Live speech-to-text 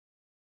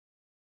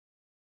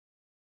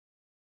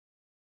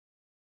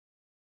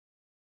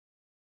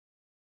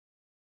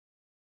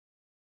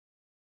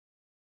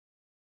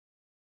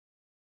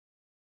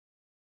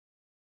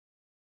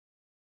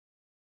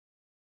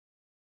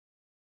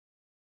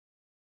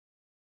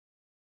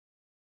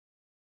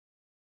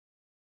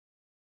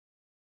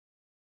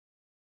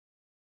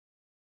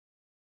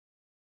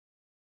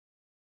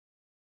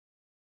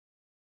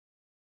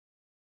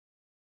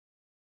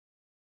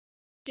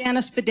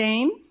Janice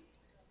Bedane.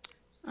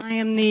 I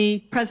am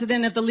the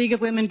president of the League of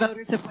Women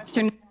Voters of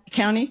Western Nevada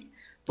County.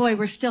 Boy,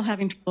 we're still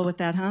having trouble with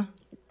that, huh?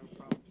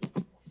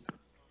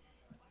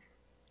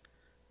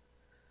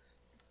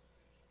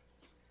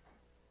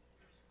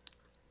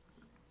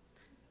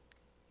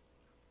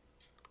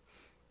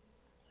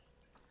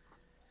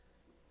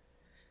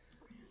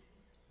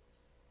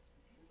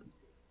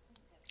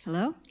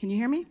 Hello? Can you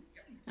hear me?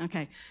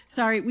 Okay.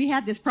 Sorry, we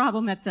had this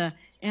problem at the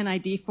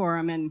NID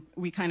forum and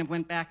we kind of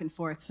went back and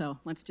forth, so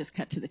let's just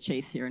cut to the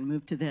chase here and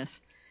move to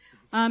this.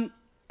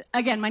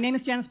 Again, my name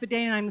is Janice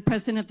Bedane and I'm the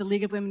president of the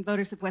League of Women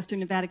Voters of Western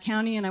Nevada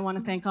County, and I want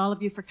to thank all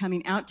of you for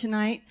coming out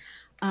tonight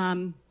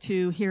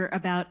to hear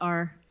about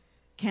our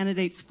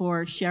candidates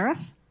for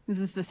sheriff. This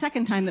is the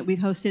second time that we've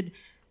hosted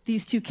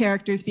these two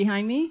characters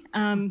behind me.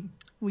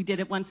 We did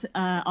it once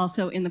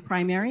also in the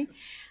primary.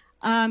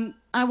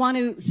 I want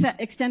to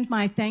extend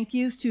my thank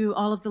yous to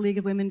all of the League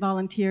of Women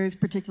volunteers,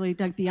 particularly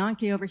Doug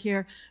Bianchi over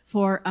here,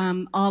 for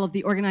all of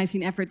the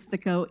organizing efforts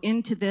that go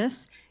into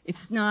this.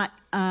 It's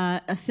not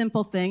a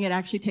simple thing. It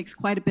actually takes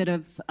quite a bit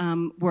of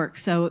work,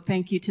 so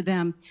thank you to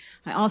them.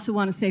 I also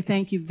want to say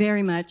thank you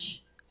very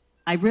much.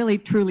 I really,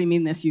 truly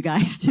mean this, you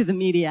guys, to the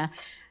media.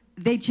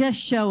 They just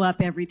show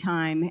up every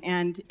time,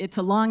 and it's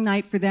a long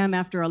night for them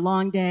after a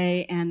long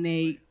day,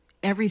 and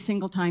every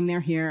single time they're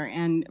here,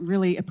 and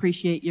really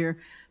appreciate your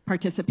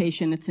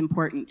participation. It's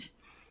important.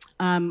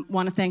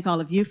 Want to thank all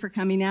of you for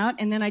coming out.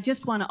 And then I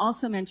just want to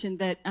also mention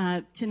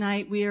that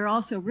tonight we are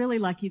also really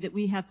lucky that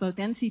we have both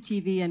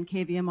NCTV and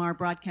KVMR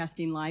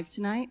broadcasting live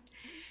tonight.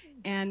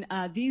 And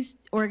these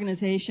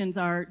organizations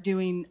are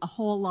doing a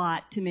whole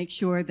lot to make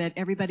sure that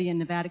everybody in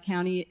Nevada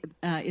County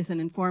is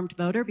an informed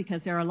voter,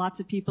 because there are lots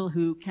of people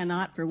who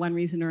cannot, for one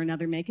reason or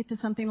another, make it to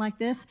something like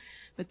this,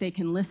 but they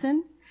can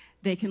listen.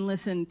 They can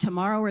listen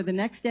tomorrow or the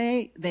next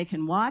day. They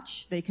can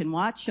watch. They can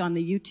watch on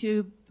the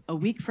YouTube a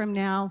week from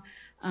now.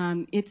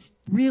 It's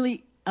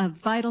really a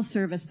vital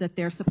service that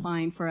they're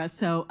supplying for us.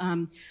 So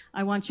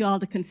I want you all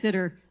to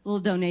consider little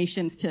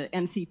donations to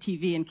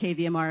NCTV and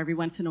KVMR every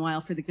once in a while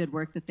for the good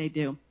work that they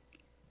do.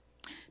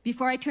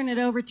 Before I turn it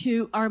over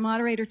to our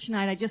moderator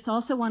tonight, I just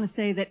also want to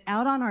say that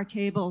out on our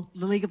table,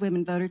 the League of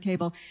Women Voter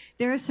table,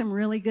 there is some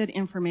really good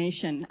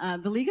information.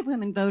 The League of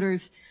Women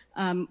Voters,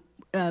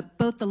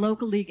 both the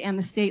local league and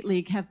the state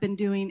league, have been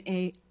doing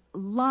a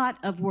lot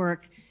of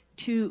work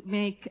to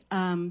make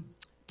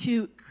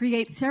to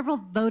create several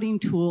voting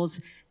tools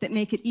that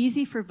make it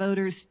easy for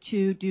voters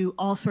to do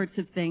all sorts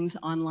of things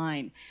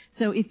online.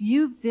 So if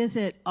you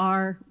visit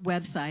our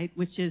website,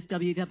 which is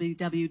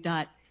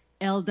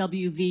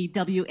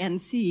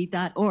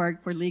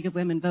www.lwvwnc.org for League of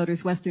Women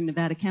Voters Western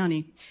Nevada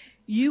County,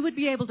 you would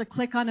be able to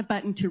click on a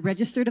button to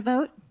register to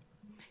vote.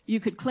 You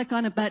could click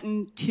on a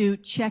button to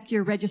check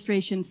your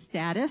registration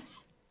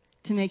status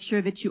to make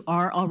sure that you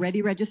are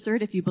already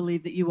registered if you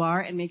believe that you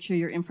are, and make sure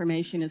your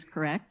information is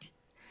correct.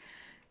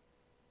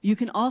 You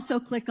can also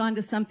click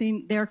onto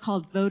something there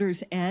called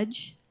Voter's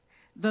Edge.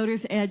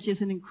 Voter's Edge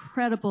is an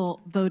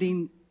incredible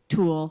voting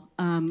tool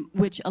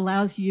which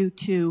allows you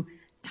to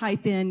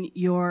type in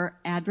your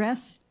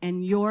address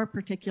and your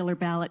particular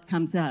ballot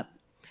comes up.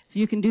 So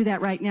you can do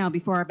that right now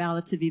before our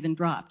ballots have even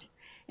dropped.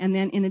 And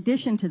then in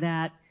addition to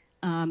that,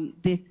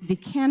 the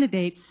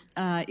candidates,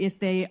 if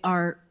they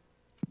are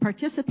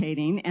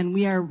participating, and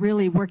we are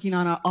really working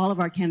on all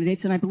of our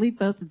candidates, and I believe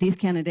both of these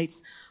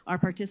candidates are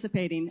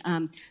participating,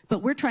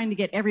 but we're trying to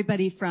get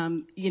everybody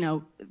from, you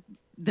know,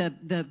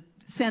 the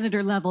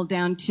senator level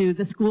down to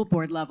the school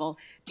board level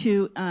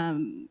to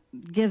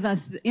give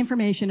us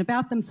information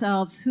about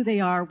themselves, who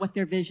they are, what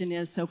their vision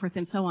is, so forth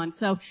and so on.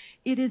 So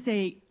it is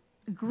a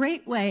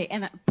great way,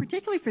 and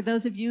particularly for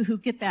those of you who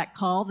get that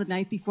call the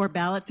night before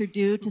ballots are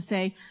due to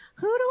say,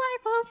 who do I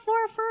vote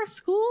for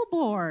school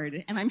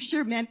board? And I'm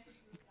sure many,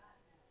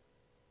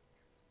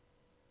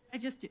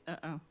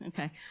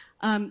 okay.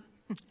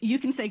 You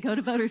can say go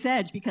to Voter's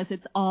Edge because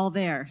it's all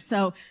there.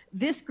 So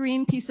this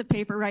green piece of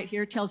paper right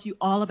here tells you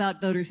all about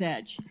Voter's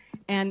Edge.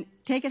 And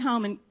take it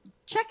home and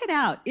check it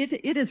out.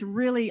 It is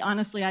really,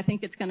 honestly, I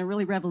think it's going to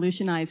really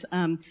revolutionize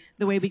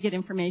the way we get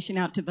information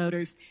out to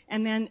voters.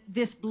 And then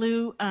this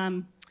blue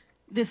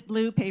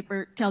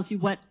paper tells you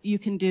what you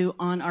can do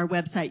on our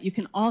website. You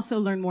can also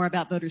learn more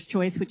about Voter's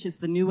Choice, which is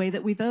the new way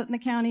that we vote in the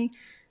county.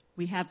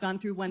 We have gone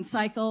through one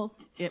cycle.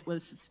 It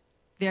was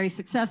very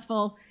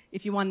successful.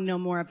 If you want to know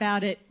more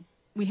about it,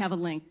 we have a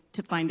link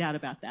to find out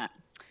about that.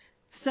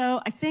 So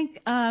I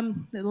think the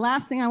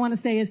last thing I want to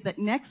say is that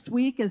next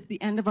week is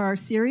the end of our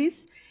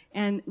series,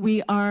 and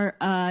we are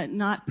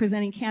not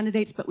presenting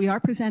candidates, but we are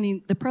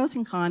presenting the pros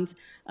and cons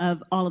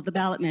of all of the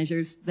ballot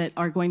measures that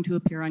are going to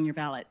appear on your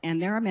ballot.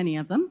 And there are many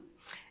of them,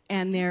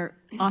 and they're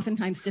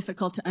oftentimes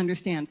difficult to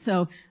understand.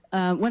 So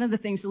one of the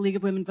things the League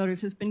of Women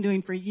Voters has been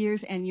doing for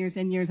years and years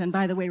and years, and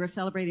by the way, we're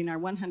celebrating our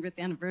 100th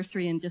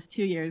anniversary in just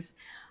 2 years,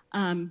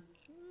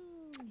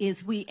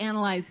 is we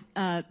analyze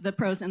the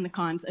pros and the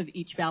cons of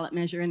each ballot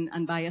measure in an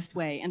unbiased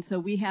way. And so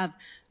we have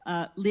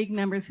League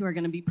members who are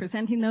going to be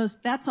presenting those.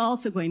 That's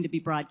also going to be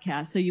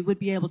broadcast, so you would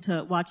be able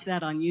to watch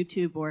that on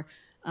YouTube or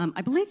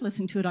I believe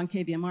listened to it on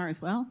KVMR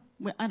as well.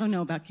 I don't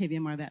know about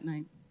KVMR that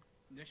night.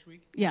 This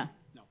week? Yeah.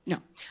 No.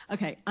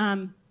 Okay.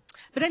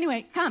 But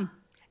anyway, come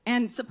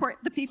and support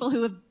the people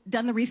who have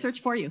done the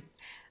research for you.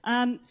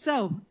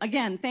 So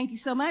again, thank you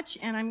so much.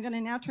 And I'm going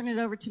to now turn it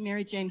over to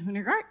Mary Jane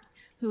Hunegart,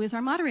 who is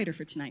our moderator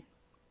for tonight.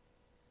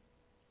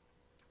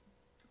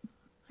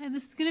 Hi,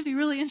 this is going to be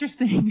really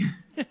interesting.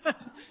 That's not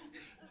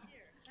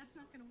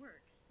going to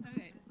work.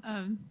 Okay.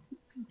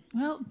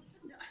 Well.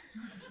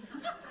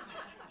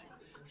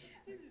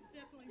 This is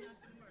definitely not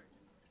going to work.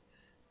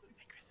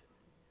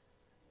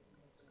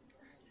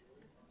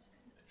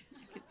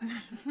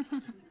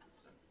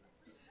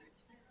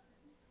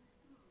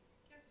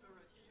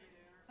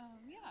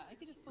 Yeah, I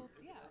could just pull.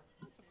 Yeah,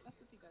 that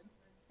would be good.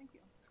 Thank you.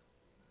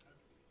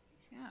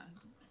 Yeah,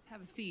 just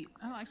have a seat.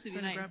 Oh, actually,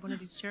 be nice. Grab one of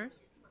these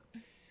chairs.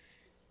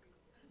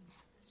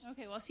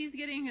 Okay, well, she's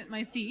getting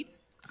my seat.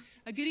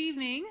 Good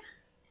evening.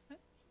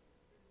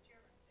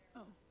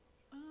 Oh,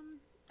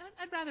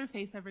 I'd rather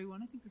face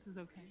everyone. I think this is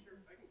okay.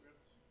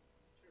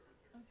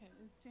 Okay,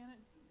 is Janice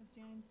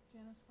going to?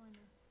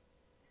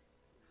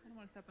 I don't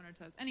want to step on her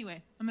toes.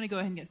 Anyway, I'm going to go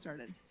ahead and get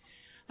started.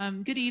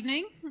 Good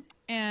evening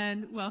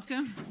and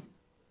welcome.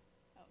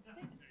 Oh,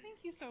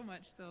 thank you so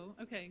much, Phil.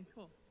 Okay,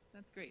 cool.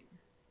 That's great.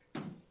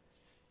 Okay.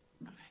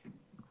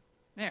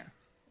 There.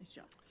 Nice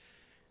job.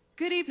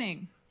 Good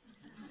evening.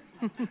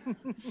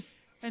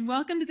 And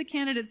welcome to the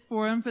Candidates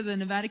Forum for the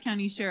Nevada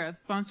County Sheriff,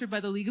 sponsored by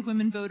the League of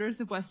Women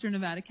Voters of Western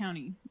Nevada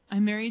County.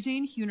 I'm Mary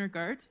Jane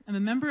Hunegart. I'm a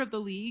member of the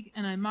League,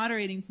 and I'm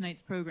moderating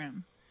tonight's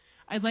program.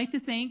 I'd like to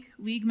thank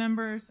League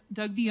members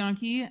Doug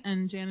Bianchi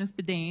and Janice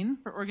Bedane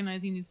for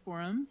organizing these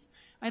forums.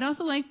 I'd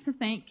also like to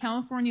thank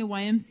California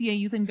YMCA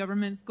Youth and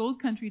Government's Gold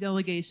Country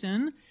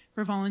delegation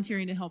for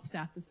volunteering to help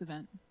staff this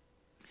event.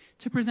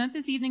 To present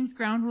this evening's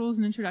ground rules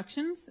and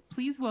introductions,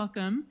 please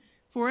welcome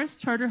Forest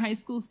Charter High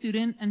School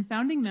student and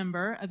founding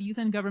member of Youth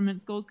and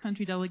Government's Gold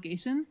Country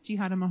delegation,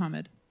 Jihada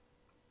Mohammed.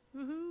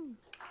 Woohoo!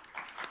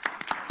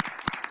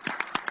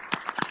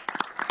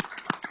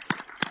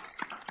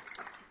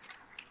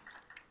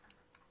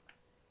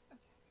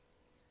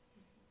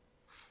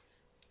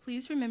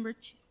 Please remember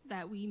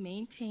that we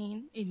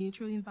maintain a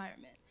neutral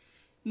environment,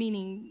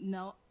 meaning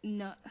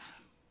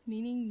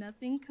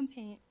nothing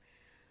campaign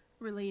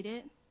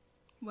related,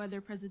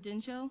 whether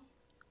presidential,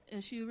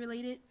 issue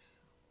related,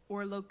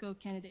 or local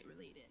candidate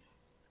related,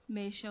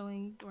 may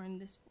showing during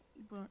the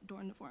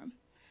forum.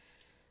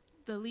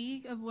 The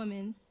League of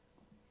Women.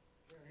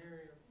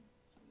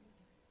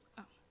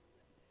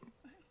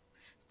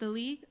 The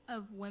League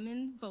of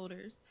Women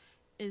Voters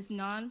is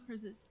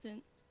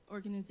non-resistant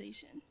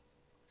organization.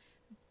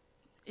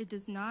 It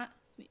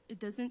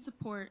doesn't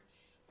support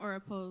or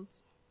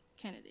oppose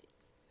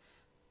candidates.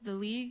 The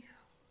League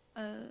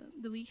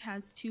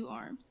has two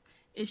arms: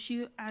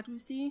 issue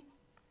advocacy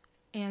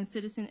and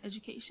citizen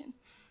education.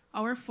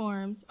 Our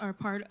forums are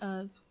part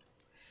of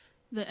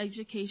the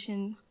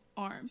education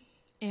arm,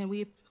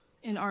 and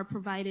are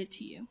provided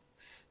to you,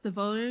 the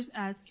voters,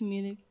 as a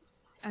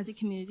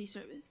community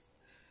service.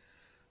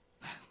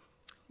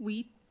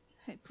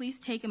 Please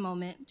take a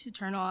moment to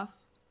turn off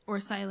or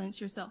silence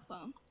your cell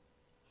phone.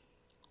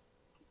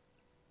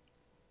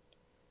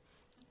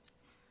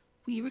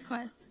 We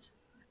request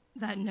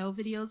that no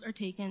videos are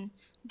taken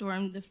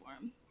during the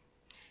forum.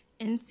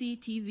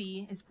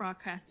 NCTV is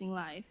broadcasting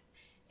live,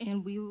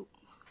 and we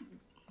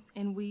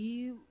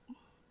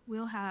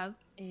will have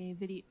a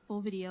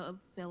full video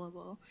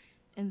available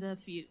in a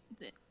few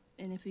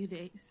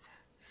days.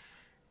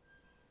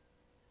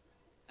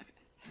 Okay.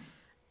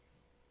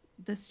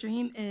 The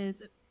stream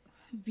is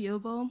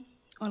viewable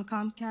on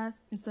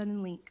Comcast and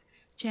Suddenlink,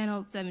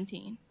 channel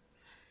 17,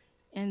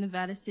 and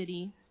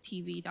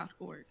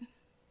NevadaCityTV.org.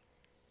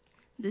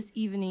 This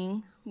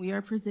evening, we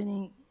are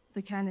presenting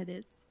the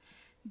candidates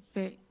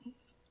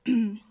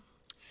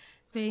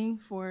vying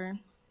for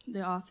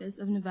the office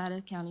of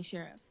Nevada County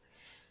Sheriff,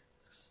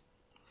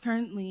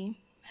 currently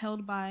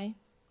held by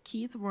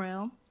Keith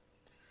Royal.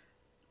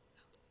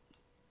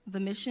 The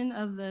mission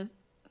of the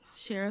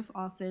Sheriff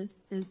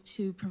Office is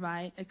to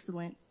provide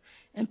excellence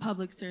in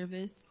public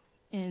service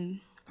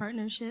in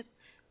partnership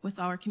with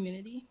our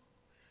community.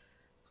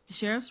 The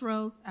Sheriff's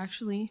roles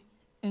actually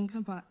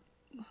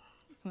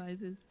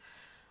encompasses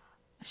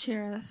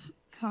Sheriff's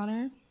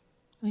Corner,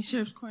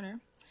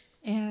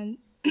 and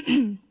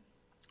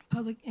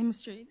Public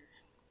Administrator.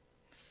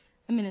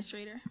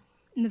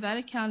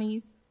 Nevada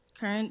County's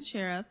current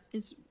sheriff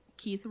is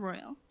Keith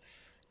Royal.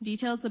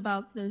 Details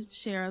about the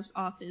sheriff's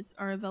office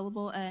are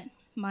available at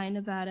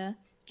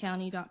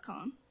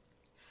mynevadacounty.com.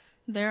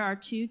 There are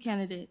two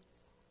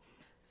candidates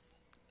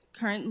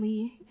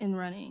currently in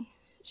running,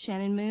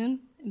 Shannon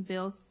Moon and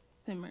Bill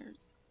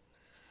Simmers.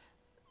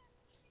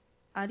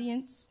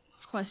 Audience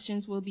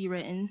questions will be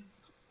written,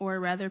 or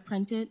rather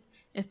printed,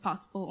 if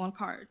possible, on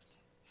cards.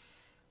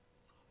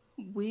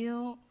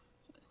 Will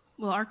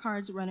our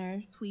cards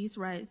runner please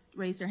raise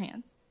their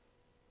hands?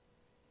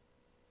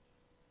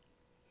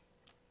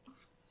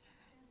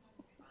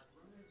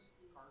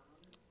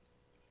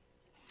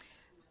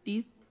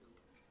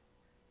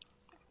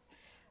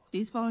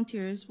 These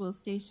volunteers will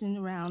station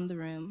around the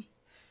room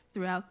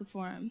throughout the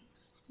forum,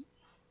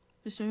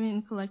 distributing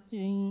and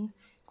collecting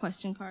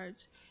question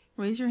cards.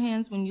 Raise your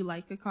hands when you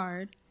like a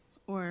card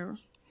or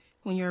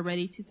when you're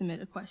ready to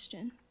submit a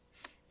question.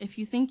 If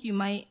you think you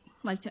might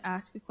like to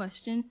ask a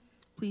question,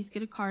 please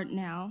get a card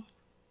now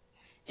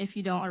if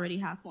you don't already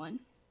have one.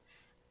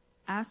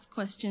 Ask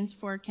questions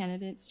for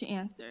candidates to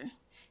answer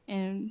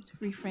and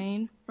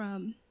refrain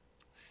from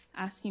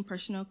asking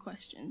personal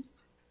questions.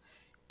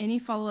 Any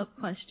follow-up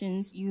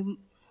questions you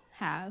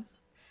have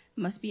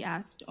must be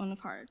asked on the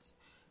cards.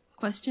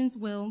 Questions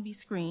will be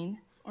screened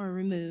or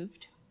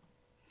removed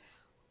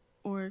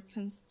or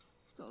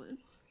consulted.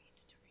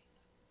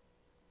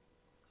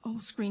 Oh,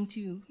 screened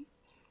to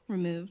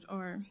removed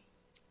or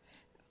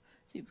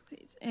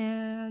duplicates,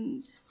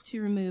 and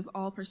to remove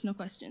all personal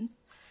questions.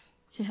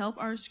 To help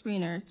our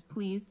screeners,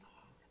 please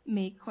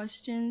make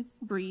questions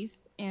brief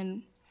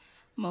and,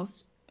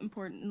 most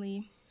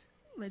importantly,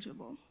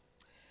 legible.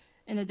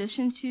 In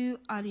addition to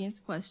audience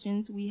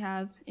questions, we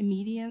have a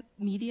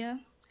media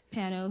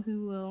panel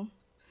who will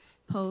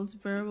pose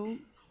verbal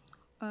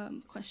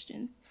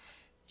questions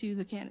to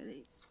the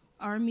candidates.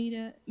 Our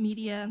media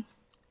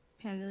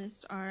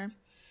panelists are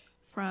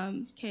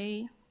from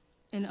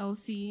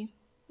KNOC,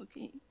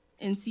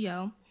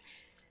 NCO,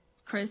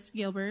 Chris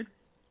Gilbert.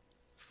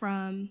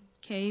 From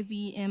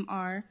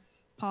KVMR,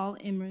 Paul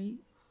Emery.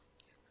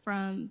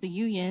 From the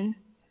Union,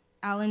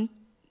 Alan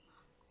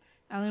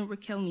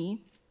Riquelme.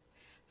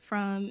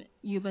 From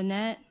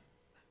Ubanet,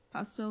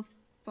 Paso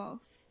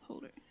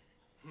Voiceholder.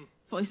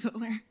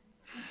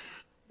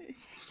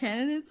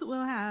 Candidates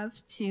will have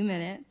 2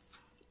 minutes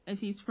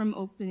apiece from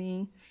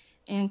opening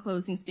and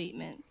closing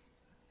statements,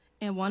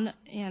 and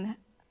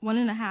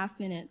 1.5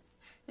 minutes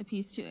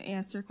apiece to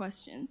answer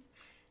questions.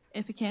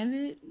 If a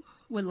candidate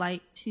would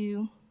like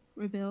to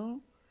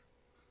rebuttal,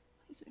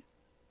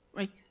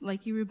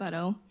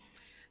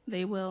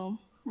 they will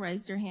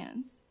raise their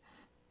hands.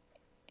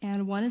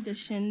 And one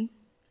additional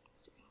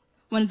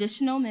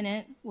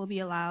minute will be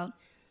allowed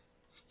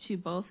to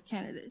both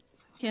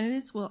candidates.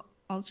 Candidates will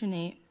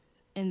alternate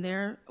in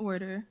their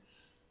order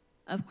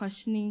of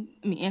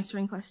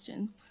answering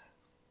questions.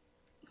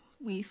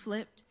 We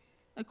flipped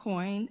a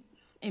coin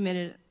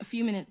a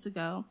few minutes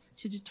ago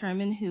to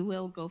determine who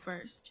will go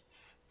first.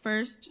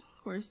 First,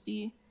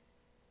 courtesy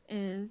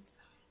is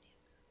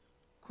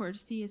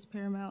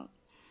paramount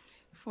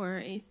for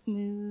a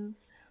smooth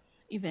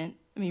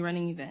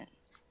running event.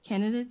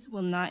 Candidates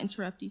will not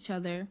interrupt each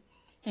other,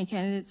 and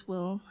candidates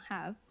will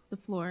have the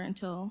floor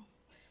until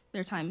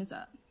their time is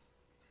up.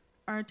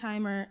 Our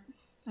timer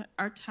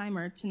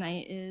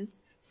tonight is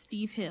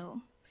Steve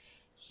Hill.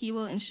 He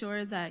will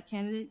ensure that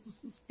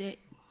candidates stick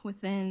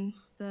within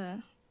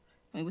the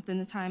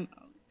time.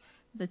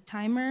 The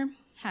timer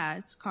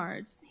has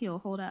cards he'll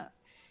hold up.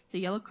 The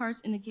yellow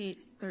cards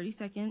indicates 30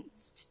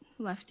 seconds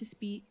left to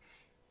speak,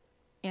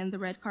 and the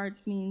red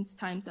cards means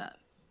time's up.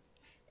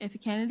 If a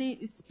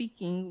candidate is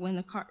speaking when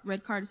the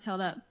red card is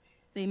held up,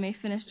 they may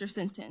finish their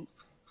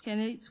sentence.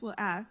 Candidates will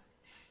ask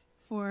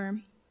for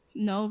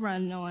no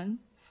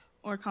run-ons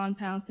or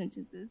compound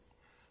sentences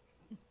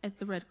at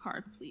the red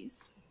card,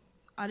 please.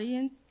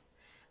 Audience,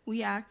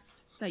 we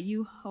ask that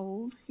you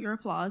hold your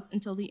applause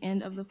until the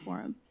end of the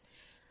forum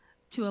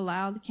to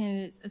allow the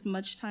candidates as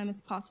much time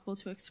as possible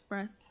to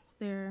express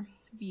their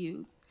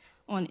views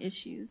on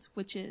issues,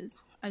 which is,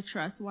 I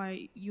trust,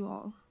 why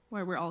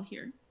we're all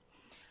here.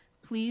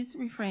 Please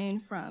refrain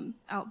from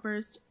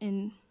outbursts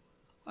in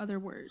other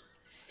words.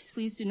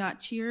 Please do not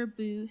cheer,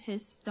 boo,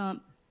 hiss,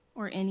 stump,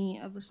 or any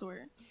of the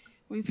sort.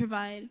 We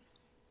provide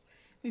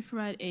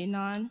a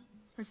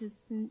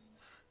non-participant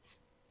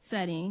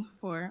setting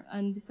for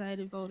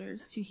undecided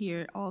voters to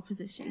hear all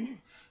positions.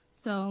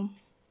 So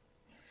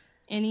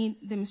any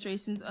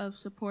demonstrations of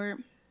support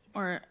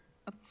or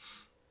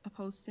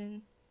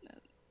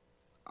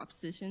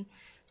opposition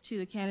to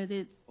the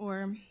candidates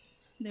or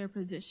their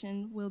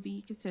position will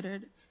be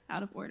considered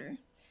out of order.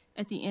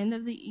 At the end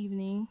of the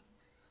evening,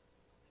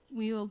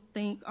 we will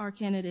thank our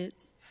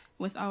candidates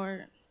with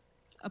our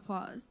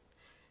applause.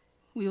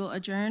 We will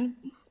adjourn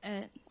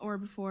at or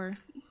before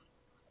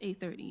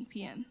 8:30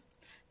 p.m.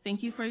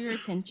 Thank you for your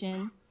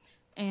attention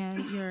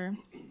and your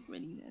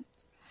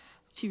readiness.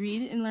 To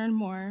read and learn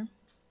more,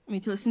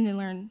 to listen and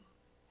learn,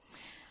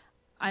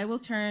 I will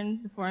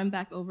turn the forum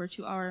back over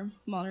to our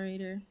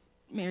moderator,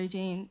 Mary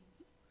Jane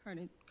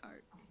Hardegard.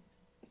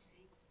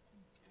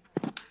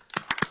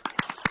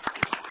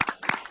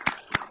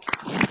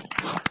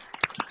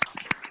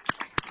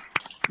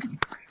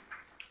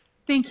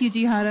 Thank you,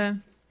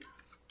 Jihada.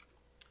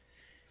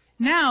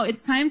 Now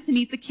it's time to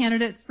meet the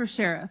candidates for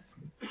sheriff.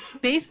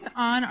 Based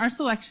on our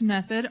selection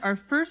method, our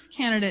first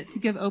candidate to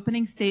give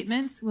opening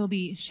statements will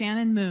be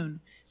Shannon Moon.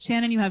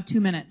 Shannon, you have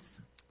 2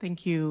 minutes.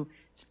 Thank you.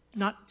 It's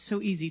not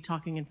so easy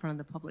talking in front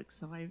of the public,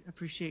 so I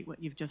appreciate what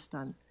you've just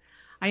done.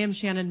 I am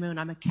Shannon Moon.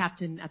 I'm a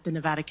captain at the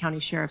Nevada County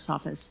Sheriff's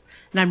Office,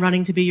 and I'm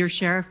running to be your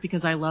sheriff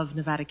because I love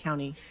Nevada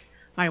County.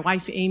 My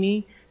wife,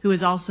 Amy, who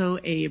is also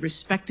a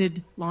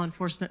respected law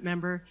enforcement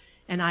member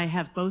and I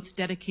have both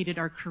dedicated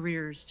our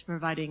careers to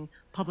providing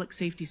public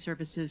safety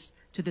services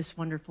to this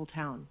wonderful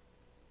town.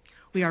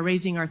 We are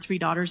raising our 3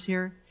 daughters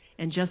here,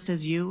 and just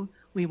as you,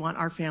 we want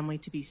our family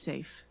to be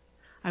safe.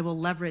 I will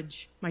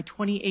leverage my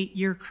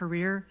 28-year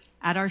career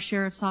at our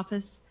sheriff's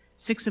office,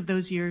 6 of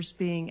those years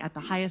being at the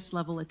highest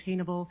level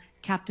attainable,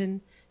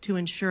 captain, to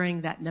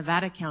ensuring that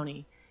Nevada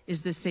County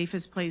is the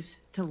safest place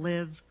to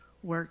live,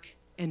 work,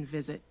 and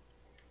visit.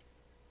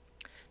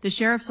 The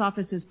sheriff's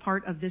office is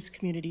part of this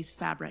community's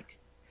fabric,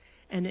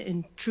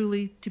 and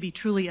to be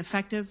truly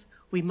effective,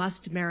 we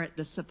must merit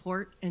the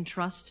support and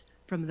trust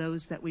from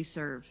those that we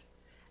serve.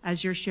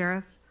 As your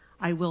sheriff,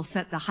 I will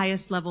set the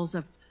highest levels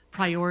of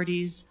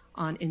priorities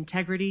on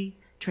integrity,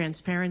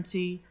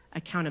 transparency,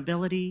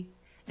 accountability,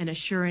 and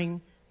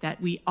assuring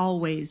that we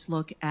always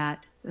look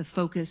at the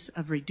focus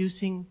of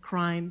reducing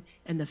crime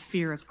and the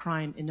fear of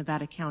crime in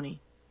Nevada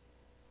County.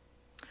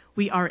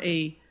 We are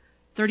a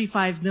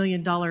 $35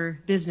 million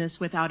business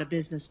without a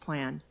business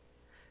plan.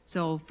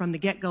 So from the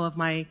get-go of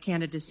my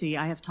candidacy,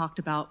 I have talked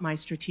about my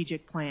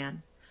strategic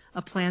plan,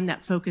 a plan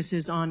that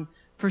focuses on,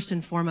 first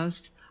and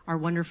foremost, our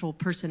wonderful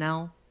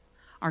personnel,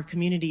 our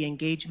community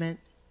engagement,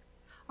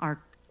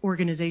 our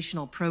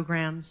organizational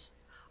programs,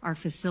 our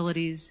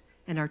facilities,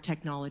 and our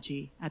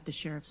technology at the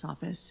sheriff's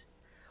office.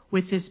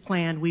 With this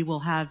plan, we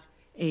will have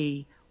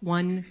a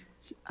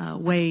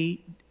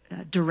one-way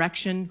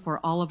direction for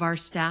all of our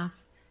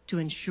staff to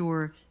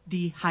ensure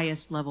the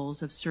highest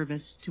levels of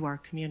service to our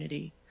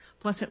community.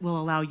 Plus, it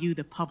will allow you,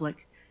 the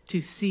public,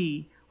 to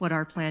see what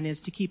our plan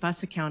is to keep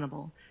us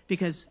accountable,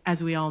 because,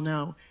 as we all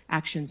know,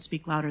 actions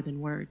speak louder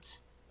than words.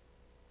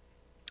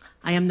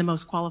 I am the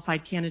most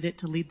qualified candidate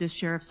to lead this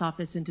sheriff's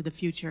office into the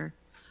future,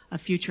 a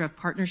future of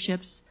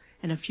partnerships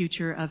and a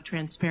future of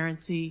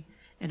transparency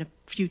and a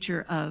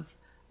future of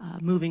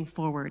moving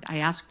forward. I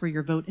ask for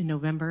your vote in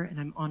November, and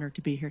I'm honored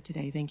to be here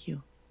today. Thank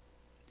you.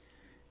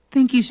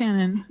 Thank you,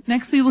 Shannon.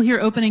 Next, we will hear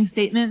opening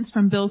statements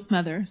from Bill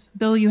Smethers.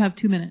 Bill, you have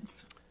 2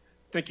 minutes.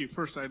 Thank you.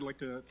 First, I'd like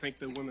to thank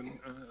the Women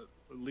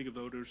League of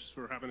Voters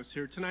for having us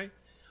here tonight.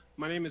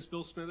 My name is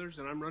Bill Smethers,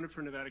 and I'm running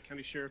for Nevada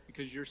County Sheriff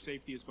because your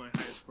safety is my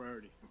highest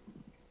priority.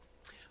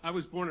 I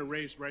was born and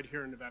raised right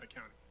here in Nevada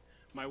County.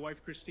 My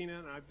wife, Christina,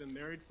 and I have been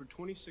married for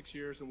 26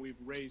 years, and we've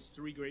raised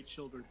 3 great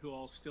children who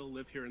all still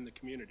live here in the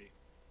community.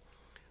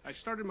 I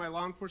started my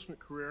law enforcement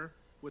career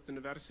with the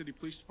Nevada City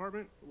Police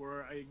Department,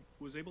 where I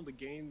was able to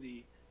gain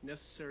the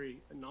necessary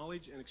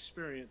knowledge and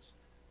experience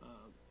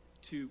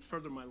to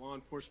further my law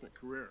enforcement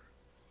career.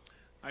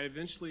 I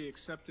eventually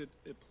accepted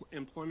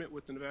employment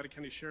with the Nevada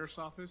County Sheriff's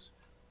Office,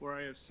 where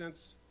I have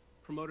since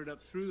promoted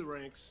up through the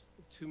ranks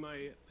to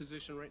my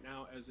position right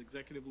now as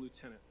Executive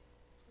Lieutenant,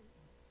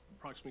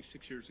 approximately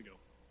 6 years ago.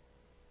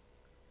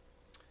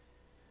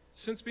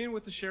 Since being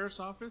with the Sheriff's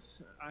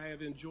Office, I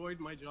have enjoyed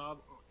my job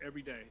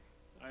every day.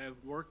 I have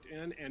worked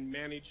in and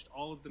managed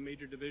all of the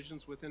major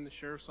divisions within the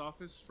Sheriff's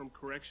Office, from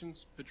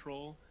corrections,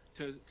 patrol,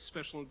 to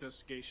special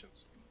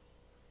investigations.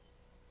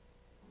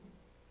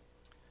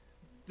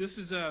 This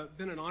has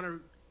been an honor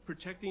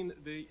protecting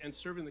and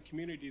serving the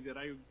community that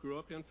I grew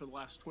up in for the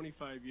last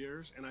 25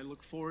 years, and I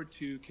look forward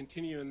to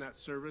continuing that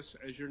service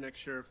as your next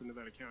sheriff in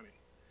Nevada County.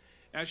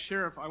 As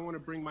sheriff, I want to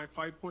bring my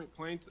 5-point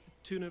plan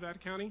to Nevada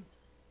County,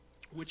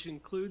 which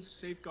includes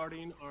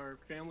safeguarding our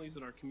families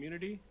and our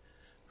community,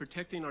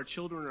 protecting our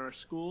children in our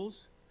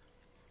schools,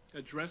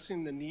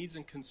 addressing the needs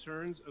and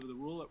concerns of the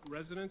rural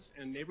residents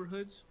and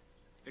neighborhoods,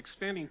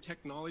 expanding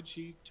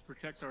technology to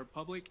protect our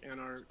public and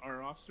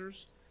our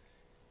officers,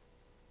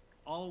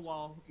 all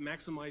while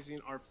maximizing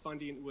our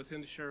funding within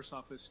the Sheriff's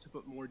Office to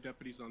put more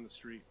deputies on the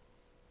street.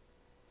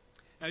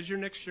 As your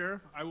next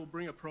sheriff, I will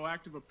bring a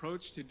proactive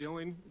approach to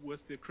dealing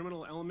with the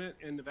criminal element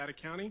in Nevada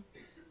County,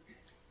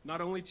 not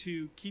only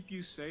to keep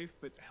you safe,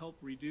 but to help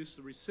reduce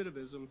the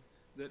recidivism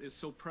that is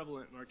so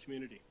prevalent in our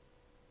community.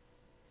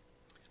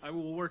 I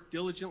will work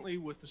diligently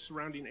with the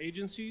surrounding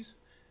agencies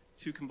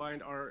to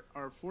combine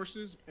our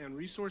forces and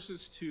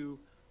resources to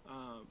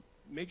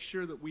make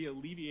sure that we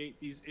alleviate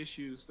these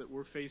issues that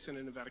we're facing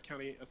in Nevada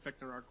County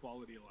affecting our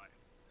quality of life.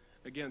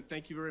 Again,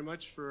 thank you very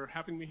much for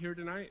having me here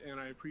tonight, and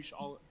I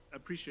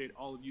appreciate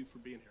all of you for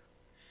being here.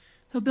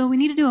 So, Bill, we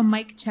need to do a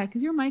mic check.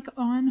 Is your mic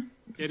on?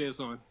 It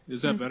is on.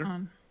 Is that better?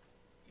 On.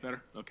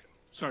 Better? Okay.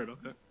 Sorry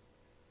about that.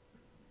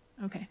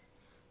 Okay.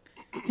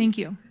 Thank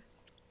you.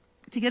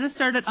 To get us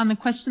started on the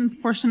questions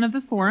portion of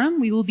the forum,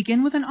 we will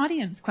begin with an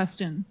audience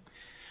question.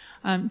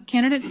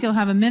 Candidates, you'll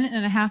have 1.5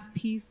 minutes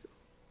apiece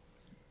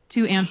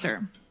to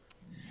answer.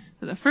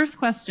 So the first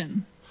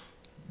question: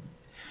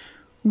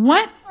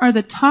 what are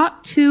the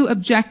top 2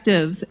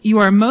 objectives you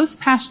are most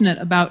passionate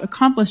about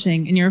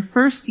accomplishing in your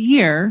first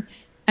year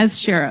as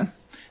sheriff?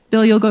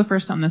 Bill, you'll go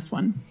first on this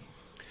one.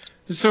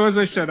 So as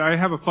I said, I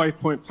have a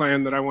 5-point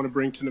plan that I want to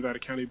bring to Nevada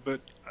County,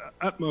 but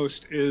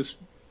utmost is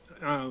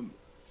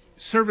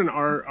serving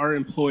our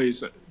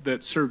employees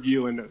that serve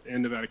you in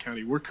Nevada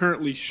County. We're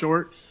currently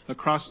short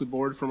across the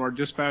board from our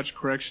dispatch,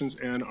 corrections,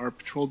 and our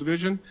patrol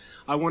division.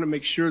 I want to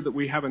make sure that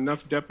we have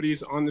enough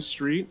deputies on the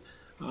street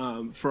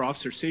for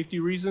officer safety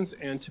reasons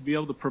and to be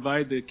able to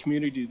provide the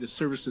community the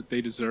service that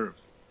they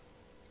deserve.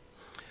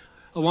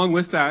 Along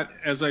with that,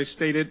 as I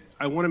stated,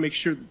 I want to make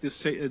sure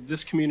that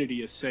this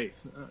community is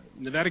safe.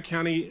 Nevada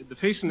County, the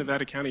face of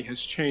Nevada County has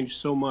changed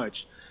so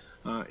much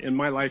in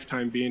my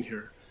lifetime being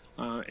here.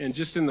 And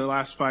just in the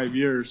last 5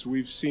 years,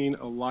 we've seen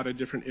a lot of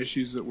different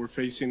issues that we're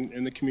facing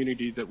in the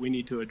community that we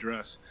need to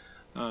address.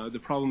 The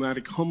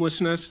problematic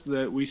homelessness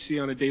that we see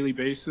on a daily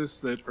basis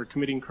that are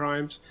committing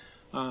crimes,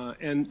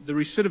 and the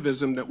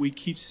recidivism that we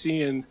keep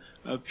seeing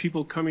of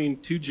people coming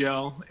to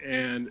jail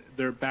and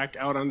they're back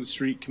out on the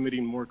street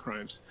committing more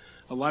crimes.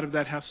 A lot of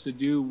that has to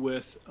do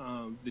with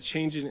the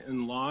change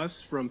in laws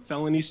from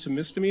felonies to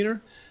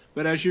misdemeanor.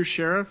 But as your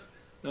sheriff,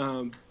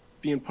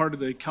 being part of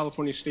the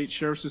California State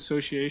Sheriff's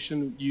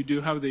Association, you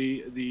do have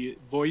the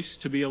voice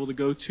to be able to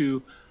go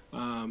to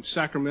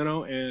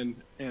Sacramento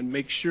and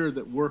make sure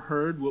that we're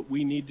heard, what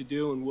we need to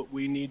do and what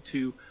we need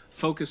to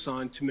focus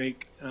on to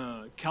make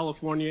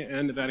California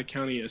and Nevada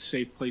County a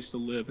safe place to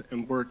live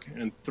and work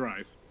and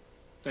thrive.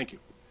 Thank you.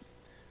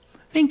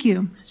 Thank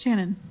you.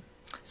 Shannon.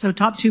 So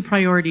top 2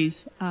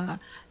 priorities.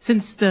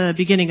 Since the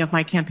beginning of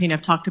my campaign,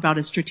 I've talked about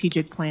a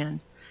strategic plan.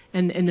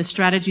 And the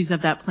strategies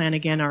of that plan,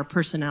 again, are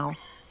personnel,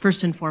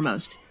 first and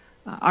foremost.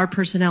 Our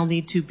personnel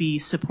need to be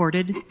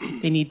supported.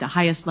 They need the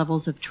highest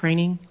levels of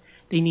training.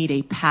 They need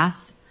a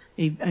path,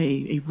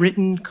 a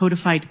written,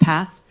 codified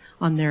path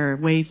on their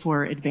way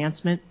for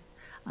advancement.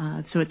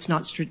 So it's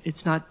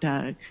not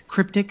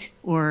cryptic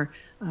or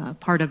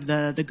part of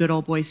the good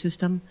old boy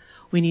system.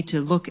 We need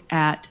to look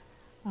at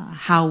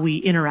how we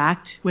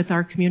interact with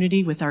our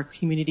community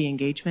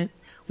engagement.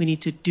 We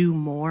need to do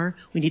more.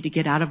 We need to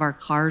get out of our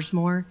cars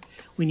more.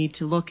 We need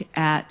to look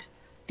at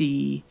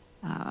the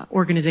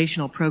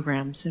organizational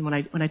programs. And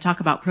when I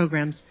talk about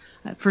programs,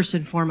 first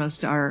and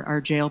foremost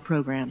our jail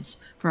programs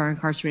for our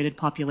incarcerated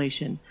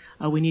population.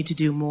 We need to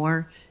do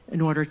more in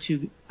order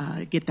to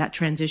get that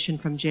transition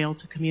from jail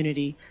to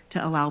community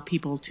to allow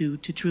people to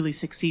truly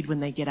succeed when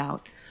they get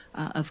out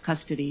of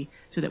custody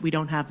so that we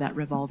don't have that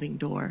revolving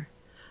door.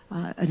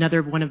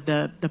 Another one of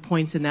the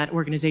points in that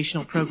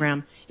organizational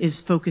program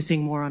is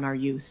focusing more on our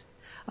youth.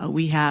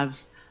 We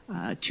have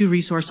 2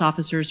 resource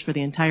officers for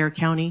the entire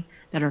county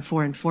that are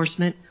for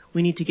enforcement.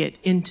 We need to get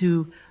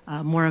into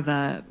more of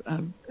a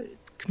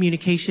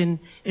communication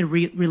and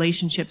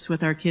relationships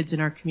with our kids in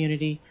our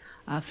community.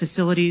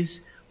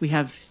 Facilities, we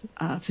have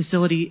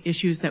facility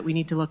issues that we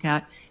need to look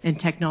at, and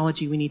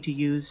technology we need to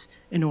use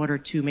in order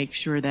to make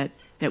sure that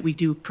we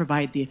do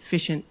provide the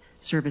efficient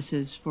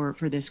services for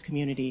this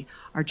community.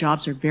 Our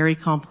jobs are very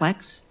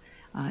complex.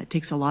 It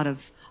takes a lot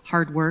of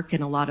hard work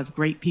and a lot of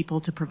great people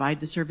to provide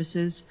the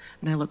services,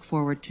 and I look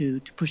forward to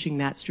pushing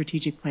that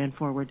strategic plan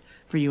forward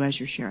for you as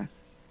your sheriff.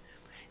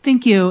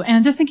 Thank you.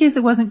 And just in case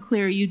it wasn't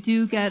clear, you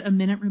do get a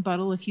minute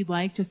rebuttal if you'd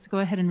like. Just go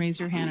ahead and raise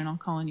your hand and I'll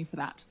call on you for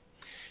that.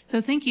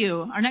 So thank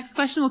you. Our next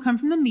question will come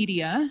from the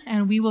media,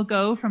 and we will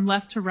go from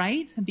left to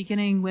right,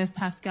 beginning with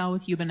Pascal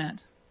with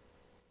Ubinet.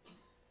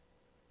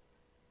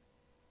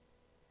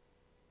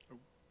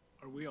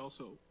 Are we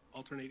also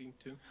alternating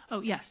too?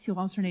 Oh, yes, you'll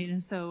alternate.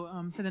 And so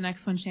for the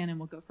next one, Shannon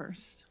will go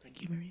first.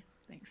 Thank you, Maria.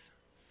 Thanks.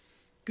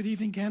 Good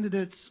evening,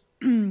 candidates.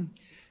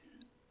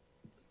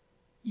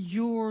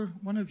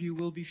 One of you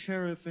will be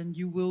sheriff, and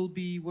you will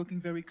be working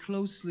very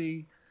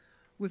closely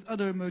with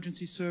other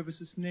emergency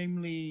services,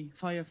 namely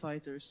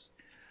firefighters.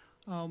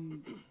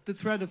 The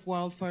threat of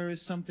wildfire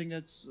is something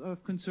that's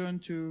of concern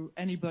to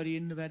anybody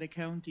in Nevada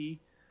County,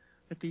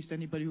 at least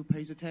anybody who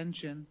pays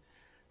attention.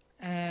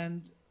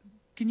 And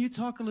can you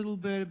talk a little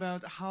bit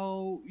about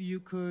how you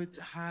could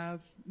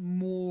have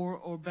more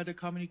or better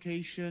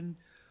communication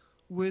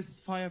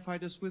with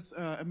firefighters, with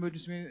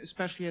emergency,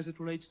 especially as it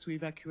relates to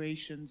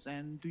evacuations?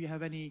 And do you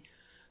have any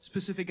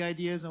specific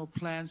ideas or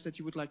plans that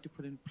you would like to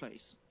put in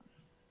place?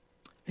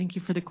 Thank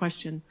you for the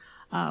question.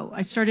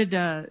 I started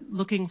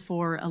looking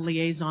for a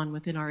liaison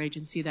within our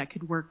agency that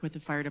could work with the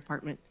fire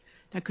department,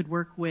 that could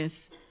work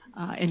with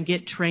and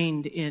get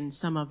trained in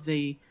some of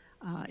the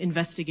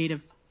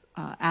investigative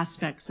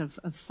aspects of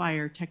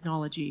fire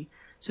technology,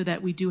 so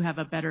that we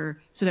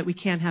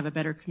can have a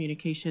better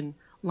communication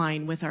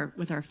line with our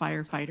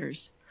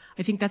firefighters.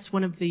 I think that's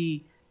one of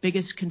the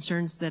biggest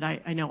concerns that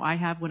I know I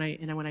have when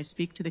I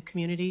speak to the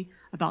community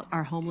about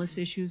our homeless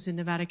issues in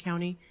Nevada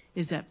County,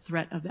 is that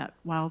threat of that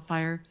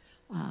wildfire.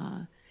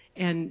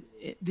 And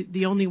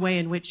the only way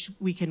in which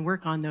we can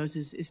work on those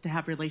is to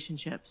have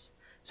relationships.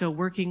 So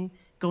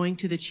going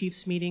to the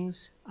chiefs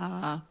meetings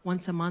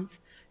once a month,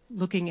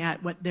 looking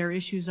at what their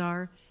issues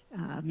are,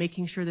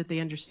 making sure that they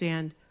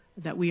understand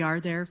that we are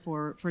there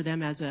for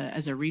them as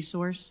a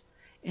resource,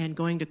 and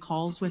going to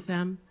calls with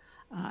them.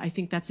 I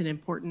think that's an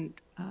important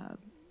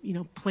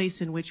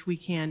place in which we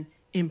can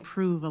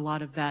improve a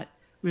lot of that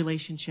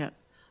relationship.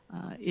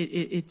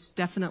 It's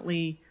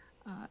definitely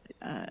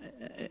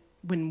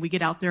when we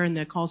get out there and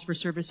the calls for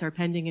service are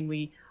pending and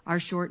we are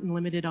short and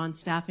limited on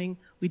staffing,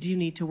 we do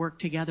need to work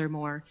together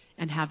more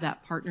and have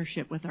that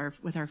partnership with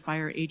our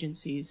fire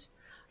agencies.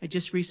 I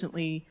just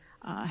recently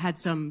had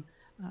some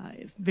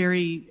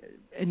very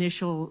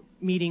initial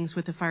meetings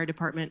with the fire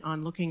department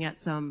on looking at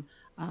some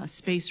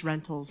space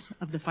rentals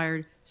of the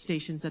fire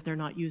stations that they're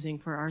not using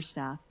for our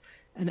staff.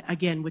 And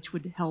again, which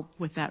would help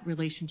with that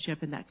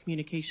relationship and that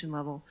communication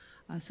level,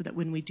 so that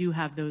when we do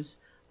have those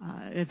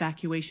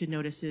evacuation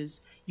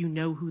notices, you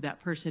know who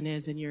that person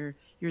is, and you're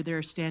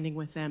there standing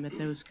with them at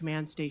those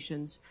command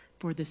stations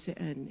for this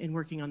and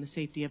working on the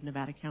safety of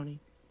Nevada County.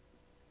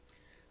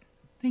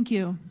 Thank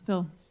you.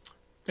 Bill.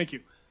 Thank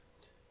you.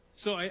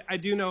 So I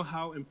do know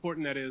how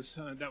important that is.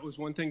 That was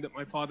one thing that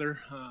my father,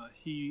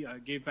 he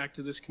gave back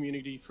to this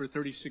community for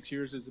 36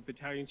 years as a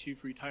battalion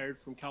chief, retired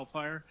from CAL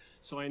FIRE.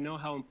 So I know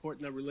how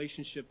important that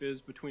relationship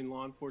is between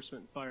law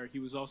enforcement and fire. He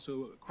was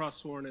also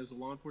cross-sworn as a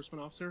law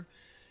enforcement officer.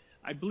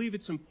 I believe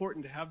it's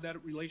important to have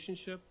that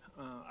relationship.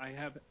 I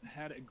have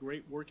had a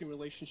great working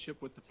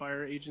relationship with the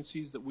fire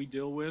agencies that we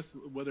deal with,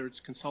 whether it's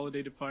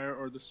Consolidated Fire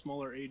or the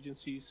smaller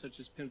agencies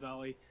such as Penn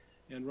Valley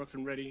and Rough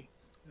and Ready,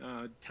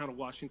 Town of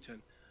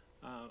Washington.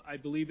 I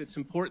believe it's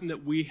important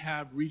that we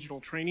have regional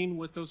training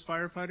with those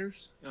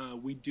firefighters.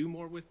 We do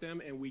more with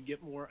them, and we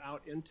get more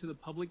out into the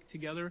public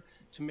together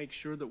to make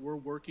sure that we're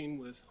working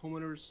with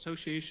homeowners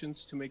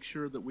associations to make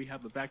sure that we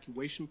have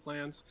evacuation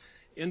plans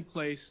in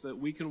place, that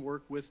we can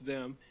work with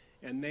them,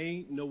 and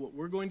they know what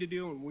we're going to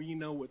do, and we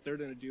know what they're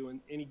going to do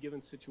in any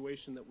given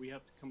situation that we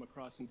have to come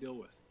across and deal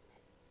with.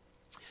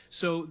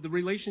 So the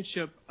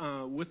relationship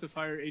with the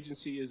fire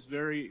agency is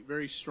very,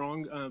 very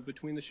strong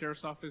between the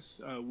sheriff's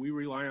office. We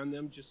rely on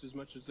them just as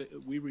much as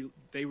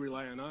they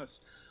rely on us.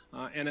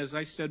 And as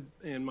I said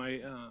in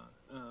my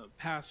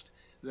past,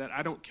 that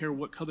I don't care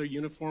what color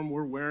uniform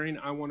we're wearing.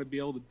 I want to be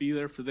able to be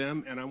there for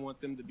them, and I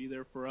want them to be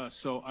there for us.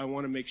 So I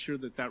want to make sure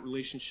that that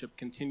relationship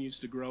continues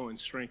to grow and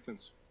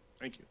strengthens.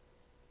 Thank you.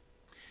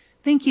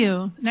 Thank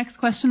you. Next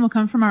question will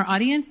come from our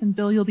audience, and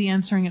Bill, you'll be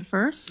answering it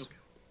first. Okay.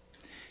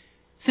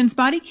 Since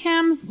body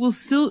cams will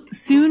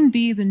soon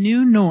be the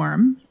new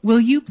norm, will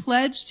you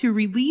pledge to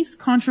release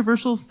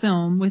controversial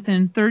film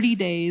within 30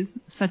 days,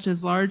 such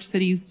as large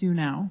cities do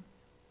now?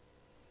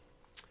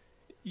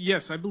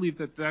 Yes, I believe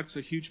that that's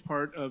a huge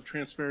part of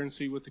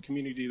transparency with the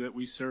community that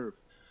we serve.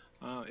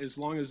 As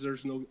long as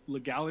there's no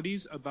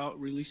legalities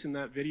about releasing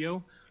that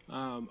video,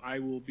 I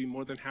will be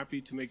more than happy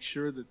to make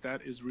sure that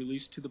that is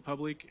released to the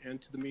public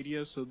and to the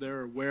media so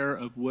they're aware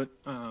of what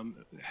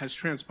has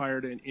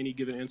transpired in any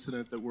given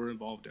incident that we're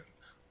involved in.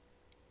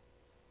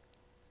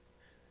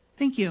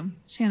 Thank you.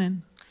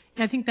 Shannon.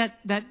 I think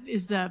that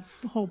is the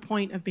whole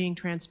point of being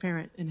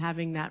transparent and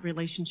having that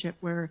relationship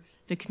where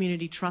the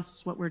community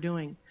trusts what we're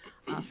doing.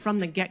 From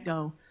the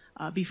get-go,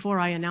 before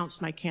I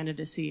announced my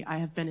candidacy, I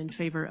have been in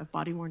favor of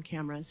body-worn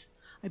cameras.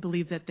 I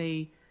believe that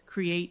they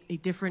create a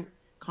different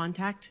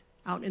contact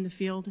out in the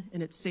field,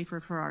 and it's safer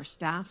for our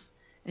staff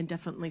and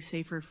definitely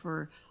safer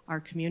for our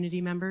community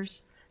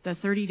members. The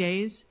 30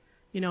 days,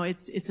 you know,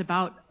 it's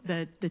about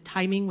the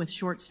timing with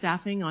short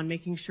staffing on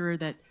making sure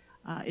that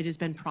it has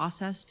been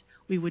processed.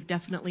 We would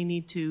definitely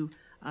need to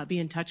be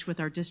in touch with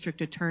our district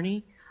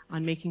attorney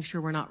on making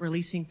sure we're not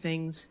releasing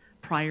things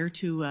prior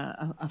to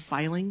a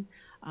filing.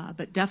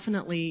 But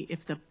definitely,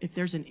 if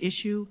there's an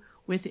issue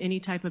with any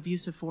type of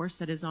use of force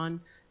that is on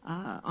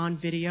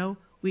video,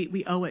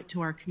 we owe it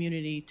to our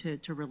community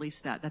to release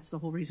that. That's the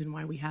whole reason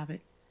why we have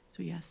it.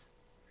 So yes.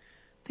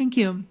 Thank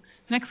you.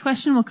 Next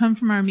question will come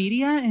from our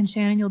media, and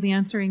Shannon, you'll be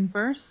answering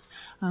first.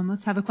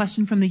 Let's have a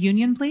question from the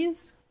union,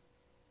 please.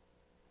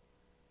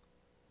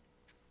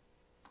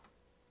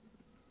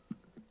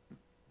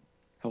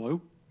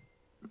 Hello.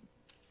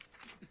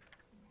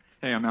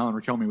 Hey, I'm Alan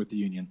Rakelme with the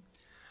union.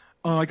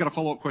 I got a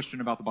follow-up question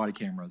about the body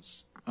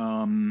cameras.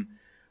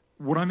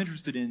 What I'm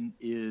interested in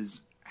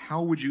is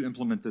how would you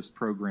implement this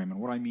program? And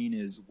what I mean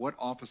is what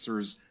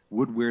officers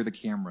would wear the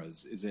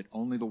cameras? Is it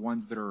only the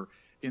ones that are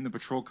in the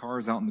patrol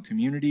cars out in the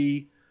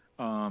community?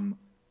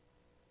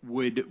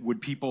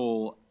 Would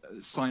people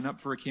sign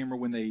up for a camera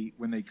when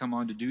they come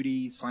onto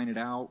duty, sign it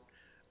out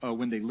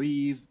when they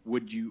leave?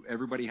 Would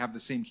everybody have the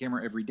same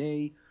camera every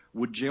day?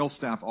 Would jail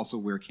staff also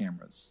wear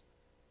cameras?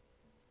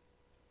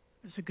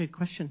 That's a good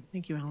question.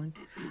 Thank you, Alan.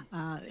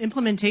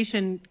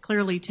 Implementation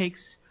clearly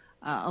takes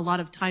a lot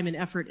of time and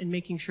effort in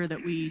making sure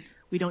that we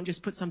don't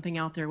just put something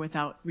out there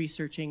without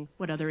researching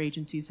what other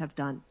agencies have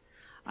done.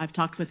 I've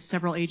talked with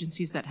several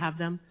agencies that have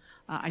them.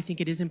 I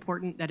think it is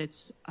important that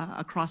it's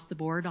across the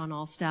board on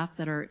all staff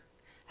that are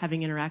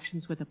having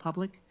interactions with the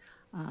public.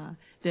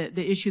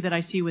 The issue that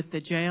I see with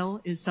the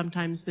jail is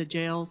sometimes the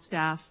jail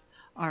staff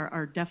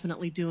are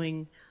definitely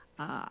doing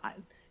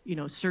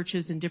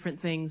searches and different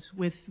things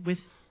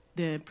with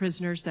the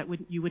prisoners that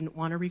you wouldn't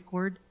want to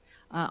record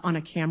on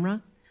a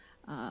camera.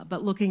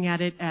 But looking at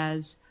it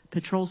as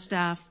patrol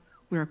staff,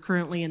 we're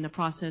currently in the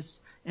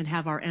process and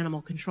have our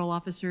animal control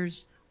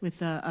officers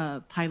with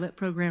a pilot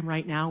program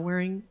right now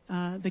wearing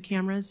the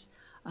cameras.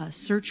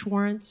 Search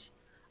warrants,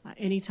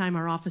 anytime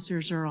our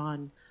officers are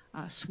on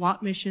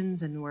SWAT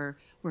missions and we're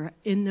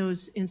in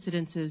those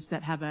incidences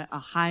that have a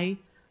high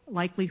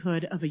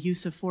likelihood of a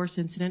use of force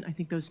incident, I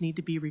think those need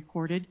to be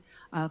recorded,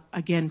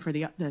 again, for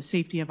the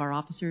safety of our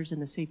officers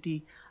and the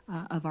safety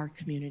of our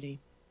community.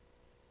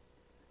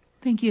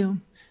 Thank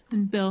you.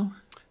 And Bill.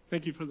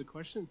 Thank you for the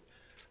question.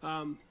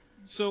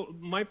 So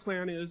my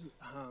plan is,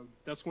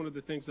 that's one of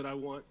the things that I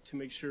want to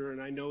make sure,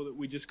 and I know that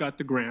we just got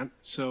the grant,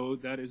 so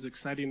that is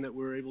exciting that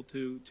we're able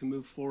to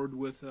move forward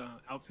with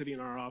outfitting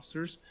our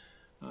officers.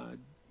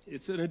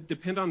 It's going to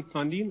depend on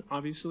funding,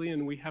 obviously,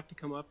 and we have to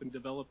come up and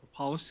develop a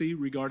policy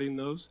regarding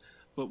those.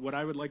 But what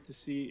I would like to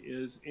see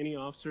is any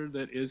officer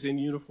that is in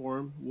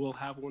uniform will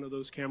have one of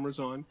those cameras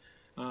on.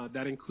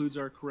 That includes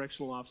our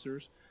correctional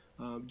officers.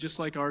 Just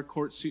like our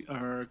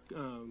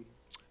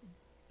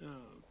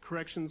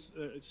corrections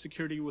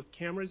security with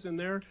cameras in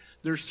there,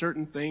 there's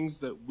certain things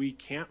that we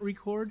can't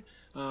record,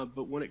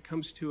 but when it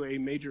comes to a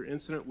major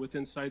incident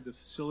inside the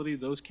facility,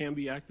 those can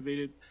be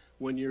activated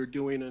when you're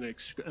doing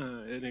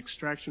an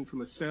extraction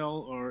from a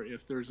cell, or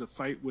if there's a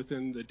fight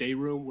within the day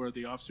room where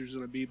the officer's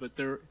going to be. But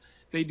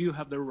they do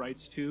have their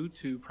rights to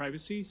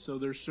privacy, so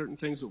there's certain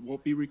things that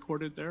won't be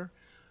recorded there.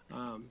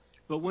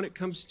 But when it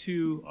comes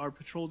to our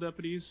patrol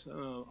deputies,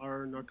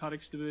 our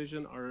narcotics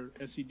division, our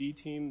SED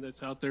team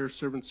that's out there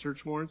serving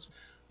search warrants,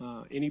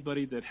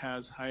 anybody that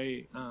has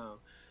high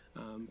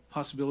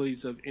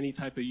possibilities of any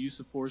type of use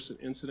of force and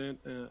incident,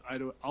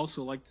 I'd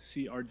also like to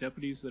see our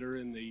deputies that are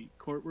in the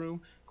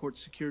courtroom, court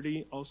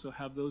security, also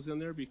have those in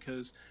there,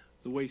 because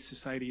the way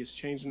society has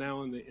changed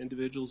now and the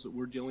individuals that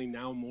we're dealing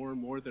now more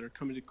and more that are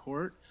coming to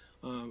court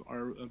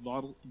are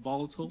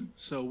volatile.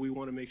 So we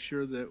want to make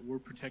sure that we're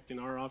protecting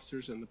our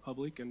officers and the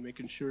public and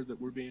making sure that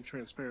we're being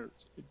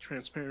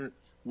transparent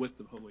with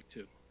the public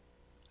too.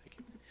 Thank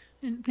you.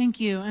 And thank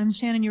you. And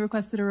Shannon, you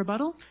requested a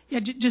rebuttal? Yeah,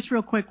 just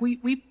real quick,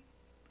 we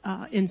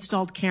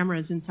installed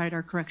cameras inside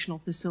our correctional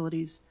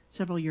facilities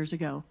several years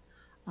ago.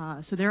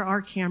 So there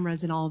are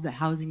cameras in all of the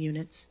housing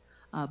units,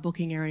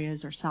 booking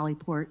areas, or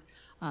Sallyport,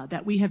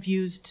 that we have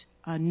used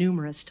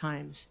numerous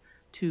times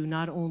to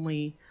not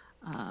only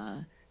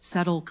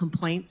settle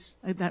complaints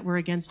that were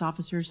against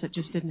officers that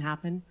just didn't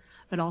happen,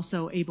 but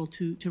also able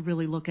to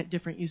really look at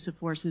different use of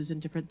forces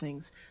and different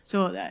things.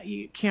 So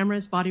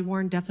cameras, body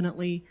worn,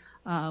 definitely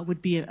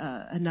would be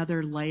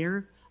another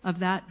layer of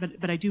that.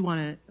 But I do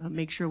want to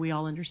make sure we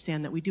all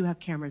understand that we do have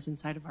cameras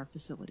inside of our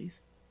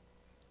facilities.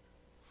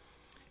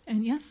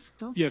 And yes,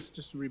 Bill? Yes,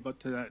 just to rebut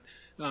to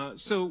that.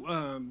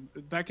 So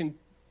back in,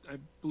 I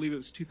believe it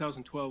was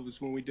 2012 was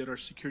when we did our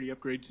security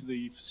upgrade to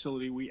the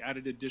facility. We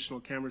added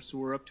additional cameras, so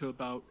we're up to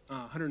about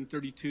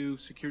 132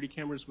 security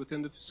cameras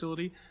within the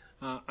facility.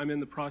 I'm in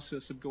the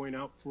process of going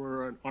out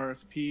for an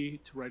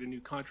RFP to write a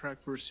new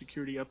contract for a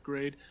security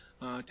upgrade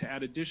to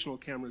add additional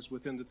cameras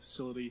within the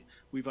facility.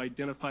 We've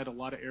identified a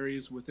lot of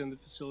areas within the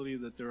facility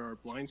that there are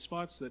blind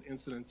spots, that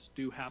incidents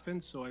do happen,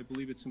 so I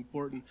believe it's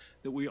important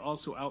that we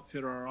also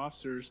outfit our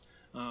officers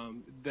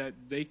that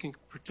they can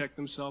protect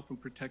themselves and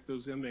protect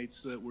those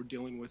inmates that we're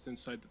dealing with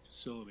inside the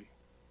facility.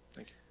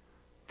 Thank you.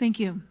 Thank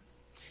you.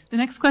 The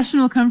next question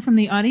will come from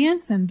the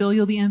audience, and Bill,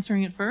 you'll be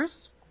answering it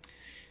first.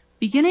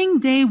 Beginning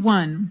day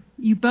one,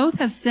 you both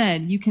have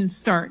said you can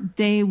start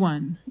day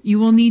one. You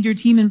will need your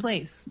team in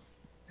place.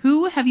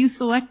 Who have you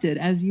selected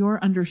as your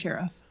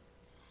undersheriff?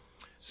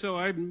 So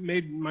I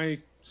made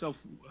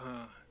myself,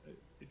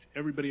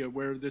 everybody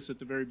aware of this at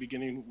the very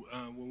beginning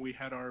when we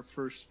had our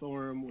first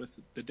forum with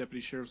the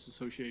Deputy Sheriff's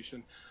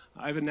Association.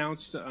 I've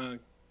announced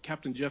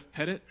Captain Jeff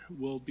Pettit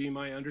will be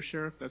my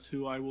undersheriff. That's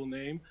who I will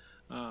name.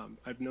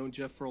 I've known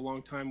Jeff for a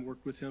long time,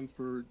 worked with him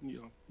for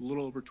a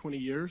little over 20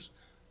 years.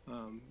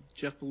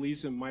 Jeff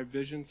believes in my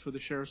vision for the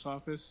Sheriff's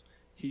Office.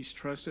 He's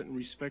trusted and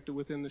respected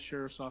within the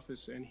Sheriff's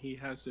Office, and he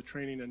has the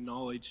training and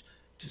knowledge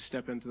to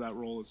step into that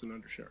role as an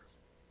undersheriff.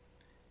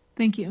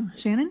 Thank you.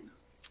 Shannon?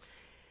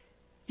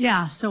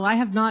 Yeah, so I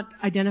have not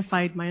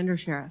identified my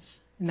undersheriff,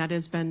 and that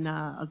has been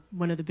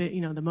one of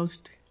the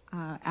most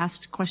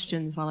asked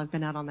questions while I've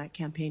been out on that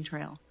campaign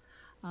trail.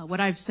 What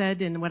I've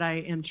said and what I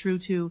am true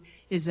to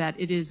is that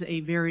it is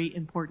a very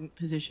important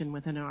position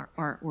within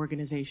our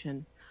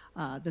organization.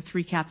 The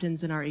 3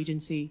 captains in our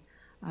agency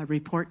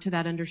report to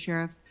that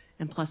undersheriff,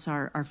 and plus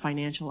our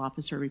financial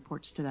officer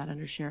reports to that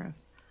undersheriff.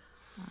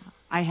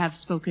 I have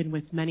spoken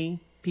with many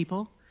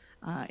people,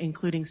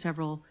 including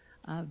several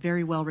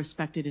very well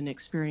respected and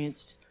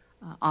experienced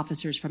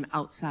officers from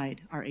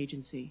outside our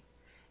agency.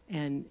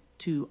 And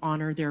to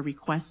honor their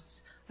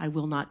requests, I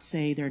will not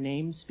say their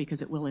names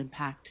because it will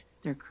impact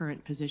their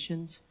current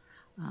positions.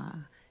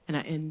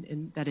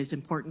 And that is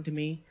important to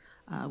me.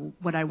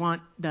 What I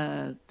want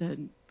the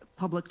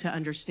public to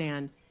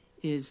understand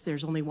is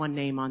there's only one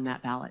name on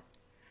that ballot,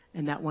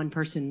 and that one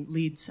person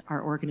leads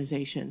our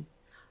organization.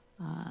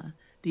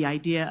 The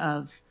idea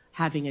of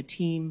having a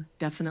team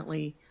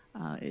definitely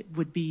it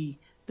would be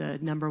the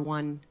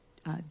 #1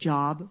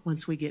 job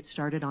once we get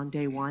started on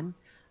day one,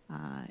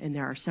 and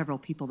there are several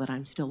people that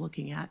I'm still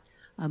looking at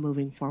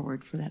moving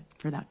forward for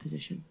that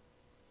position.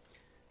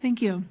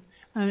 Thank you.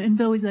 And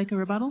Bill, would you like a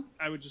rebuttal?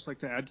 I would just like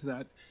to add to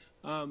that.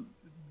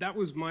 that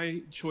was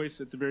my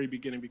choice at the very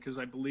beginning because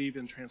I believe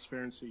in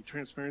transparency.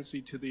 Transparency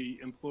to the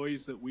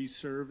employees that we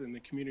serve and the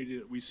community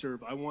that we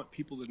serve. I want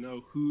people to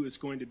know who is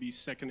going to be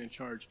second in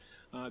charge.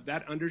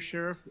 That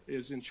undersheriff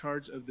is in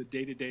charge of the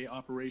day-to-day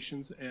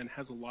operations and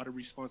has a lot of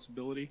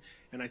responsibility.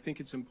 And I think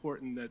it's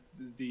important that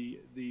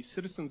the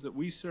citizens that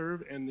we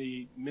serve and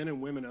the men and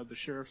women of the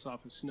sheriff's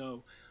office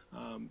know,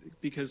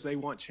 because they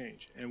want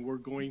change, and we're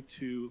going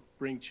to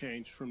bring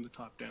change from the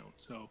top down.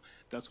 So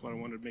that's what I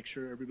wanted to make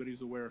sure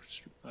everybody's aware of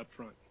up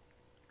front.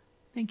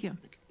 Thank you.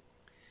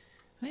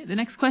 All right, the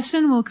next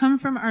question will come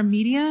from our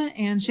media,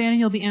 and Shannon,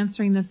 you'll be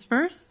answering this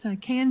first.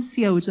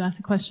 KNCO, would you ask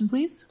a question,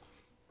 please?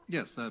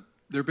 Yes. There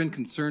have been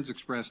concerns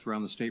expressed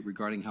around the state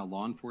regarding how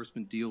law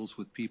enforcement deals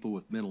with people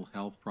with mental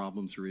health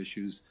problems or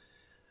issues.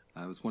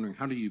 I was wondering,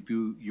 how do you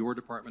view your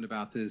department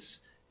about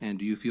this, and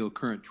do you feel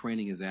current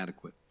training is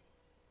adequate?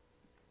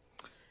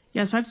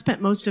 Yes, I've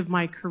spent most of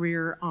my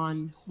career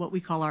on what we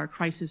call our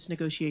crisis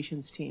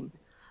negotiations team,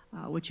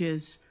 which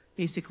is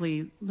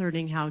basically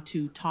learning how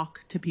to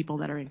talk to people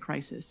that are in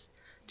crisis,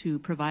 to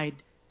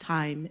provide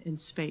time and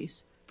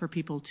space for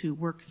people to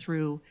work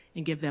through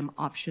and give them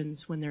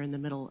options when they're in the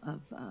middle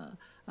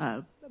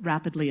of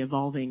rapidly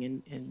evolving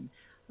and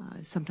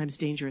sometimes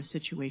dangerous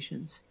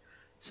situations.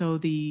 So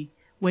the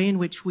way in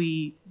which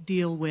we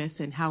deal with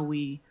and how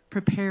we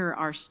prepare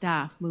our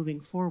staff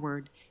moving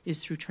forward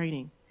is through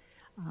training.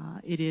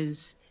 It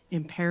is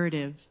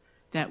imperative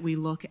that we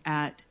look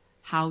at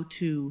how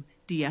to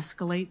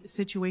de-escalate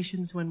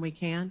situations when we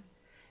can.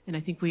 And I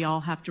think we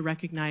all have to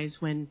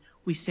recognize when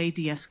we say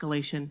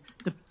de-escalation,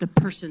 the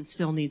person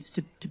still needs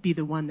to be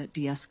the one that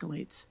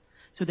de-escalates.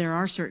 So there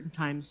are certain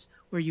times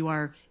where you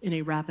are in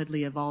a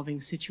rapidly evolving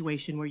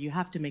situation where you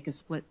have to make a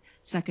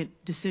split-second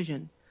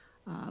decision.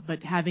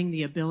 But having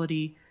the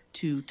ability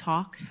to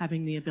talk,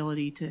 having the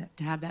ability to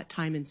have that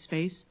time and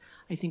space,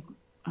 I think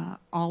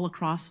all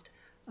across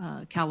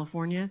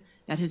California,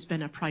 that has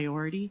been a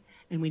priority,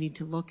 and we need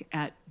to look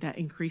at that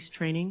increased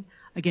training.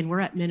 Again, we're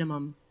at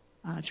minimum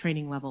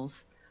training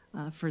levels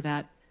for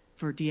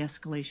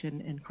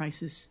de-escalation and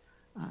crisis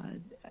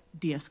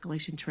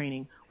de-escalation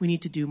training. We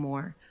need to do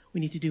more.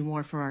 We need to do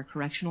more for our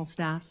correctional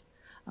staff.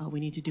 We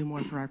need to do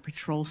more for our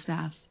patrol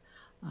staff.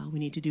 We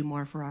need to do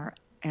more for our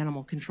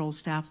animal control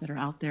staff that are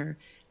out there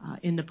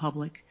in the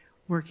public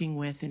working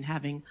with and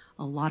having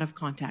a lot of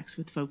contacts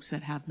with folks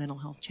that have mental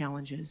health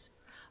challenges.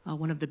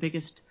 One of the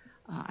biggest,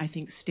 I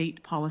think,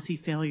 state policy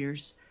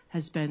failures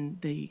has been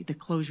the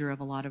closure of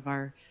a lot of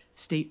our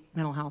state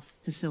mental health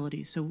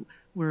facilities. So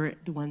we're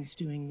the ones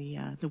doing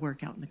the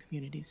work out in the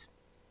communities.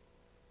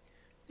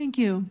 Thank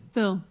you.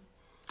 Bill.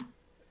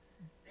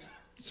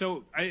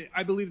 So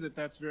I believe that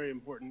that's very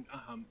important.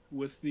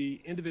 With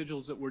the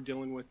individuals that we're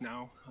dealing with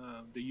now,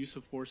 the use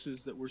of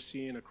forces that we're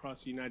seeing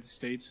across the United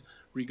States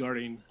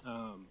regarding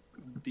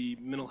the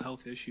mental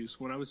health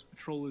issues. When I was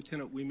patrol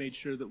lieutenant, we made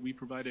sure that we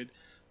provided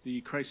the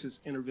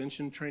crisis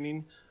intervention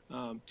training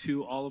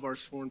to all of our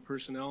sworn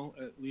personnel,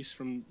 at least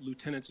from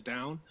lieutenants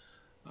down.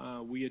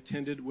 We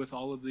attended with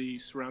all of the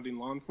surrounding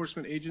law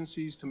enforcement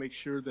agencies to make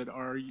sure that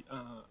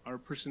our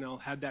personnel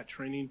had that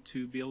training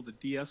to be able to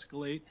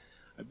de-escalate.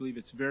 I believe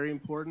it's very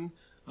important.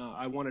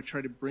 I want to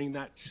try to bring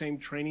that same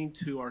training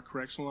to our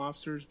correctional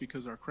officers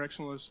because our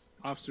correctional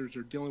officers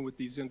are dealing with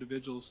these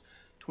individuals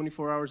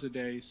 24 hours a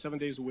day, 7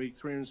 days a week,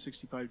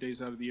 365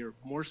 days out of the year,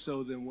 more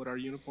so than what our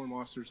uniform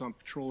officers on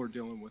patrol are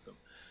dealing with them.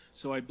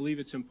 So I believe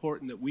it's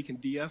important that we can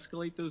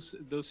de-escalate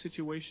those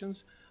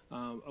situations,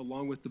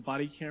 along with the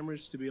body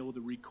cameras to be able to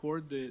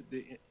record the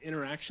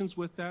interactions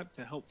with that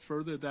to help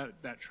further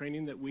that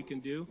training that we can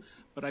do.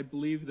 But I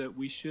believe that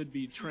we should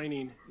be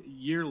training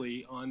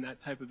yearly on that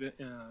type of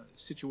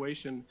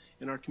situation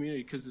in our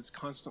community because it's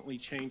constantly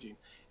changing.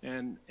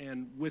 And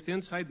with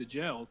inside the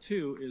jail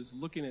too is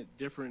looking at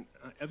different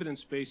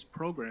evidence-based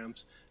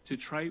programs to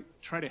try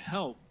to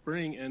help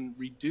bring and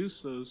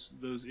reduce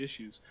those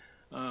issues.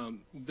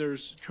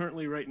 There's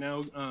currently right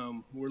now,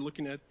 we're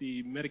looking at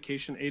the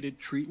medication-aided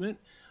treatment,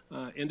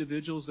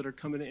 individuals that are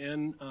coming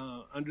in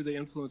under the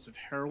influence of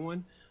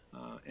heroin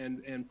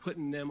and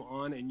putting them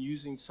on and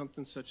using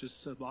something such as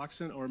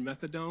Suboxone or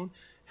methadone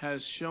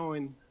has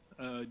shown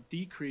a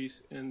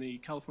decrease in the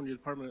California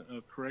Department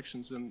of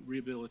Corrections and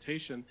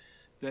Rehabilitation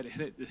that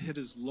it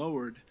has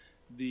lowered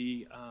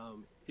the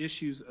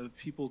issues of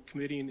people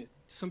committing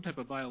some type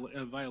of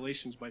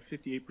violations by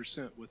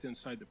 58%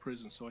 inside the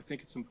prison. So I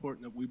think it's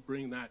important that we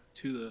bring that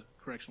to the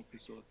correctional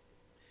facility.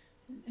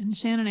 And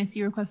Shannon, I see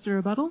you requested a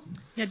rebuttal.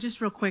 Yeah,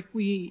 just real quick,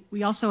 we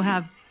also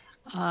have,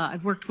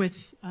 I've worked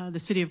with the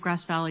City of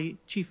Grass Valley,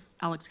 Chief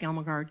Alex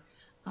Galmagard,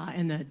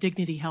 and the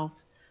Dignity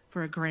Health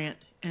for a grant.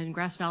 And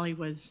Grass Valley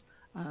was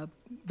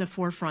the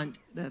forefront,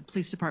 the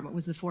police department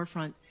was the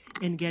forefront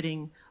in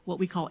getting what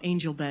we call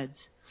angel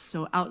beds.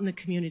 So out in the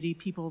community,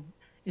 people,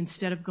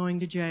 instead of going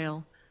to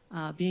jail,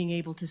 being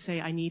able to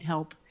say, I need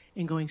help,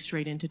 and going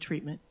straight into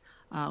treatment.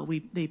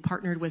 They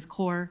partnered with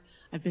CORE.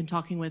 I've been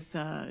talking with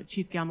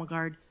Chief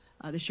Galmagard.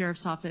 The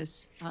Sheriff's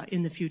Office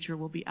in the future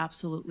will be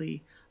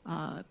absolutely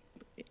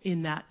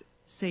in that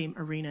same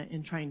arena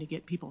in trying to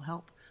get people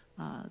help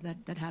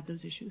that have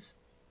those issues.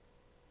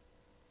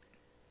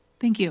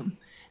 Thank you.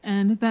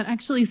 And that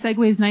actually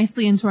segues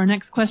nicely into our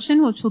next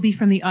question, which will be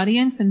from the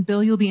audience. And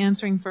Bill, you'll be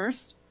answering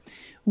first.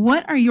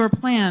 What are your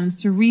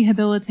plans to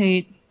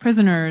rehabilitate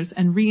prisoners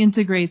and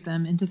reintegrate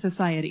them into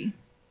society?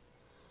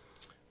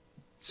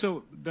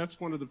 So that's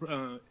one of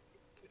the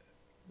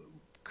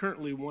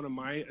currently one of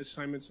my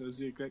assignments as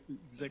the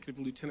executive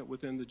lieutenant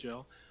within the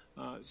jail.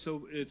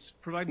 So it's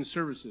providing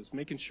services,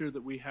 making sure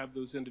that we have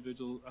those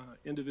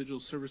individual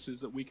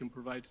services that we can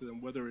provide to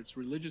them, whether it's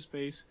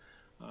religious-based,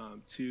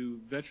 to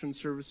veteran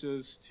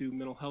services, to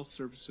mental health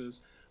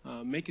services,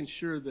 making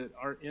sure that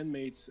our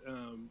inmates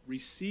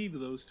receive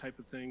those type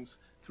of things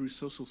through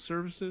social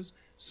services.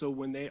 So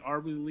when they are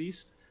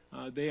released,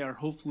 they are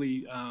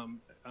hopefully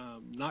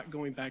not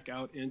going back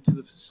out into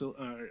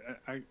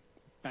the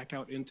back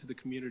out into the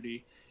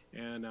community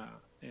and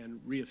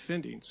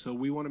reoffending. So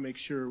we want to make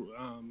sure.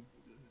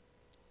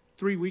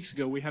 3 weeks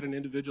ago, we had an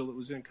individual that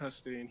was in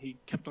custody, and he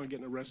kept on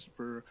getting arrested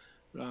for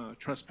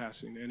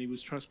trespassing, and he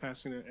was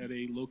trespassing at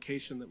a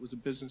location that was a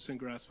business in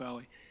Grass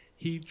Valley.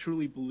 He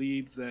truly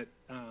believed that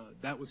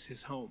that was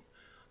his home.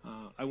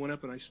 I went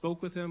up and I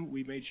spoke with him.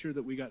 We made sure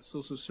that we got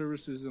social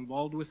services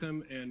involved with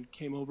him and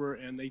came over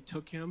and they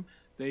took him.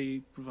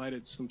 They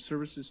provided some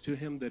services to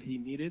him that he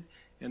needed,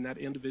 and that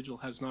individual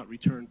has not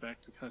returned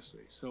back to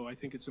custody. So I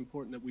think it's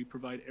important that we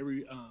provide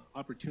every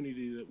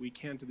opportunity that we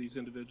can to these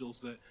individuals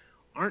that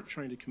aren't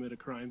trying to commit a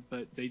crime,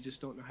 but they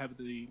just don't have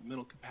the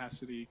mental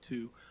capacity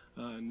to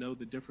know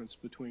the difference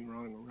between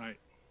wrong and right.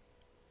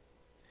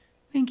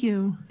 Thank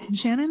you. And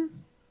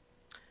Shannon?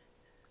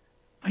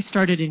 I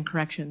started in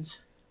corrections,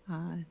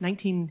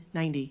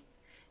 1990,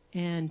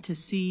 and to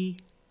see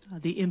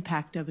the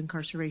impact of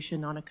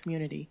incarceration on a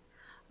community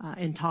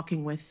and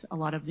talking with a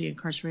lot of the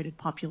incarcerated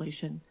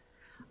population.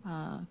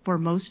 For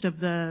most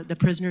of the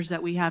prisoners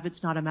that we have,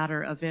 it's not a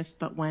matter of if,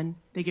 but when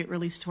they get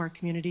released to our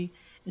community,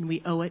 and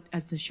we owe it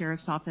as the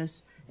sheriff's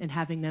office and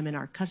having them in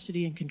our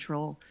custody and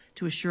control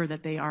to assure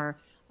that they are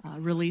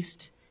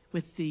released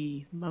with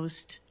the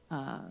most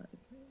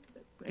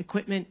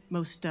equipment,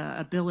 most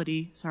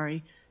ability,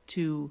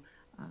 to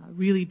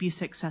really be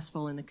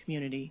successful in the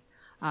community.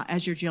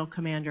 As your jail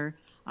commander,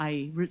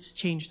 I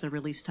changed the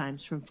release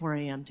times from 4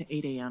 a.m. to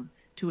 8 a.m.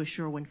 to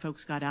assure when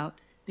folks got out,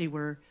 they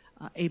were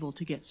able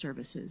to get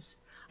services.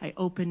 I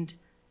opened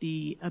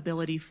the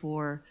ability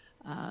for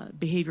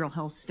behavioral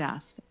health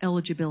staff,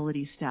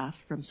 eligibility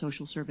staff from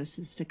social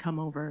services to come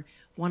over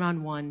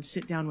one-on-one,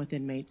 sit down with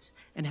inmates,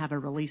 and have a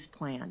release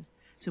plan.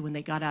 So when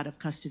they got out of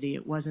custody,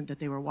 it wasn't that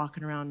they were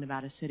walking around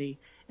Nevada City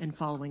and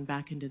following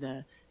back into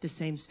the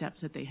same steps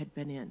that they had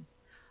been in.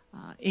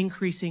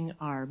 Increasing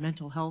our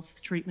mental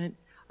health treatment,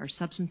 our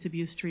substance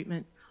abuse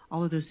treatment,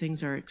 all of those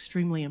things are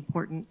extremely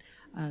important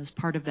as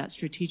part of that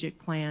strategic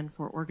plan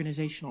for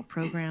organizational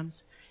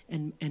programs,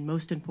 and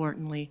most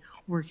importantly,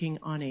 working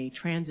on a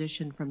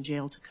transition from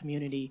jail to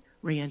community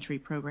reentry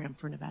program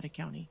for Nevada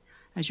County.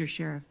 As your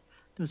sheriff,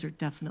 those are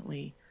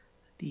definitely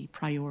the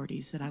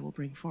priorities that I will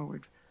bring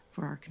forward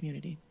for our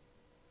community.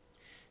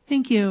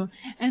 Thank you.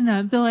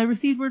 And Bill, I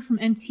received word from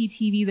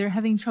NTTV. They're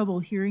having trouble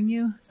hearing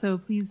you, so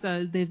please,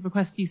 they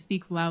request you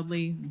speak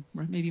loudly,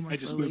 or maybe more slowly.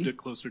 I just moved it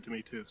closer to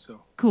me, too.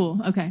 So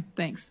Cool. Okay,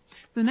 thanks.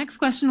 The next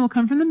question will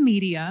come from the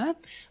media.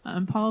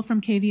 Paul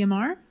from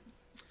KVMR.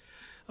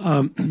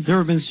 There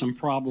have been some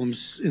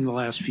problems in the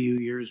last few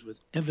years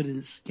with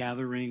evidence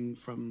gathering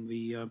from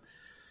the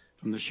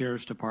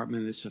Sheriff's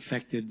Department that's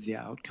affected the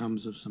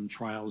outcomes of some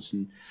trials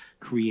and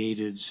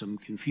created some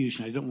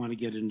confusion. I don't want to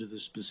get into the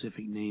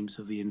specific names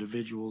of the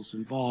individuals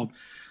involved.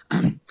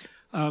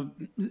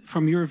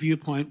 From your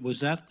viewpoint,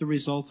 was that the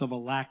result of a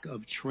lack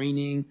of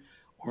training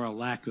or a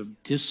lack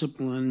of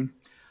discipline?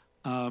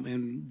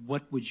 And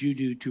what would you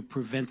do to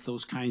prevent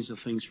those kinds of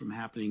things from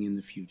happening in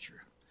the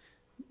future?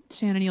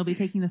 Shannon, you'll be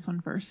taking this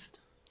one first.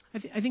 I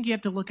think you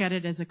have to look at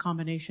it as a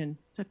combination.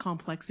 It's a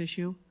complex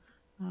issue.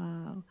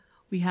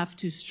 We have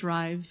to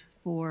strive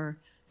for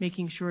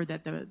making sure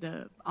that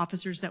the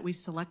officers that we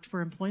select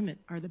for employment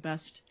are the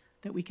best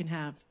that we can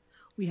have.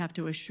 We have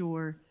to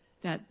assure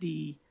that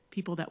the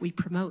people that we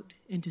promote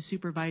into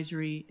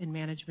supervisory and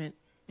management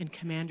and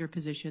commander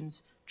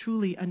positions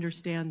truly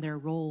understand their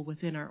role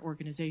within our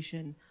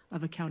organization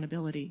of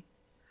accountability.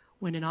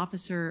 When an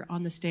officer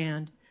on the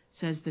stand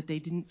says that they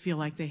didn't feel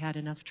like they had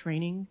enough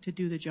training to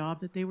do the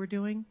job that they were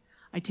doing,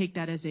 I take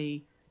that as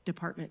a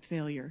department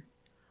failure.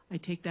 I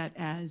take that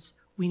as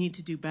we need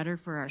to do better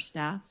for our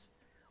staff.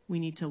 We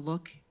need to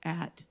look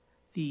at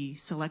the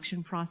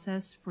selection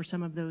process for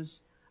some of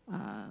those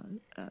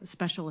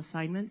special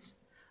assignments,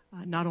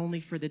 not only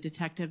for the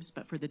detectives,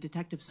 but for the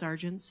detective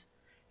sergeants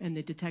and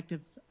the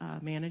detective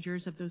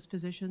managers of those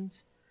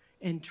positions,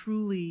 and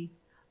truly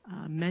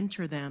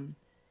mentor them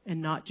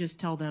and not just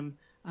tell them,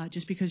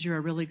 just because you're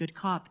a really good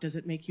cop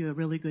doesn't make you a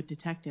really good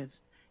detective.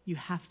 You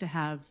have to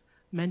have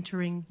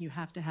mentoring. You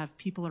have to have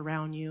people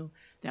around you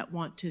that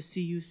want to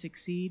see you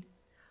succeed.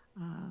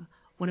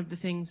 One of the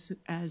things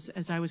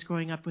as I was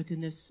growing up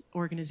within this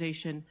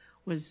organization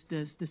was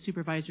the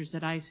supervisors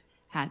that I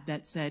had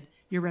that said,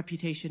 your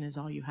reputation is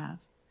all you have.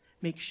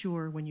 make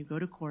sure when you go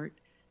to court,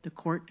 the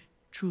court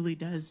truly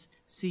does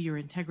see your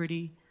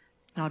integrity,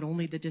 not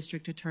only the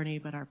district attorney,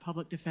 but our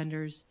public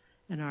defenders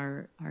and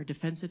our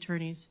defense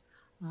attorneys,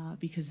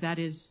 because that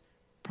is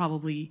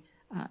probably,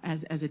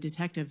 as a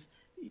detective,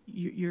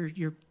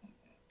 you're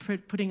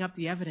putting up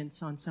the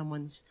evidence on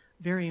someone's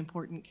very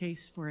important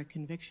case for a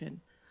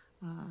conviction.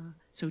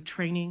 So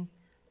training,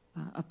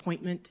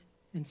 appointment,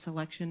 and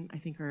selection, I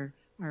think, are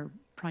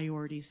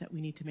priorities that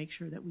we need to make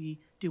sure that we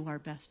do our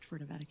best for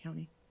Nevada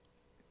County.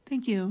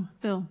 Thank you.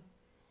 Bill.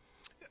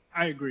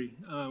 I agree.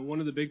 One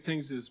of the big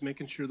things is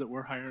making sure that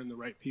we're hiring the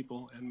right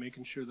people and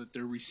making sure that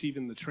they're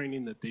receiving the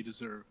training that they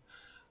deserve.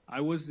 I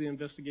was the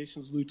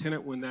investigations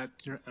lieutenant when that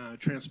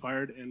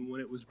transpired, and when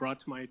it was brought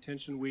to my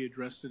attention, we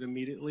addressed it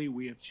immediately.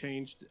 We have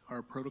changed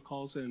our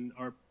protocols and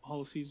our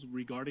policies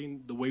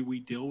regarding the way we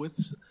deal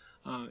with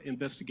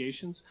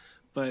investigations.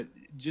 But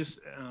just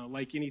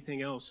like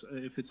anything else,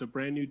 if it's a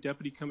brand new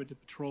deputy coming to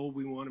patrol,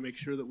 we want to make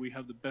sure that we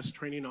have the best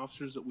training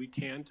officers that we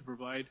can to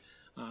provide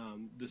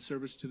the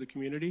service to the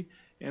community.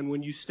 And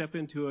when you step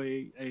into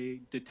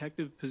a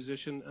detective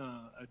position,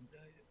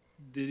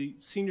 the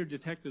senior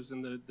detectives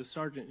and the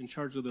sergeant in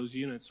charge of those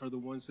units are the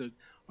ones that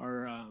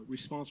are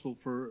responsible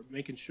for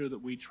making sure that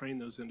we train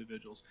those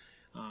individuals.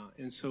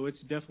 And so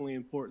it's definitely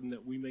important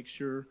that we make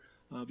sure,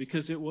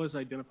 because it was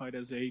identified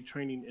as a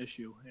training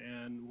issue.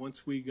 And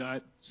once we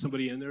got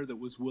somebody in there that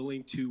was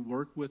willing to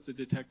work with the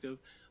detective,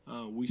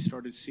 we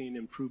started seeing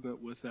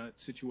improvement with that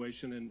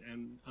situation.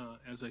 And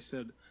as I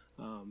said,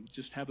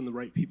 just having the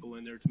right people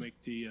in there to make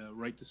the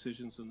right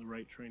decisions and the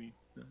right training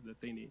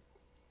that they need.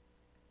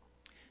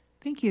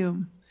 Thank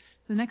you.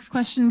 The next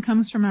question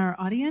comes from our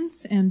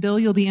audience, and Bill,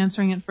 you'll be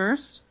answering it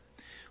first.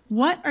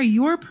 What are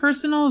your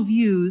personal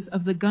views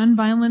of the gun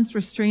violence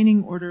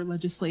restraining order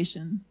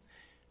legislation?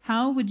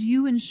 How would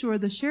you ensure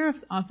the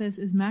sheriff's office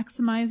is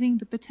maximizing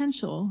the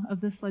potential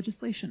of this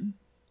legislation?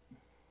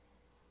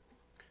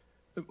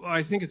 Well,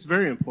 I think it's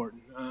very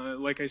important.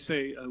 Like I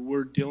say,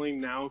 we're dealing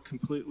now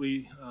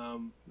completely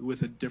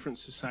with a different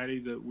society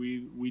that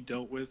we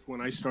dealt with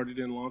when I started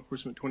in law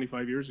enforcement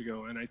 25 years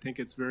ago. And I think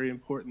it's very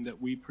important that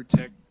we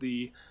protect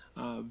the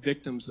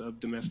victims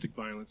of domestic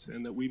violence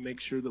and that we make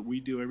sure that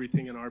we do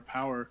everything in our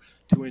power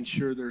to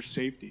ensure their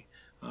safety.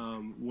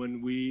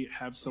 When we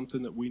have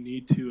something that we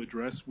need to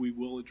address, we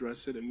will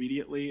address it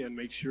immediately and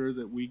make sure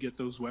that we get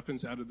those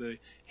weapons out of the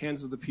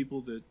hands of the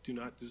people that do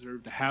not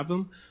deserve to have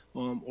them,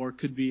 or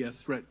could be a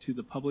threat to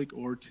the public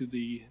or to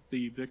the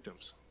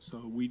victims. So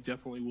we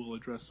definitely will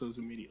address those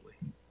immediately.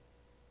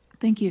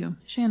 Thank you.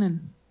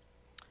 Shannon.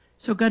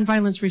 So gun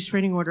violence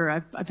restraining order,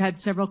 I've had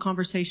several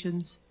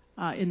conversations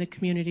in the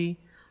community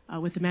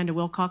with Amanda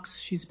Wilcox.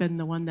 She's been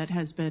the one that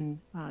has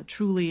been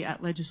truly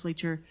at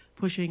legislature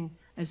pushing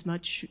as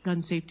much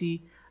gun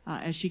safety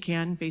as she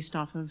can based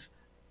off of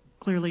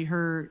clearly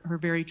her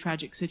very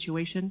tragic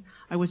situation.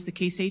 I was the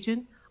case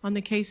agent on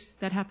the case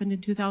that happened in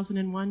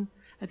 2001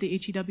 at the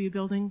HEW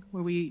building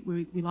where we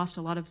lost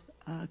a lot of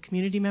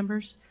community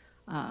members.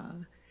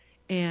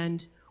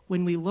 And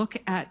when we look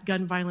at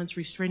gun violence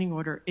restraining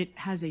order, it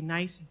has a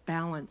nice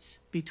balance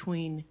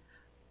between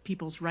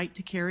people's right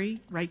to carry,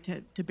 right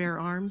to bear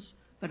arms,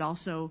 but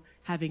also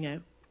having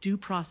a due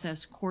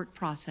process, court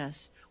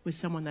process with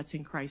someone that's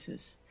in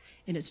crisis.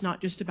 And it's not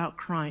just about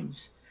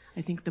crimes.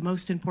 I think the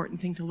most important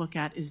thing to look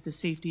at is the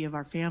safety of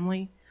our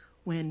family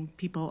when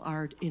people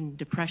are in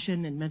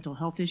depression and mental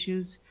health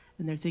issues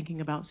and they're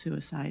thinking about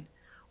suicide.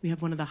 We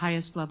have one of the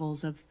highest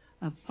levels of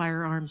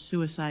firearm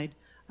suicide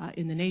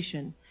in the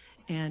nation.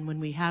 And when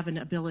we have an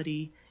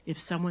ability, if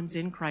someone's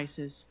in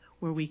crisis,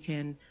 where we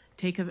can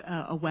take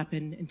a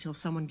weapon until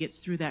someone gets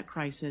through that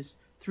crisis,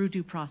 through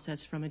due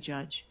process from a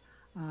judge,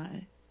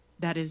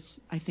 that is,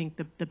 I think,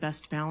 the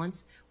best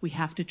balance. We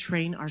have to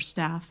train our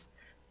staff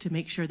to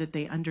make sure that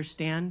they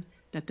understand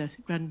that the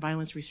gun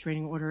violence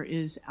restraining order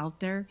is out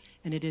there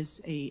and it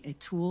is a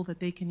tool that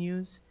they can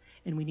use.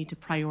 And we need to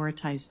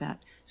prioritize that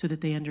so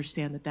that they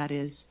understand that that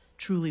is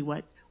truly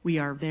what we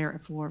are there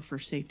for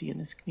safety in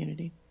this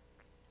community.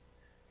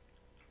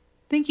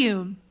 Thank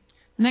you.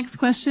 The next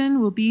question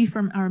will be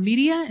from our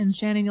media, and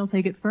Shannon, you'll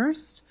take it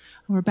first.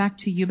 And we're back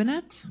to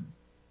Ubinet.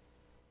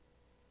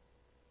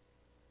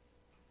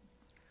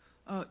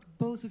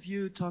 Both of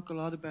you talk a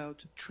lot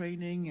about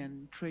training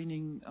and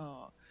training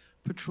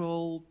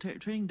patrol,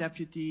 training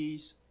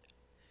deputies.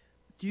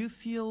 Do you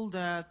feel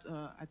that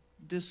at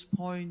this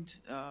point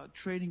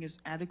training is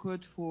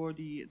adequate for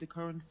the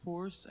current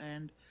force?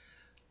 And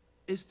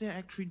is there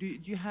actually, do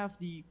you have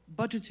the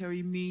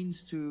budgetary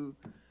means to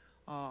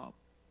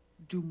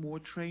do more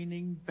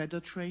training, better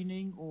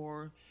training,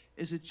 or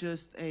is it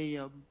just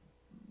a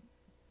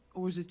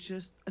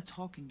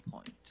talking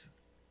point?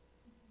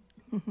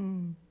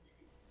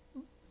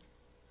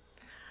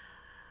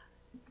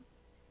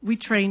 We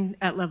train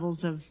at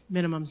levels of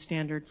minimum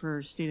standard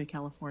for state of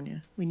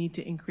California. We need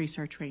to increase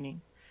our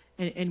training.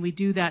 And we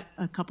do that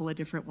a couple of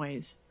different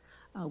ways.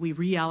 We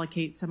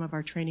reallocate some of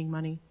our training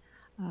money.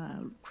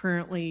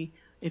 Currently,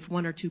 if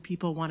one or two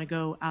people want to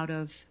go out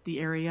of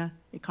the area,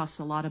 it costs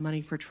a lot of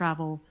money for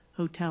travel,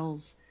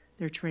 hotels,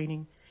 their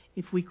training.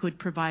 if we could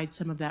provide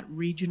some of that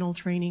regional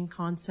training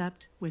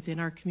concept within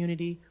our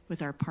community,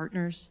 with our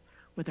partners,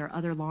 with our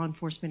other law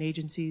enforcement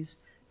agencies,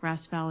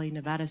 Grass Valley,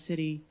 Nevada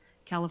City,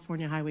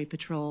 California Highway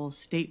Patrol,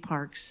 state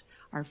parks,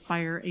 our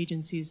fire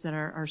agencies that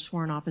are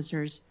sworn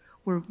officers,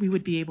 where we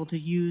would be able to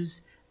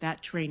use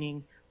that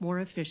training more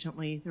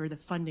efficiently, or the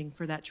funding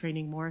for that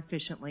training more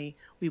efficiently.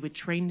 We would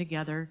train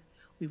together.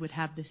 We would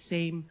have the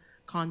same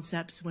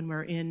concepts when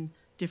we're in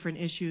different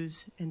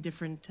issues and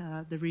different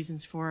the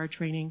reasons for our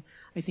training.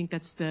 I think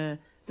that's the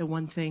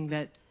one thing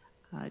that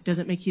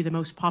doesn't make you the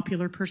most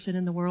popular person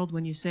in the world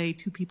when you say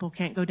two people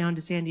can't go down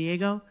to San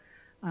Diego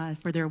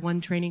for their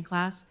one training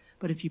class.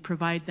 But if you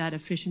provide that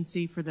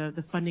efficiency for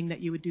the funding that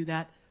you would do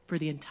that for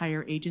the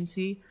entire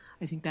agency,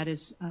 I think that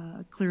is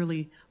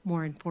clearly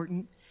more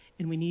important.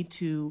 And we need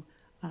to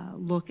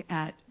look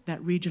at that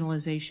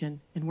regionalization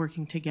and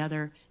working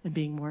together and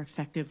being more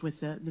effective with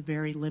the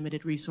very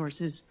limited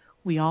resources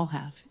we all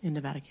have in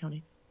Nevada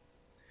County.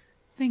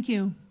 Thank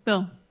you.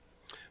 Bill.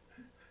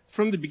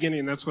 From the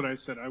beginning, that's what I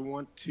said. I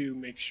want to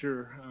make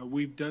sure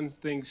we've done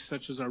things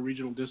such as our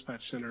regional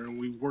dispatch center, and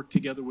we work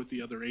together with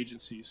the other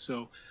agencies.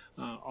 So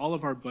all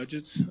of our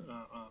budgets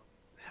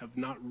have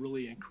not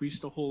really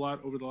increased a whole lot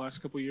over the last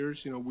couple of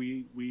years. You know,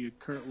 we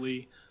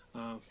currently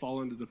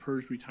fall into the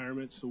PERS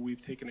retirement, so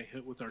we've taken a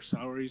hit with our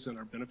salaries and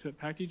our benefit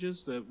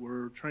packages that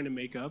we're trying to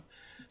make up.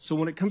 So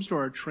when it comes to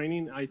our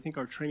training, I think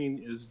our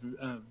training is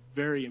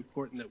very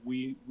important that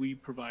we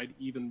provide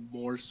even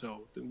more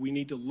so. That we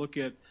need to look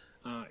at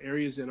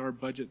areas in our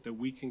budget that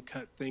we can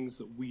cut things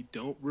that we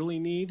don't really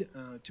need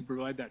to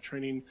provide that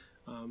training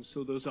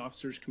so those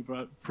officers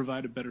can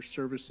provide a better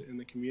service in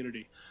the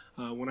community.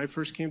 When I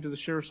first came to the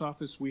Sheriff's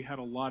Office, we had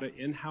a lot of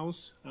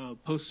in-house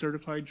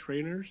post-certified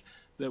trainers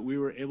that we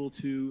were able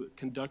to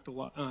conduct a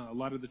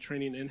lot of the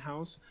training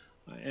in-house.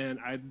 And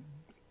I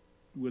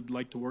would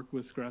like to work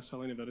with Grass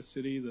Valley, Nevada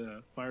City,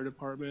 the fire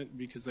department,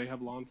 because they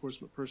have law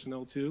enforcement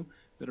personnel too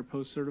that are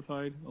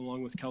post-certified,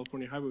 along with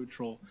California Highway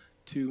Patrol,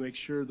 to make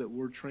sure that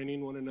we're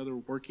training one another,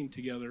 working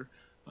together,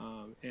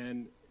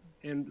 and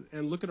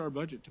look at our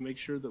budget to make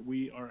sure that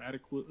we are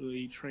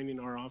adequately training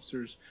our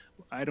officers.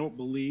 I don't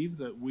believe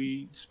that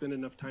we spend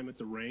enough time at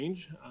the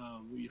range.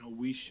 You know,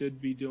 we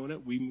should be doing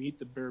it. We meet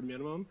the bare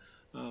minimum,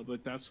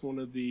 but that's one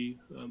of the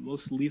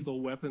most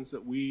lethal weapons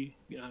that we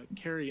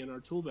carry in our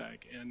tool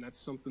bag, and that's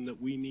something that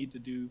we need to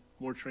do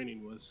more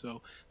training with.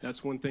 So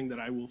that's one thing that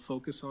I will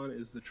focus on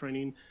is the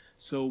training.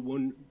 So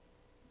when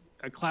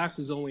a class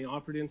is only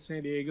offered in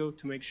San Diego,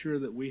 to make sure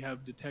that we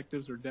have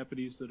detectives or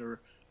deputies that are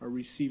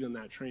receiving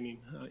that training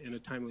in a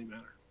timely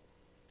manner.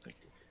 Thank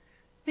you.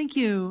 Thank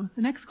you.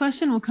 The next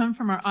question will come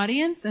from our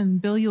audience,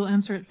 and Bill, you'll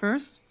answer it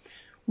first.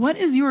 What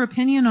is your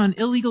opinion on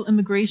illegal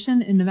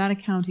immigration in Nevada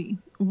County?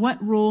 What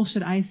role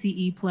should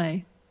ICE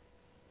play?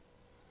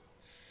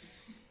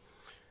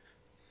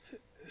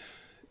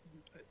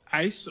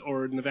 ICE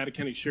or Nevada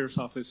County Sheriff's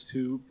Office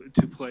to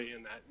play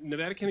in that.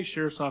 Nevada County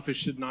Sheriff's Office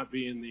should not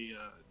be in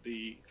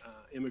the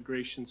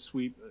immigration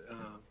sweep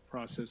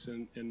process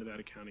in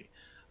Nevada County.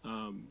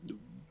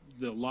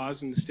 The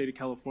laws in the state of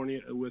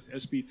California with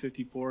SB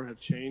 54 have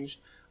changed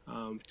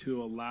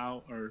to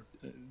allow, or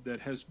that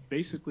has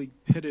basically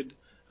pitted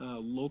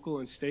local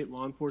and state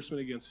law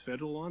enforcement against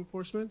federal law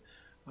enforcement.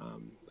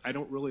 I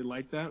don't really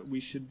like that. We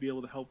should be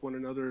able to help one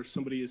another. If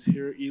somebody is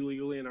here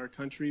illegally in our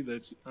country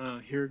that's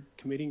here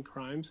committing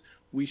crimes,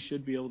 we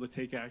should be able to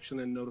take action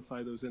and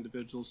notify those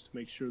individuals to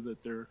make sure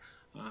that they're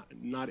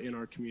not in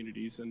our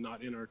communities and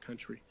not in our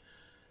country.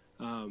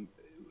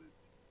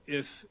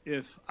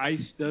 If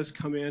ICE does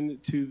come in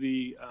to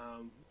the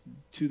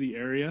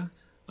area,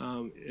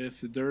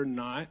 if they're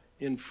not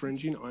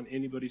infringing on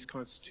anybody's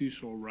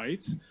constitutional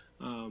rights,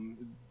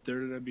 they're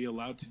going to be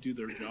allowed to do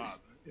their job.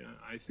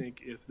 I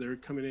think if they're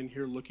coming in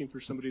here looking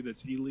for somebody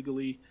that's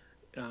illegally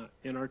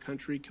in our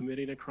country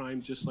committing a crime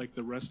just like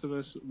the rest of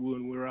us,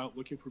 when we're out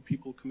looking for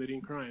people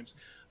committing crimes,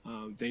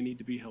 they need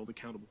to be held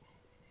accountable.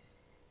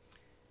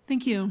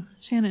 Thank you.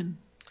 Shannon.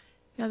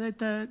 Yeah,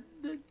 the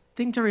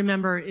thing to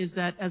remember is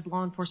that as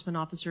law enforcement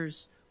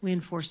officers, we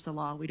enforce the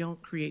law. We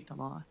don't create the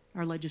law.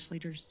 Our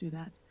legislators do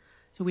that.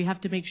 So we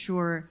have to make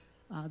sure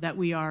that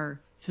we are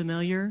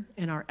familiar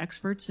and are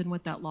experts in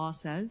what that law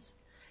says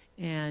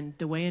and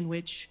the way in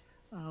which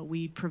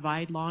we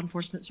provide law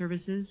enforcement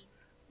services.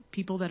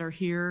 People that are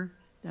here,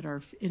 that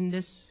are in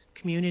this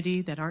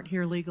community, that aren't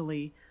here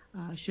legally,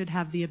 should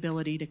have the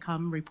ability to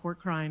come report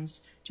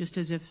crimes just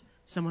as if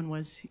someone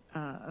was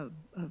a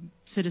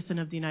citizen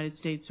of the United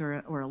States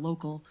or a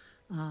local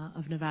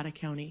of Nevada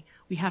County.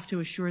 We have to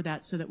assure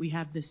that so that we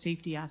have the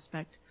safety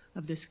aspect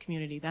of this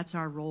community. That's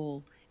our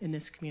role in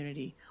this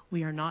community.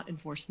 We are not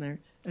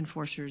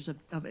enforcers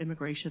of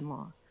immigration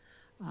law.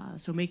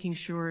 So making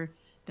sure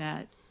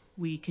that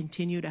we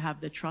continue to have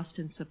the trust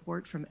and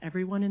support from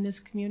everyone in this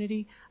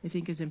community, I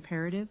think, is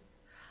imperative.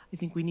 I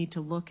think we need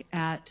to look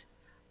at,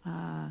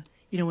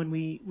 you know, when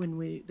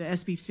the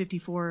SB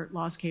 54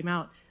 laws came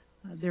out,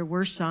 there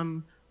were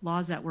some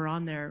laws that were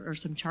on there, or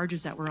some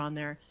charges that were on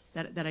there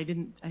that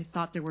I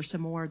thought there were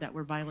some more that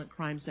were violent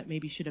crimes that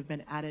maybe should have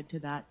been added to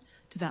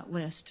that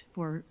list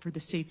for the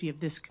safety of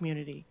this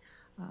community.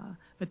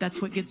 But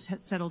that's what gets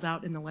settled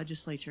out in the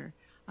legislature.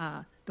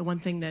 The one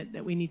thing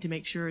that we need to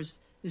make sure is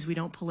we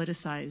don't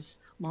politicize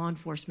law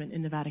enforcement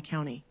in Nevada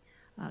County.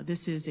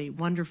 This is a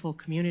wonderful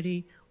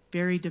community,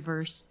 very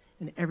diverse,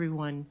 and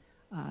everyone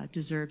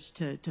deserves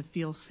to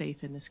feel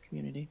safe in this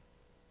community.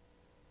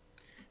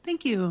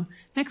 Thank you.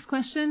 Next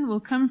question will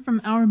come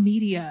from our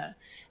media.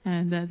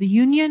 And the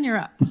union, you're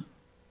up.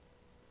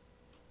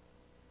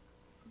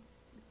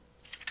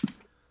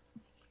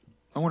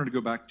 I wanted to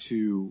go back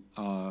to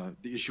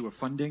the issue of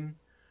funding.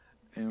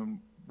 And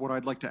what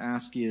I'd like to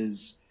ask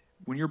is,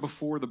 when you're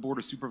before the Board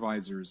of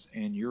Supervisors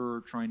and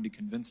you're trying to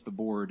convince the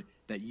board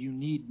that you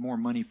need more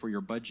money for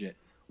your budget,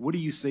 what do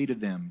you say to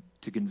them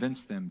to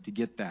convince them to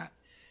get that?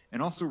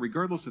 And also,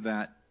 regardless of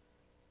that,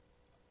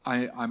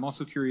 I'm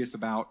also curious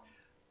about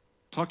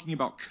talking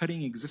about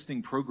cutting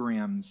existing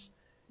programs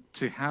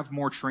to have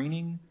more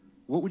training.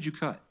 What would you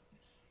cut?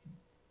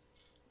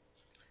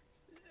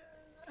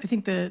 I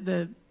think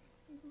the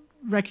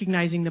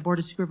recognizing the Board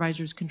of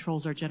Supervisors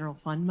controls our general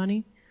fund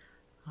money.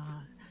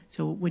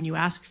 So when you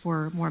ask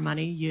for more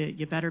money,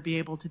 you better be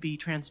able to be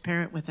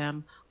transparent with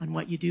them on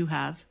what you do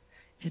have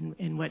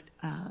and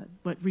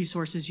what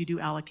resources you do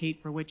allocate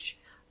for which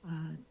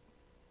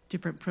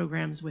different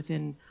programs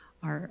within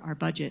our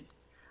budget.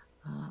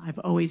 I've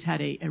always had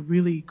a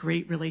really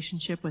great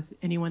relationship with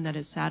anyone that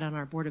has sat on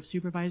our Board of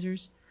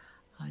Supervisors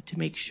to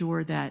make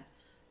sure that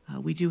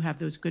we do have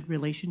those good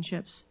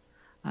relationships.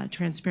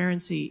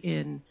 Transparency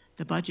in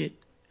the budget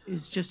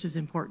is just as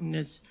important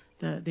as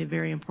the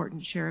very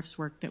important sheriff's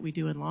work that we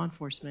do in law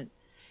enforcement.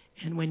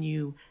 And when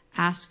you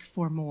ask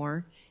for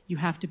more, you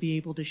have to be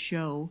able to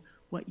show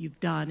what you've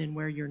done and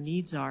where your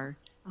needs are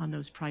on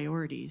those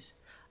priorities.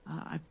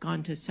 I've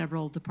gone to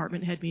several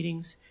department head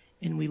meetings,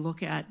 and we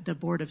look at the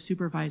Board of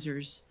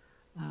Supervisors'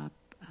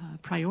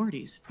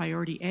 priorities,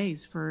 priority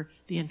A's for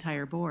the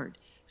entire board.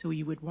 So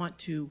you would want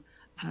to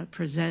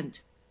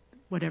present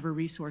whatever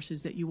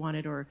resources that you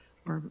wanted or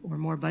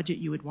more budget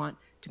you would want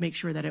to make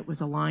sure that it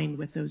was aligned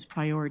with those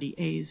priority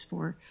A's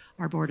for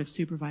our Board of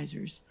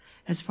Supervisors.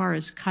 As far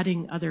as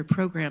cutting other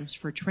programs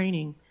for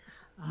training,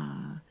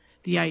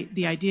 the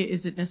idea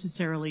isn't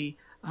necessarily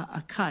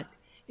a cut.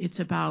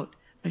 It's about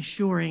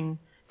assuring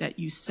that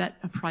you set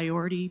a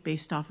priority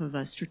based off of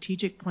a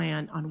strategic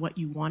plan on what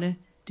you want to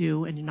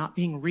do and not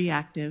being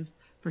reactive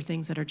for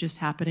things that are just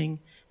happening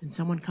and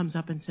someone comes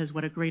up and says,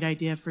 what a great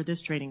idea for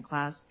this training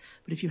class.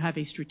 But if you have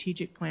a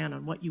strategic plan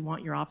on what you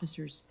want your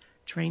officers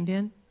trained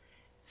in,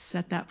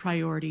 set that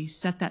priority,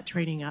 set that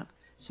training up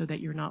so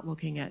that you're not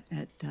looking at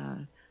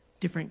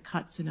different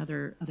cuts in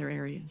other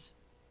areas.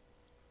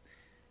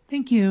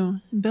 Thank you.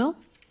 Bill?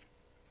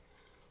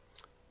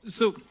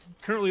 So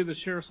currently the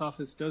Sheriff's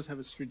Office does have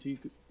a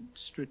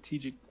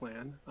strategic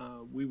plan.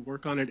 We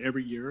work on it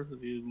every year,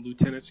 the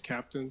lieutenants,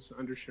 captains,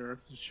 undersheriff,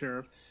 the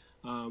sheriff,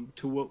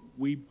 to what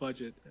we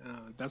budget.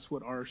 That's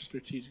what our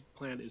strategic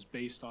plan is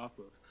based off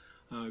of.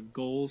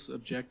 Goals,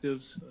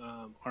 objectives,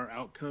 our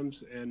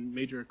outcomes, and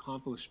major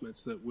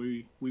accomplishments that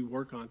we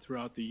work on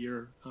throughout the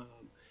year.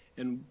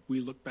 And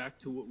we look back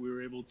to what we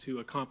were able to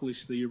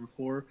accomplish the year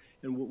before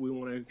and what we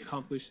want to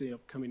accomplish the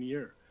upcoming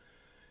year.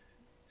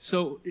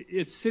 So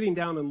it's sitting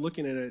down and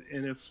looking at it,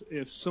 and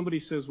if somebody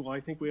says, well, I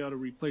think we ought to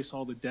replace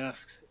all the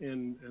desks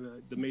in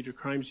the major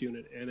crimes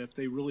unit, and if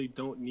they really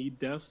don't need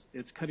desks,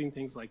 it's cutting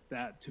things like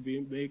that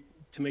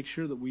to make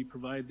sure that we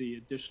provide the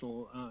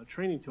additional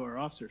training to our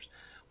officers.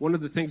 One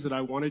of the things that I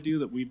want to do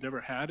that we've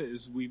never had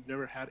is we've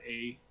never had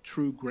a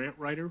true grant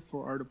writer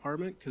for our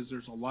department, because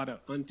there's a lot of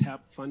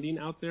untapped funding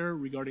out there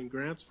regarding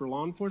grants for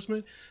law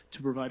enforcement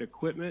to provide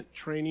equipment,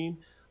 training,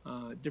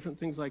 different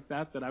things like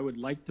that I would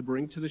like to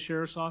bring to the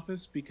Sheriff's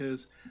Office,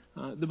 because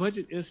the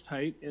budget is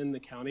tight in the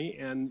county,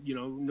 and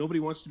nobody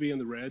wants to be in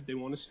the red. They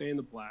want to stay in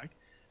the black.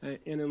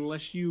 And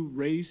unless you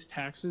raise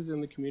taxes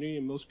in the community,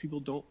 and most people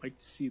don't like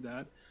to see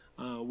that,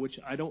 which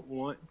I don't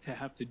want to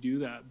have to do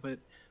that, but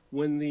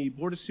when the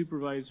Board of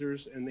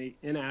Supervisors and they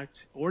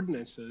enact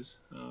ordinances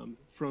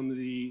from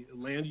the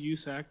Land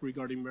Use Act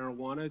regarding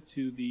marijuana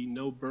to the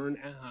no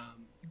burn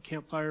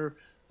campfire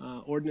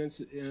ordinance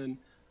in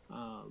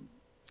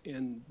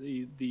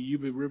the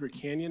Yuba River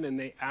Canyon, and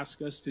they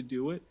ask us to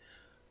do it.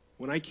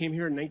 When I came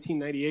here in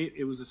 1998,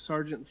 it was a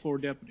sergeant and 4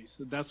 deputies.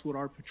 So that's what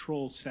our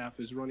patrol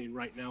staff is running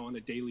right now on a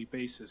daily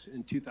basis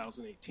in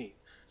 2018.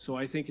 So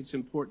I think it's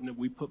important that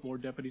we put more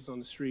deputies on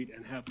the street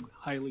and have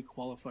highly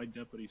qualified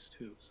deputies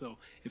too. So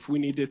if we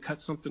need to cut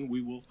something,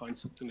 we will find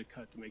something to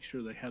cut to make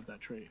sure they have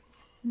that training.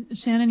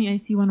 Shannon, I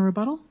see you want a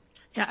rebuttal?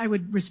 Yeah, I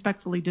would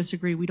respectfully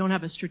disagree. We don't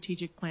have a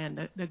strategic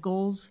plan. The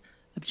goals,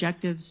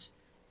 objectives,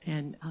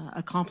 and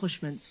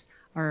accomplishments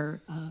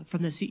are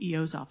from the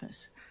CEO's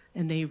office,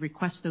 and they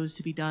request those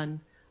to be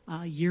done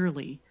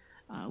yearly.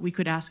 We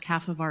could ask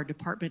half of our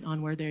department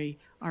on where they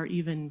are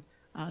even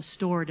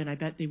stored, and I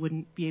bet they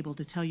wouldn't be able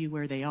to tell you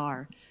where they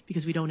are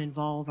because we don't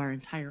involve our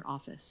entire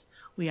office.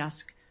 We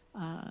ask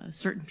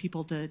certain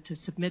people to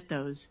submit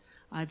those.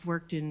 I've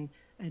worked in,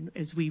 and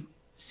as we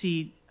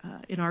see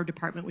in our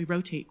department, we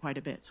rotate quite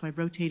a bit. So I've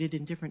rotated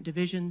in different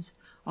divisions.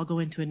 I'll go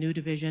into a new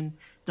division.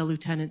 The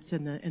lieutenants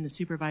and the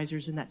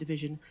supervisors in that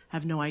division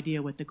have no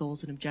idea what the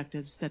goals and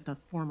objectives that the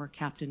former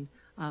captain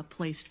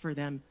placed for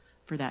them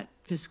for that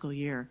fiscal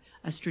year.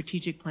 A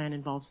strategic plan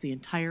involves the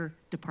entire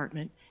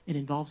department. It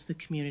involves the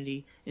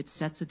community. It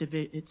sets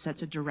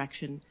a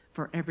direction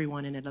for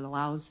everyone, and it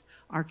allows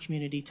our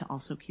community to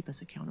also keep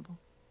us accountable.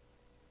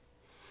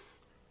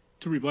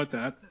 To rebut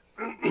that,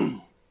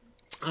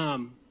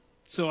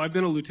 so I've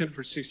been a lieutenant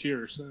for 6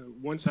 years.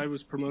 Once I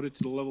was promoted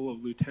to the level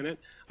of lieutenant,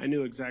 I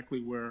knew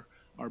exactly where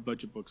our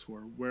budget books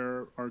were,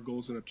 where our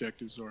goals and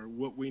objectives are,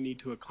 what we need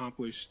to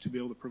accomplish to be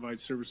able to provide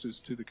services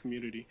to the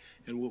community,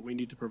 and what we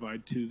need to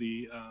provide to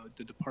the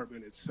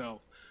department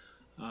itself.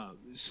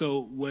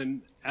 So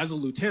when, as a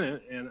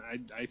lieutenant, and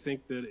I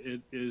think that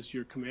it is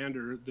your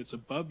commander that's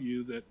above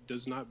you that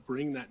does not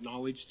bring that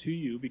knowledge to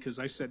you, because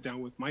I sat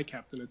down with my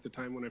captain at the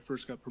time when I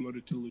first got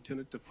promoted to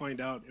lieutenant to find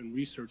out and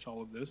research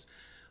all of this,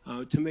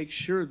 to make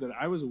sure that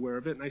I was aware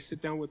of it, and I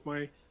sit down with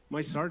my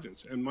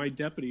sergeants and my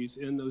deputies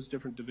in those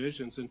different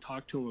divisions and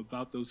talk to them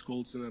about those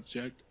goals and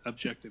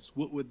objectives.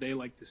 What would they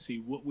like to see?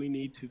 What we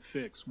need to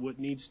fix? What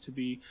needs to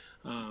be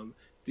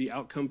the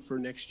outcome for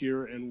next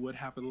year, and what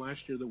happened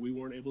last year that we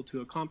weren't able to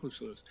accomplish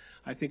those?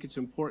 I think it's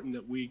important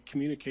that we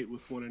communicate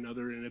with one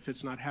another, and if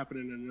it's not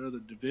happening in another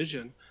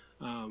division,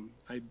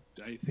 I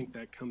think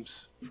that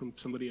comes from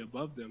somebody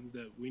above them,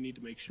 that we need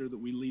to make sure that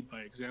we lead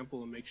by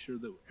example and make sure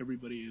that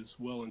everybody is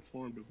well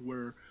informed of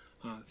where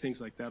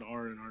things like that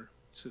are in our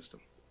system.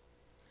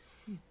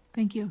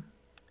 Thank you.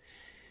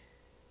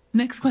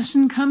 Next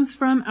question comes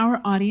from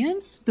our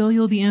audience. Bill,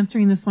 you'll be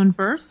answering this one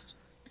first.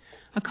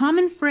 A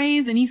common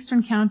phrase in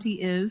Eastern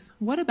County is,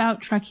 "What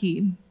about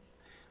Truckee?"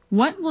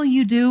 What will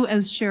you do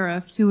as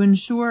sheriff to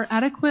ensure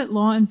adequate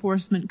law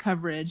enforcement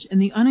coverage in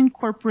the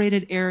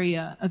unincorporated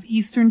area of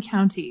Eastern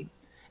County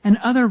and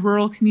other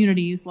rural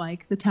communities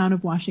like the town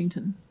of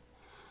Washington?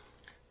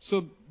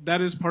 So that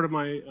is part of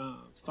my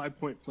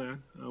 5-point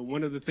plan.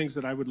 One of the things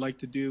that I would like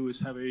to do is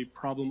have a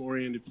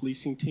problem-oriented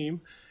policing team,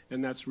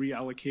 and that's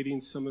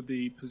reallocating some of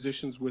the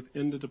positions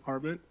within the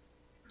department.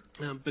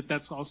 But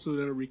that's also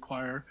going to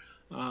require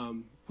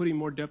putting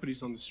more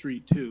deputies on the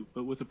street too.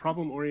 But with a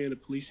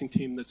problem-oriented policing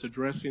team that's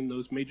addressing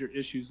those major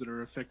issues that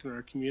are affecting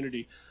our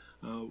community,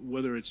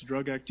 whether it's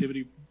drug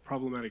activity,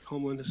 problematic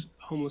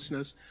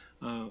homelessness,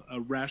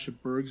 a rash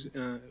of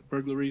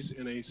burglaries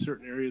in a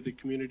certain area of the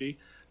community,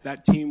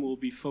 that team will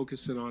be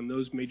focusing on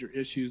those major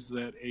issues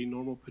that a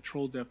normal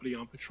patrol deputy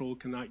on patrol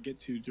cannot get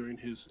to during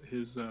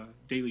his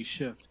daily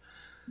shift.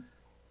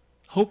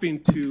 Hoping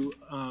to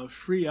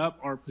free up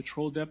our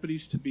patrol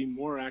deputies to be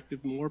more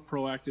active, more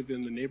proactive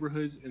in the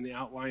neighborhoods, in the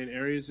outlying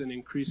areas, and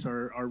increase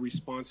our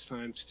response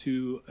times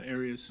to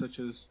areas such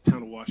as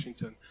town of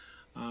Washington.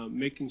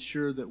 Making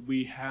sure that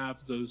we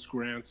have those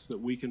grants that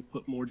we can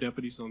put more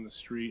deputies on the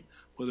street,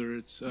 whether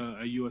it's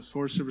a U.S.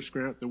 Forest Service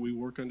grant that we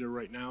work under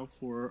right now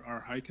for our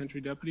High Country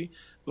deputy.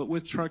 But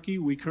with Truckee,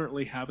 we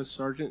currently have a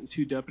sergeant and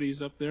 2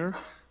 deputies up there.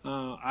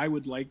 I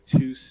would like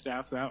to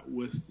staff that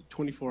with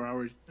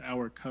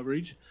 24-hour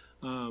coverage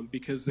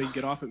because they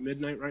get off at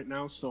midnight right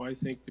now, so I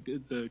think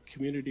the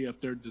community up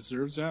there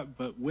deserves that.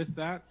 But with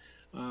that,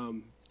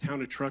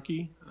 town of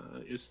Truckee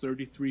is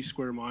 33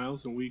 square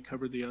miles, and we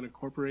cover the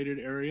unincorporated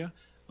area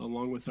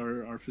along with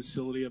our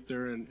facility up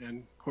there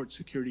and court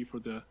security for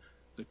the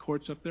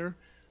courts up there.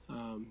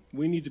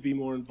 We need to be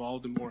more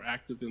involved and more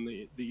active in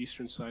the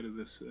eastern side of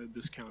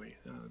this county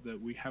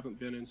that we haven't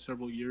been in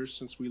several years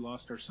since we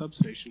lost our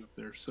substation up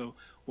there. So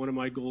one of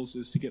my goals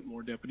is to get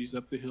more deputies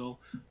up the hill.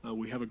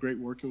 We have a great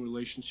working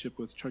relationship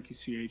with Truckee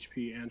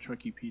CHP and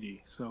Truckee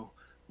PD, so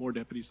more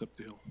deputies up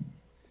the hill.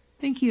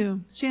 Thank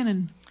you.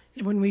 Shannon.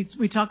 When we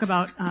talk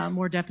about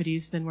more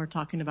deputies, then we're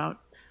talking about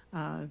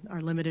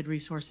our limited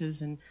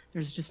resources, and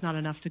there's just not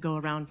enough to go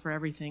around for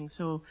everything.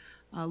 So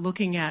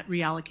looking at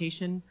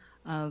reallocation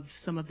of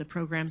some of the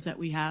programs that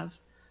we have,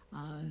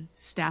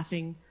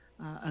 staffing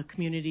a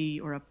community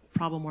or a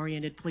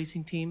problem-oriented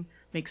policing team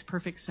makes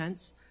perfect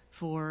sense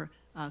for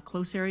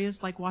close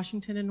areas like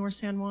Washington and North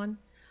San Juan.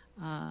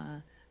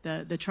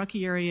 The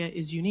Truckee area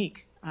is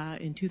unique.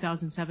 In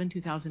 2007,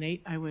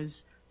 2008, I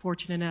was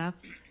fortunate enough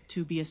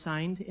to be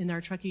assigned in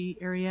our Truckee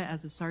area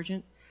as a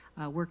sergeant.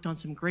 Worked on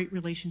some great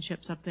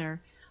relationships up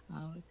there.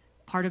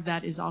 Part of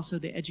that is also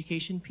the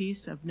education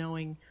piece of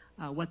knowing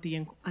what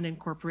the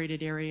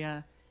unincorporated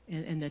area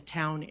and the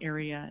town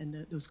area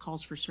and those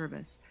calls for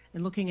service,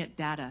 and looking at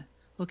data,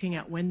 looking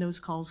at when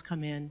those calls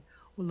come in,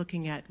 we're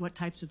looking at what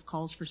types of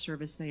calls for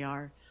service they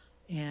are,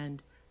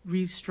 and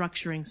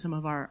restructuring some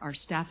of our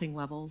staffing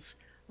levels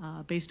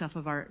based off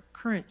of our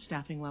current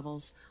staffing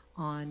levels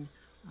on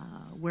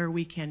where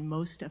we can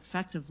most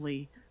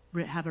effectively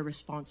have a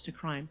response to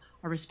crime.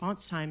 Our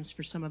response times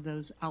for some of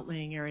those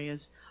outlying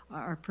areas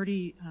are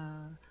pretty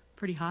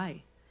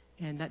high,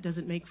 and that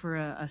doesn't make for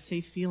a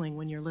safe feeling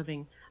when you're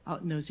living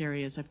out in those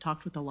areas. I've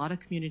talked with a lot of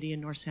community in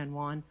North San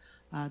Juan,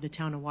 the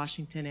town of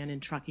Washington, and in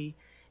Truckee,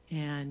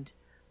 and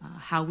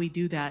how we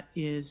do that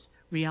is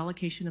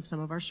reallocation of some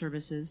of our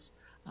services,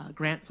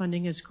 Grant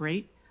funding is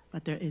great,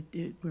 but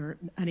we're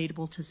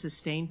unable to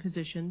sustain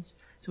positions.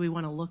 So we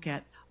want to look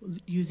at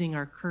using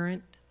our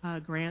current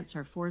grants,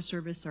 our Forest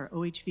Service, our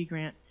OHV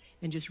grant,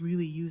 and just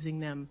really using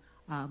them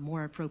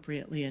more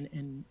appropriately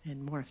and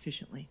more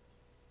efficiently.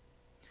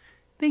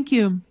 Thank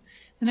you.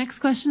 The next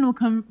question will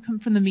come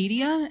from the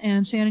media,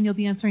 and Shannon, you'll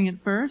be answering it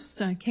first.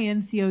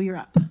 KNCO, you're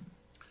up.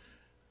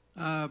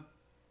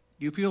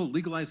 Do you feel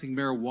legalizing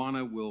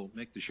marijuana will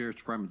make the Sheriff's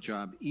Department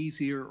job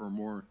easier or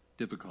more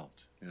difficult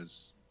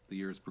as the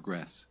years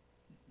progress?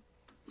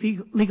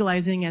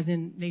 Legalizing as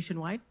in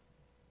nationwide?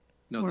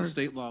 No, the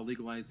state law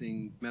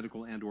legalizing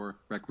medical and or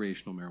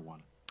recreational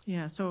marijuana.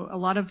 Yeah, so a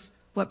lot of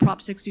what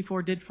Prop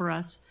 64 did for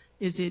us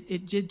is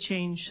it did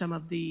change some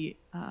of the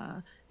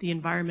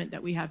environment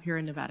that we have here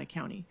in Nevada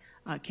County.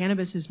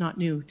 Cannabis is not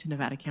new to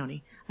Nevada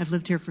County. I've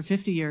lived here for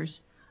 50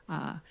 years.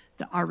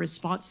 Our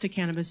response to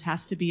cannabis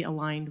has to be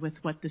aligned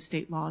with what the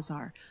state laws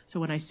are. So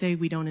when I say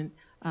we don't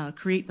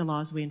create the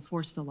laws, we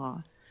enforce the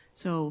law.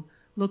 So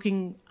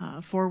looking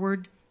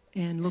forward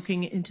and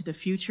looking into the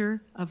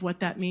future of what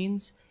that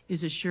means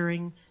is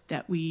assuring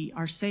that we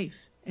are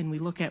safe and we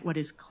look at what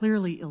is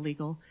clearly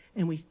illegal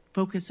and we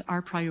focus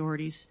our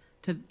priorities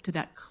to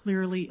that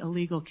clearly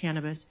illegal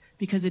cannabis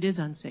because it is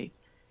unsafe.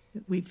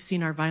 We've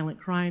seen our violent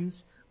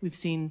crimes. We've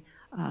seen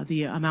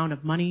the amount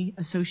of money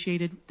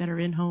associated that are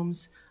in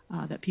homes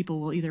that people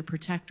will either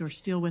protect or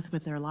steal with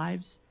their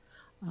lives.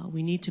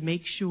 We need to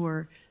make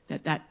sure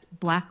that that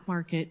black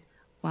market,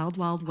 wild,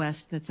 wild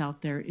west that's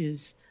out there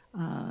is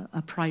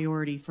a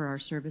priority for our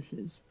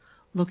services.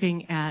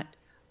 Looking at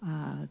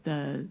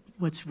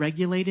what's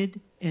regulated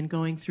and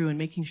going through and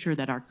making sure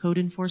that our code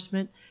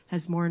enforcement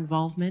has more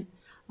involvement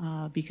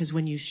because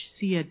when you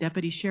see a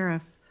deputy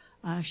sheriff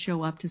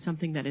show up to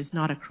something that is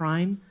not a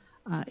crime,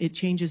 it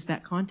changes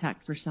that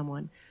contact for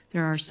someone.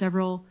 There are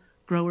several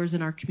growers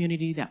in our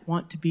community that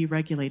want to be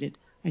regulated.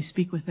 I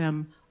speak with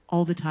them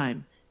all the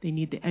time. They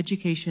need the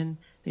education.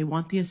 They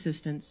want the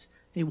assistance.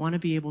 They want to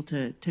be able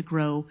to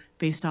grow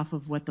based off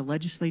of what the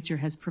legislature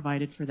has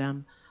provided for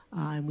them.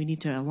 And we need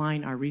to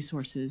align our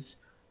resources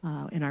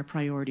and our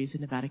priorities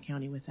in Nevada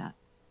County with that.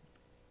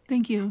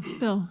 Thank you.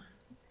 Bill.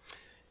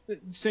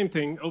 Same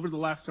thing. Over the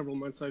last several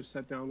months, I've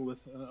sat down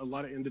with a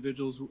lot of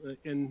individuals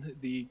in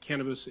the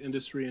cannabis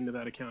industry in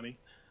Nevada County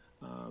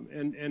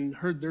and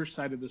heard their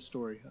side of the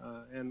story.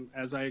 And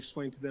as I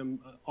explained to them,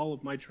 all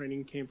of my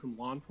training came from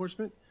law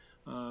enforcement.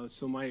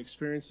 So my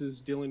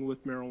experiences dealing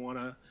with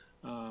marijuana,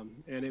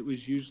 and it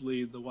was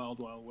usually the wild,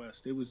 wild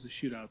west. It was the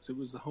shootouts. It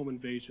was the home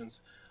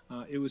invasions.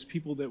 It was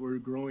people that were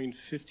growing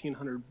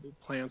 1,500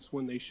 plants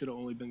when they should have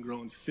only been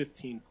growing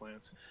 15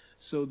 plants.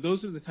 So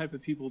those are the type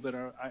of people that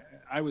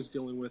I was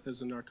dealing with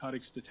as a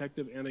narcotics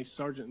detective and a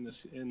sergeant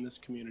in this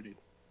community.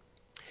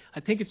 I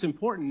think it's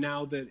important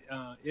now that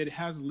it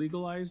has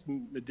legalized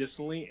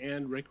medicinally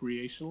and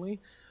recreationally.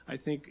 I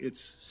think it's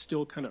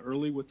still kind of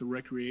early with the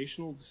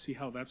recreational to see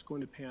how that's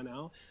going to pan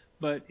out.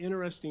 But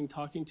interesting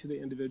talking to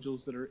the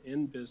individuals that are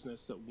in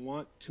business that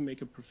want to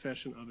make a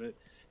profession of it,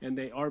 and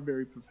they are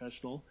very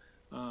professional,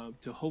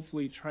 to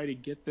hopefully try to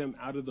get them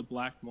out of the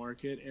black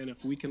market. And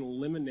if we can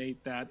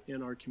eliminate that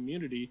in our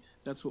community,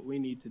 that's what we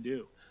need to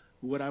do.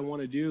 What I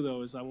want to do,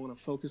 though, is I want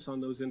to focus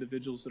on those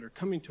individuals that are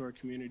coming to our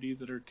community,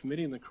 that are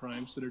committing the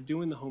crimes, that are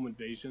doing the home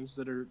invasions,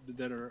 that are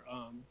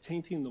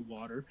tainting the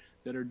water,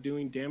 that are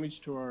doing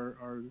damage to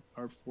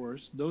our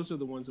forests. Those are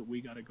the ones that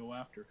we got to go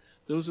after.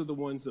 Those are the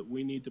ones that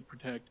we need to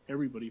protect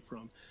everybody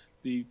from.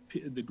 The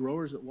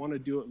growers that want to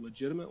do it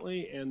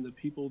legitimately and the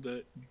people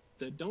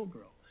that don't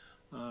grow.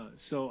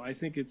 So I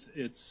think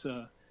it's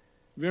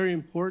very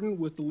important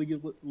with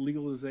the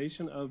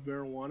legalization of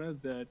marijuana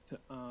that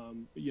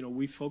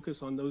we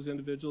focus on those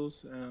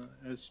individuals.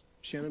 As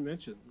Shannon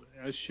mentioned,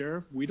 as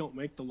sheriff, we don't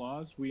make the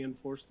laws, we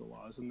enforce the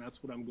laws, and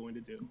that's what I'm going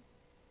to do.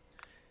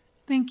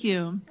 Thank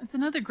you. That's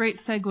another great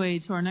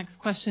segue to our next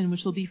question,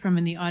 which will be from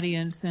in the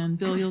audience. And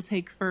Bill, you'll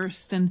take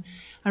first. And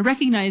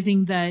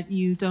recognizing that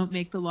you don't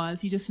make the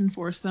laws, you just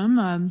enforce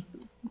them,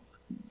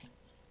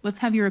 let's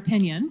have your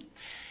opinion.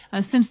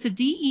 Since the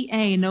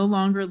DEA no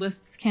longer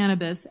lists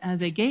cannabis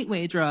as a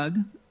gateway drug,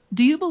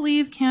 do you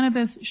believe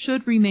cannabis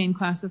should remain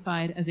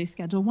classified as a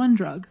Schedule I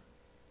drug?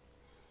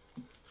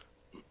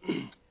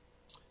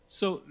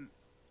 So,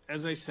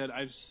 as I said,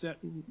 I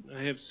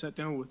have sat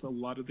down with a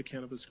lot of the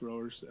cannabis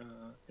growers,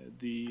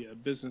 the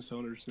business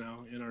owners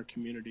now in our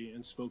community,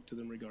 and spoke to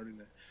them regarding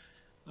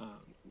that.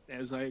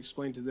 As I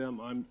explained to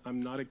them,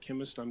 I'm not a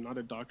chemist, I'm not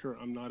a doctor,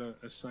 I'm not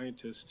a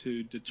scientist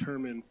to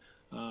determine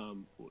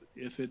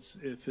if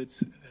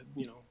it's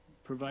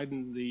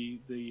providing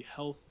the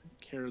health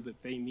care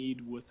that they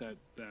need with that.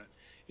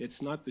 It's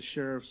not the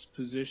sheriff's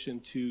position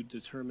to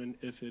determine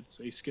if it's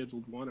a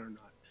Scheduled I or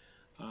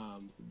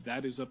not.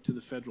 That is up to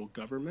the federal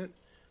government.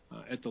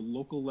 At the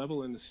local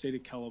level in the state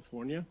of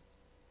California,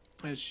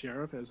 as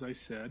sheriff, as I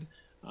said,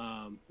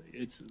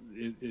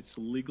 it's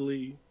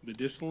legally,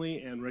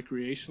 medicinally, and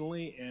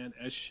recreationally, and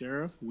as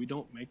sheriff, we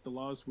don't make the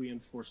laws, we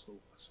enforce the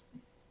laws.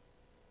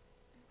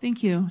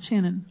 Thank you.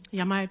 Shannon.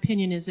 Yeah, my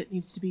opinion is it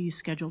needs to be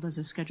scheduled as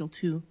a Schedule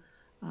II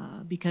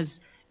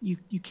because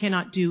you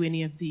cannot do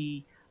any of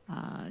the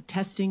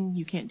testing.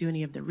 You can't do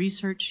any of the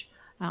research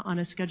on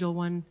a Schedule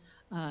I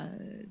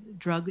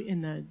drug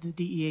in the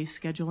DEA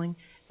scheduling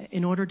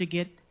in order to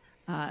get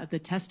the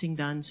testing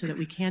done so that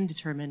we can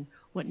determine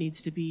what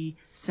needs to be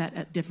set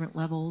at different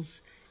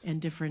levels and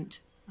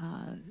different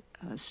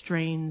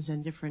strains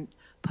and different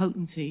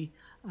potency.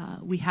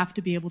 We have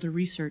to be able to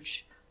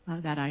research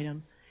that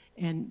item.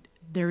 And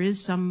there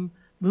is some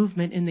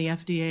movement in the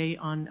FDA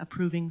on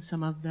approving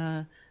some of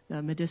the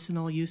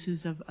medicinal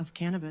uses of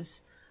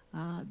cannabis.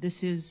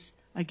 This is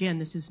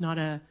not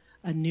a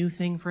new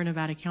thing for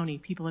Nevada County.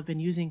 People have been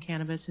using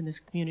cannabis in this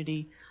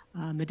community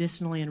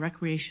medicinally and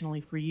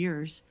recreationally for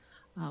years.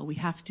 We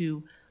have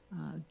to,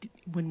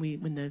 when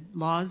the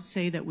laws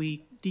say that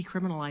we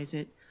decriminalize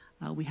it,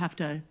 we have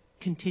to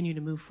continue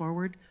to move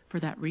forward for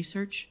that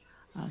research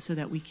so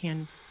that we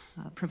can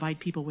provide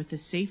people with the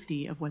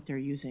safety of what they're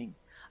using.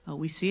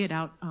 We see it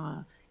out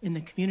in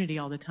the community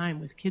all the time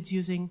with kids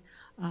using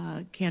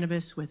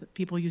cannabis, with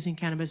people using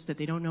cannabis that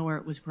they don't know where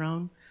it was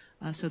grown.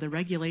 So the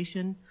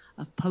regulation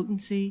of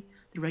potency,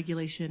 the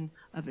regulation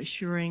of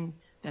assuring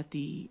that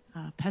the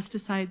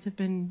pesticides have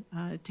been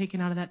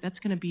taken out of that's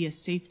going to be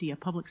a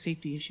public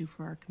safety issue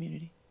for our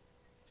community.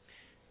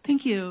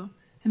 Thank you.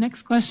 The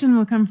next question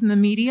will come from the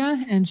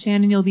media, and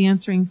Shannon, you'll be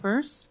answering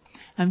first.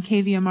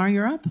 KVMR,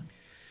 you're up.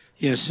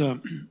 Yes, a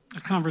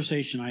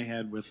conversation I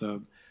had with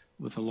a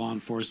law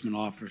enforcement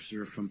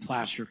officer from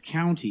Placer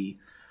County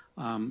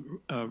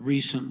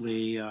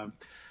recently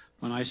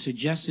when I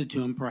suggested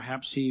to him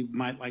perhaps he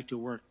might like to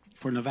work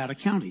for Nevada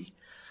County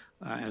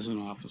as an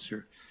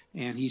officer.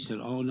 And he said,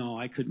 oh, no,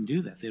 I couldn't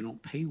do that. They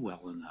don't pay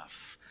well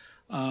enough.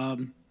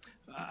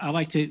 I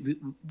like to,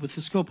 with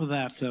the scope of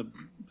that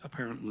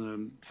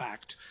apparent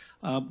fact,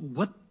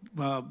 what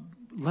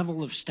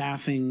level of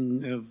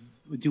staffing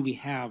do we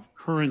have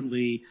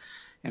currently,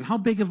 and how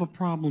big of a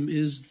problem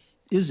is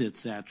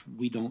it that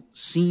we don't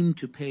seem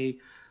to pay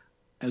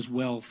as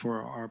well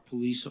for our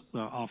police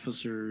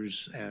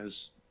officers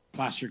as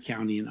Placer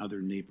County and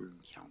other neighboring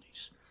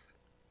counties?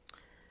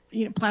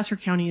 You know, Placer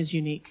County is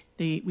unique.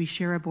 We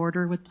share a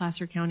border with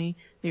Placer County.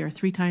 They are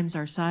 3 times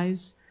our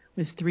size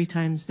with 3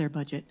 times their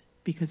budget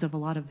because of a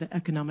lot of the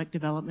economic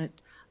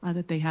development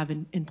that they have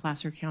in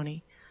Placer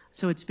County.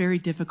 So it's very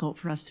difficult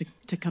for us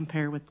to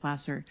compare with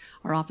Placer.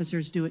 Our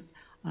officers do it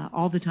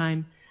all the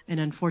time, and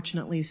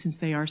unfortunately, since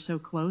they are so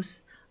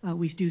close,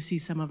 we do see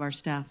some of our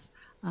staff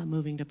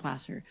moving to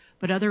Placer.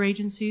 But other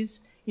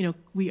agencies, you know,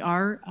 we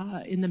are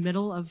in the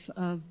middle of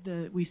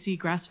we see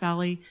Grass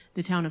Valley,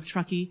 the town of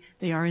Truckee,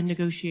 they are in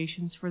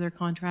negotiations for their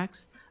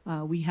contracts.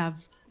 We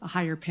have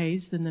higher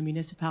pays than the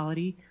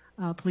municipality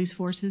police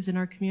forces in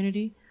our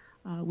community.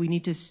 We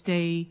need to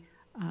stay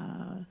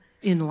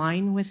in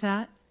line with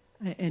that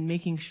and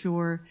making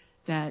sure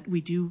that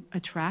we do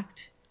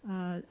attract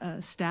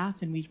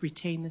staff and we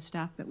retain the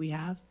staff that we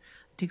have.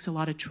 It takes a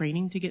lot of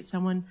training to get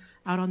someone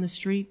out on the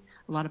street.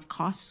 A lot of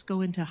costs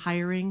go into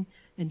hiring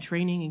and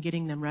training and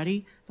getting them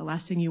ready. The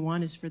last thing you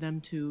want is for them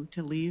to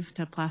leave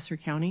to Placer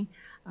County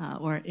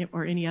or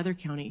any other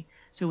county.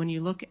 So when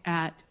you look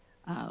at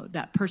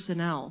that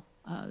personnel,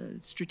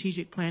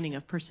 strategic planning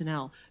of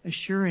personnel,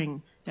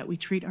 assuring that we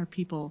treat our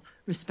people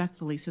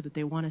respectfully so that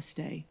they want to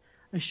stay,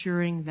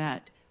 assuring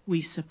that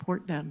we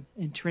support them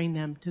and train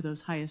them to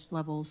those highest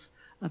levels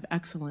of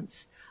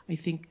excellence. I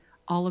think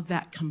all of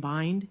that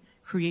combined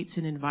creates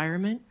an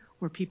environment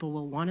where people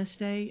will want to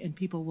stay and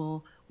people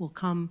will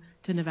come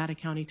to Nevada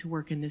County to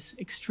work in this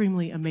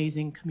extremely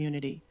amazing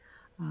community.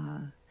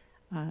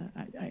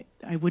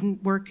 I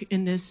wouldn't work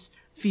in this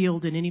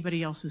field in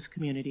anybody else's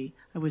community.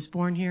 I was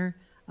born here.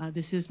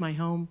 This is my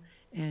home,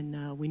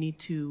 and we need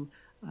to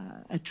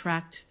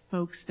attract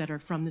folks that are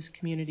from this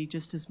community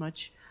just as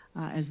much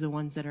as the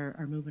ones that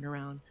are moving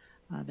around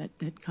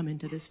that come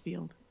into this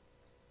field.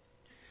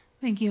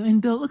 Thank you.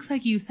 And Bill, it looks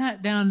like you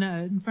sat down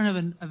in front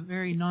of a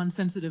very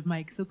non-sensitive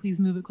mic, so please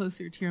move it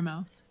closer to your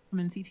mouth from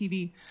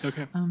NCTV.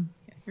 Okay. Yeah,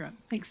 you're up.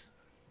 Thanks.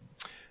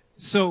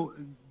 So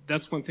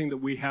that's one thing that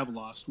we have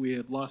lost. We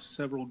have lost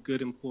several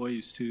good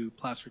employees to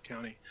Placer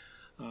County.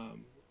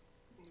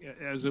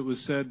 As it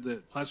was said,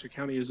 that Placer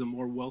County is a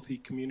more wealthy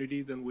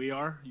community than we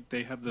are.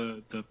 They have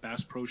the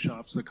Bass Pro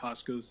Shops, the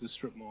Costco's, the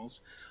strip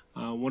malls.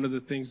 One of the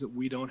things that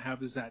we don't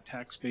have is that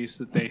tax base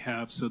that they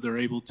have, so they're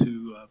able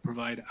to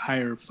provide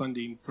higher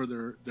funding for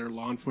their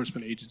law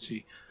enforcement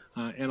agency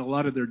and a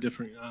lot of their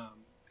different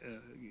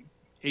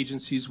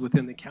agencies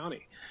within the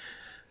county.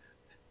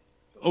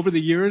 Over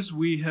the years,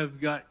 we have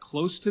got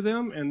close to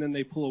them, and then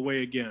they pull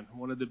away again.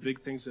 One of the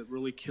big things that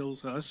really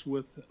kills us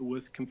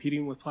with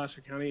competing with Placer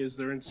County is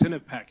their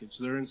incentive package.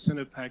 Their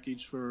incentive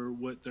package for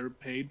what they're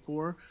paid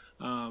for,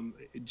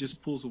 it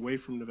just pulls away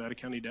from Nevada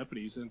County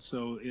deputies, and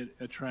so it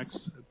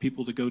attracts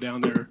people to go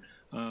down there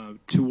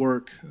to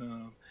work.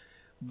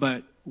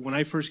 But when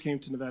I first came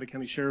to Nevada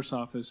County Sheriff's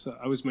Office,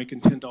 I was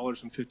making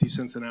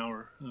 $10.50 an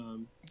hour,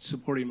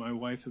 supporting my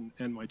wife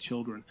and my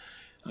children.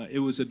 It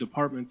was a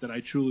department that I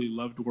truly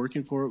loved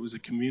working for. It was a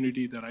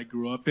community that I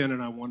grew up in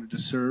and I wanted to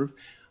serve.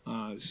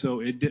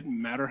 So it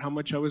didn't matter how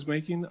much I was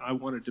making. I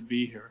wanted to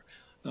be here.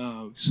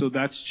 So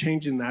that's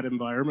changing that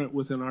environment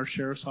within our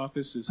sheriff's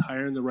office, is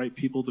hiring the right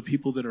people, the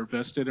people that are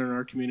vested in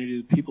our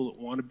community, the people that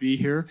want to be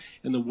here,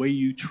 and the way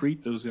you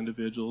treat those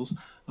individuals.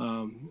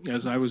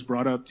 As I was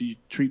brought up, you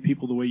treat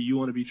people the way you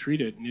want to be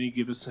treated in any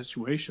given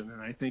situation.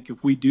 And I think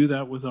if we do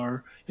that with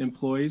our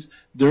employees,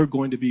 they're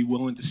going to be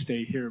willing to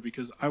stay here,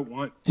 because I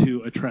want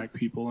to attract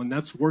people. And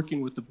that's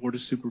working with the Board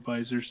of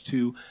Supervisors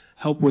to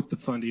help with the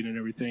funding and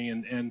everything,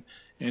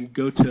 and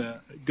go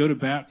to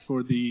bat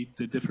for the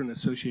different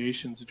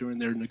associations during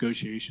their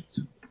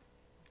negotiations.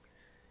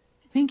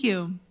 Thank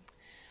you.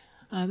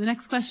 The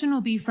next question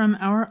will be from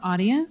our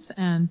audience,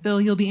 and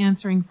Bill, you'll be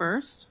answering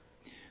first.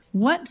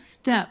 What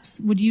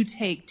steps would you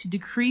take to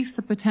decrease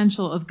the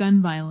potential of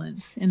gun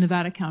violence in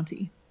Nevada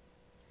County?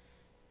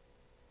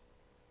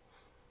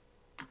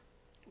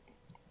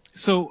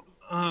 So,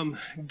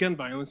 gun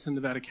violence in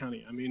Nevada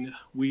County. I mean,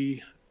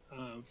 we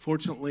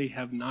fortunately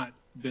have not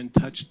been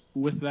touched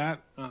with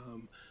that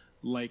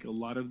like a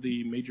lot of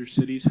the major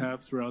cities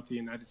have throughout the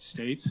United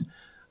States.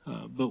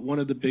 But one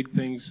of the big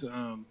things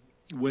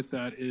with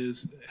that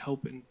is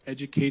help and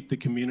educate the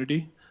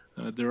community.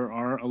 There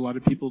are a lot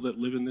of people that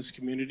live in this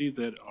community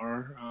that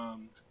are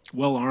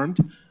well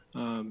armed,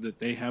 that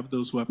they have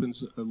those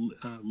weapons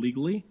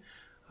legally.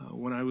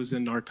 When I was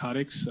in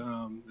narcotics,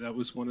 that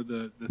was one of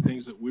the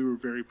things that we were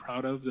very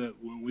proud of, that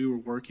when we were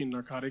working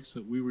narcotics,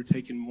 that we were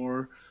taking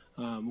more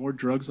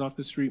drugs off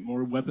the street,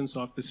 more weapons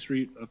off the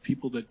street of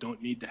people that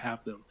don't need to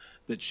have them,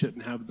 that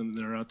shouldn't have them,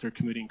 that are out there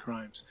committing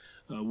crimes.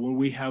 When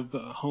we have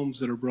homes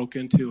that are broke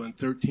into and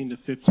 13 to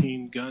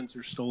 15 guns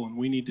are stolen,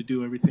 we need to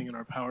do everything in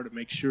our power to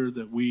make sure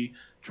that we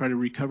try to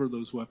recover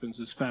those weapons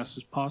as fast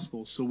as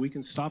possible so we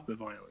can stop the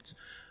violence.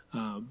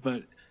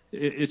 But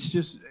it's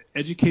just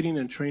educating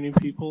and training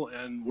people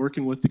and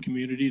working with the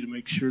community to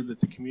make sure that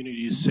the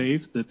community is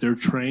safe, that they're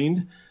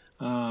trained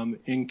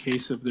in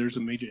case if there's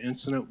a major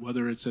incident,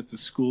 whether it's at the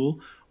school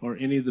or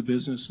any of the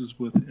businesses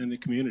within the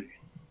community.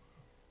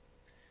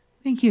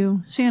 Thank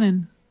you.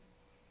 Shannon.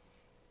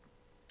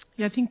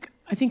 Yeah,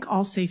 I think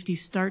all safety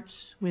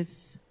starts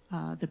with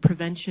the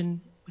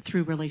prevention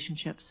through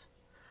relationships.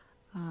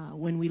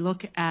 When we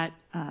look at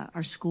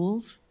our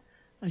schools,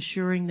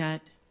 assuring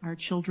that our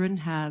children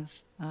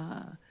have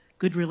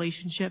good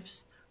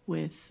relationships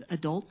with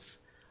adults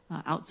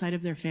outside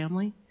of their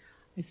family.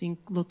 I think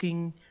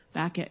looking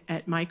back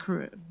at my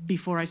career,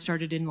 before I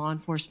started in law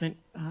enforcement,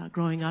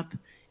 growing up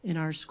in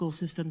our school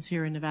systems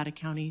here in Nevada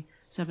County,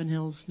 Seven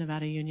Hills,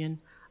 Nevada Union,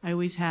 I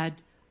always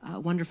had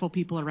wonderful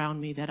people around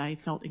me that I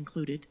felt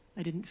included.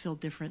 I didn't feel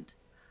different.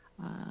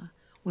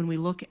 When we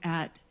look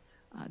at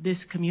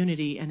this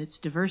community and its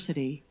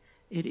diversity,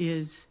 it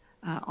is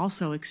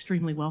also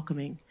extremely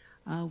welcoming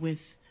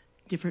with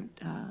different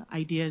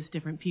ideas,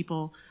 different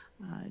people,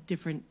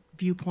 different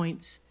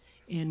viewpoints.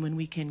 And when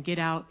we can get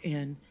out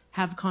and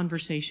have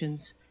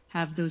conversations,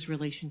 have those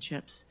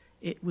relationships,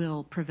 it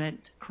will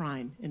prevent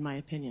crime, in my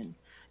opinion.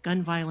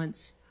 Gun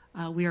violence,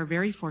 we are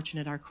very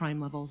fortunate our crime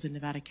levels in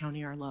Nevada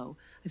County are low.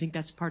 I think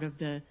that's part of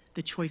the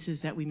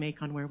choices that we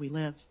make on where we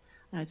live.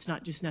 It's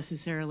not just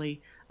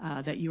necessarily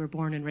that you were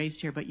born and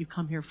raised here, but you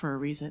come here for a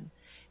reason.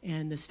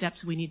 And the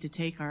steps we need to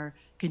take are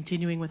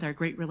continuing with our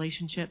great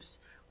relationships,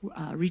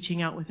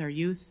 reaching out with our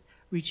youth,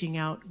 reaching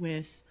out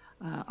with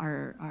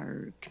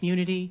our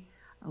community,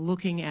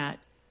 looking at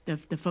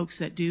the folks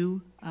that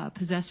do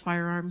possess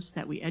firearms,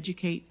 that we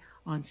educate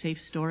on safe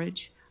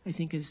storage, I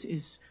think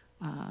is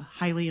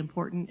highly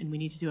important, and we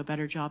need to do a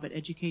better job at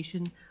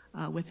education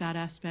with that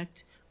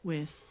aspect,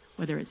 with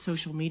whether it's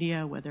social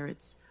media, whether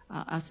it's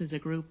us as a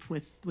group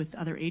with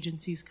other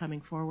agencies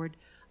coming forward,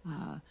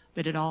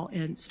 but it all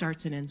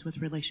starts and ends with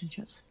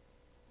relationships.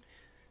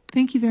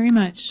 Thank you very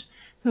much.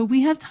 So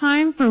we have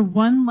time for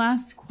one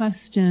last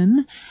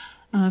question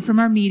from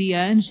our media,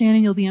 and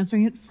Shannon, you'll be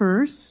answering it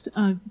first.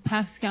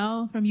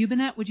 Pascal from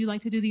Ubinet, would you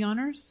like to do the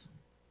honors?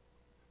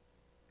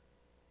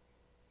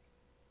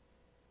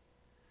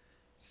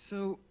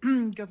 So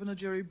Governor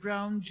Jerry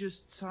Brown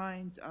just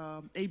signed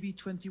AB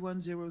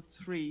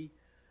 2103,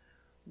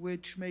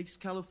 which makes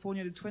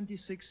California the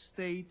 26th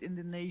state in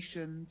the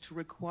nation to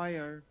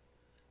require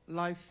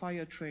live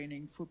fire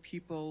training for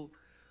people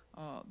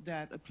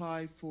that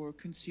apply for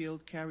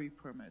concealed carry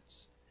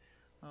permits.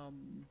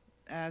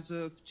 As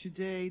of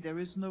today, there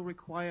is no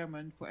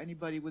requirement for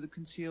anybody with a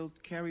concealed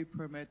carry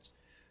permit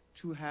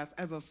to have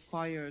ever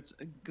fired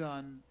a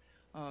gun.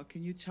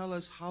 Can you tell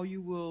us how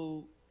you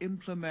will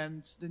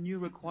implement the new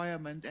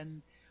requirement,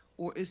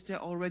 or is there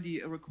already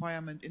a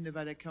requirement in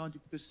Nevada County,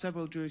 because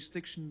several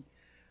jurisdictions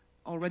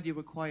already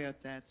required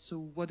that? So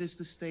what is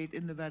the state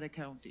in Nevada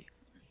County?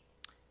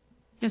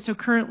 Yeah, so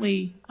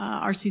currently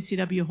our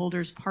CCW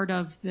holders, part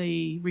of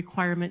the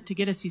requirement to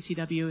get a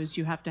CCW is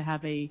you have to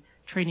have a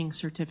training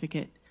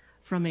certificate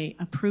from a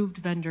approved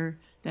vendor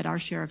that our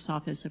sheriff's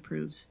office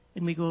approves.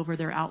 And we go over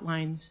their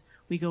outlines.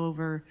 We go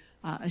over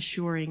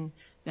assuring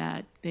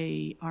that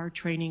they are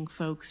training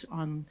folks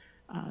on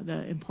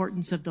the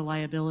importance of the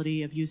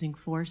liability of using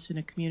force in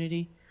a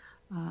community.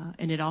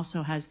 And it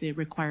also has the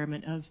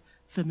requirement of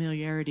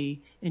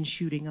familiarity in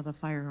shooting of a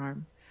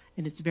firearm.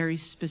 and it's very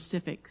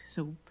specific.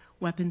 So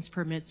weapons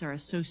permits are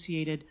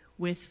associated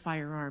with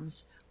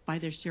firearms by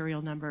their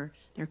serial number,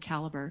 their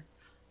caliber.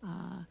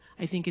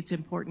 I think it's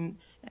important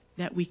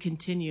that we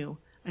continue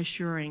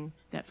assuring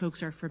that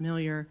folks are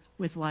familiar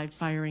with live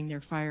firing their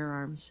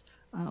firearms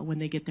when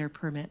they get their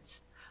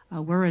permits.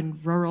 We're in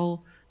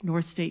rural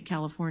North State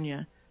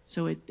California,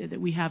 so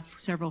we have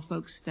several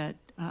folks that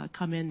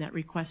come in that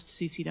request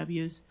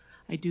CCWs.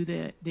 I do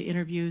the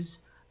interviews.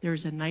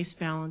 There's a nice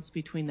balance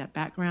between that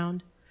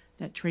background,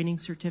 that training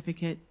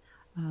certificate,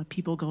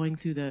 people going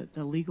through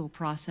the legal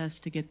process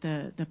to get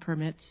the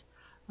permits.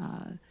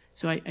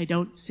 So I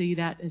don't see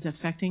that as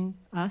affecting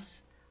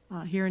us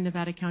here in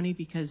Nevada County,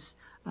 because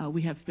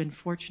we have been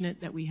fortunate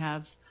that we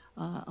have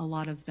a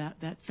lot of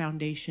that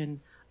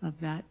foundation of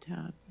that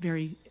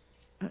very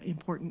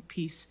important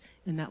piece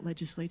in that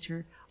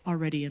legislature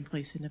already in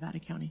place in Nevada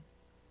County.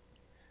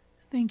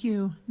 Thank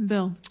you.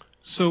 Bill.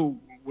 So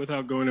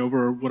without going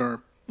over what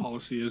our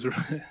policy is, or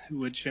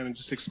what Shannon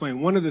just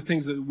explained, one of the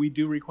things that we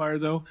do require,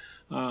 though,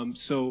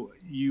 so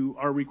you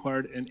are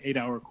required an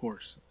 8-hour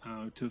course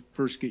to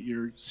first get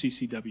your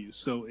CCW.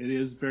 So it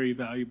is very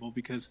valuable,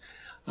 because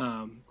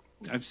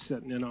I've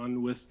sat in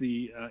on with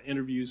the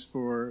interviews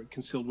for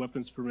concealed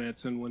weapons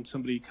permits, and when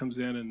somebody comes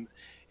in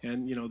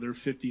and you know, they're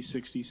 50,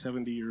 60,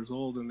 70 years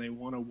old, and they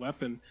want a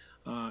weapon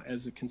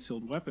as a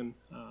concealed weapon,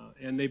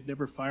 and they've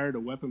never fired a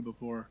weapon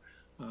before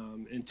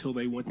until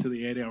they went to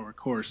the 8-hour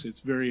course.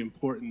 It's very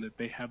important that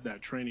they have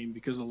that training,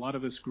 because a lot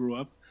of us grew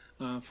up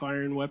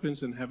firing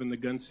weapons and having the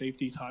gun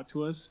safety taught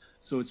to us.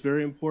 So it's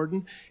very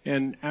important.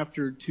 And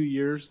after 2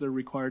 years, they're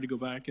required to go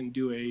back and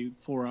do a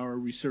 4-hour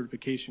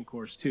recertification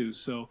course too.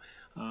 So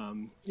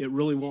it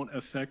really won't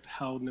affect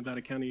how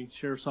Nevada County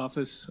Sheriff's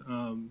Office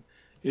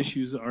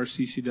issues our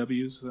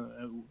CCWs,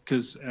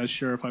 because as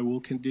sheriff, I will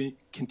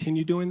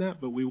continue doing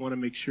that, but we want to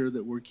make sure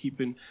that we're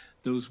keeping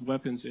those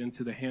weapons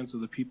into the hands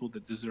of the people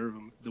that deserve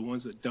them. The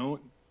ones that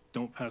don't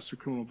pass their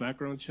criminal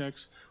background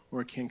checks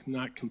or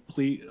cannot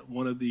complete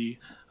one of the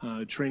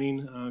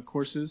training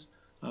courses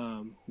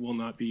will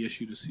not be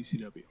issued a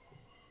CCW.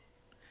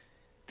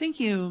 Thank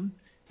you.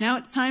 Now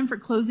it's time for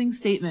closing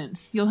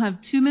statements. You'll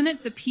have 2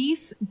 minutes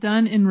apiece,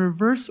 done in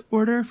reverse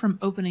order from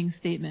opening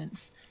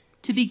statements.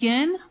 To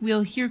begin,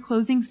 we'll hear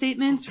closing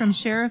statements from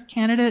Sheriff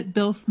Candidate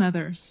Bill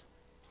Smethers.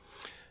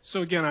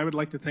 So again, I would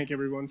like to thank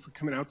everyone for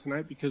coming out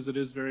tonight, because it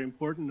is very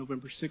important.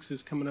 November 6th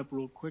is coming up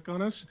real quick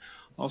on us.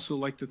 Also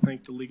like to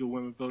thank the League of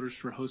Women Voters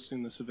for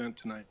hosting this event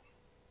tonight.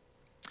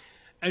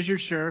 As your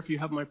sheriff, you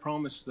have my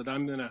promise that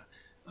I'm going to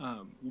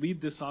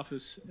lead this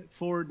office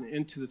forward and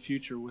into the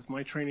future with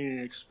my training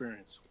and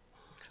experience.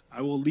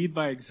 I will lead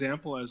by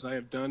example, as I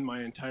have done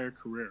my entire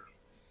career.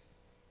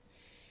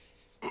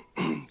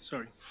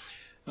 Sorry.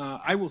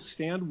 I will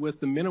stand with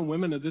the men and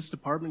women of this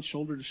department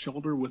shoulder to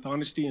shoulder with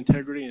honesty,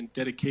 integrity, and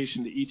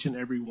dedication to each and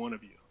every one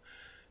of you.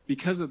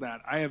 Because of that,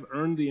 I have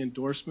earned the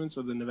endorsements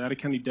of the Nevada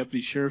County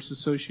Deputy Sheriff's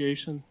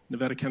Association,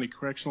 Nevada County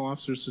Correctional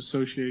Officers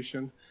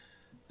Association,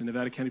 the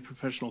Nevada County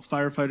Professional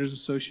Firefighters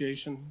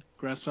Association,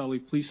 Grass Valley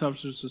Police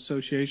Officers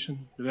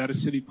Association, Nevada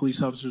City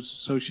Police Officers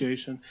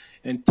Association,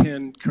 and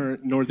 10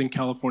 current Northern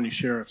California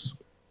sheriffs.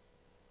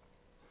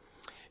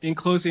 In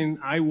closing,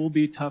 I will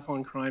be tough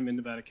on crime in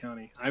Nevada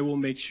County. I will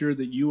make sure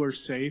that you are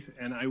safe,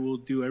 and I will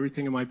do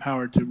everything in my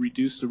power to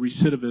reduce the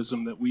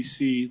recidivism that we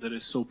see that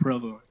is so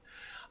prevalent.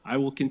 I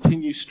will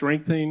continue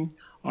strengthening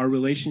our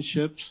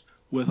relationships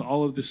with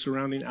all of the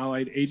surrounding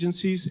allied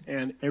agencies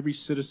and every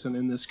citizen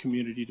in this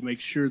community to make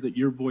sure that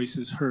your voice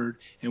is heard,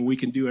 and we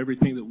can do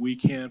everything that we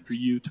can for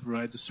you to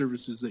provide the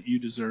services that you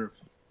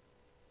deserve.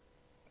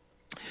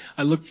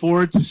 I look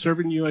forward to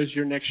serving you as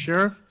your next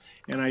sheriff.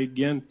 And I,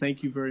 again,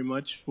 thank you very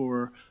much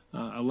for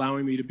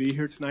allowing me to be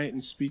here tonight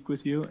and speak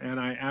with you. And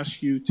I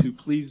ask you to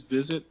please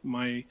visit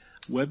my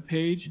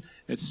webpage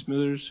at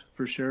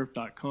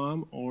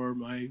smithersforsheriff.com or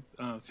my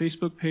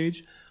Facebook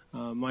page.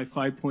 My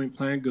 5-point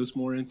plan goes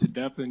more into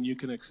depth, and you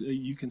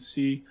can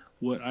see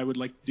what I would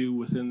like to do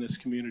within this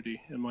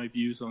community and my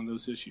views on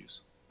those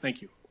issues.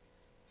 Thank you.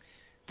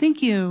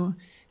 Thank you.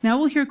 Now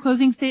we'll hear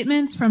closing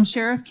statements from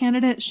Sheriff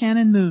Candidate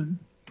Shannon Moon.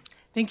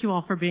 Thank you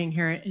all for being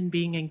here and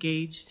being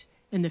engaged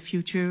in the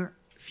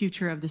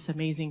future of this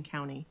amazing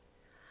county.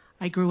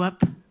 I grew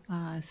up,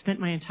 spent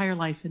my entire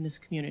life in this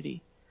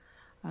community.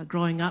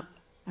 Growing up,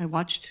 I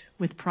watched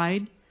with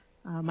pride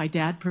my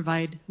dad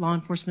provide law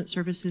enforcement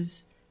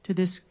services to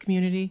this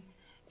community,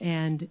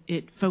 and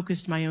it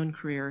focused my own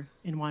career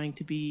in wanting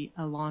to be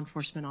a law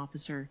enforcement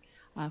officer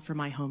for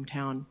my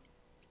hometown.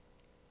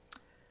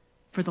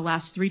 For the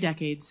last 3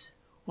 decades,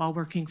 while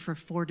working for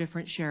 4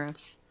 different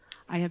sheriffs,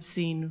 I have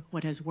seen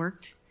what has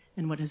worked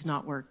and what has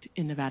not worked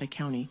in Nevada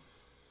County.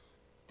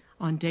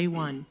 On day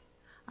 1,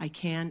 I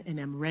can and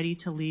am ready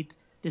to lead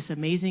this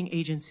amazing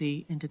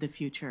agency into the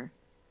future.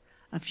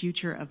 A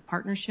future of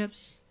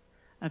partnerships,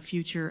 a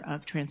future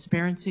of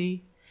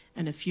transparency,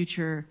 and a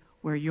future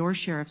where your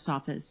sheriff's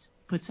office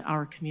puts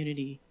our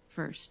community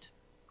first.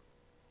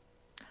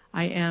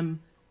 I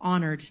am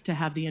honored to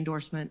have the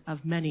endorsement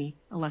of many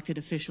elected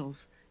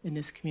officials in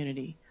this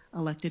community,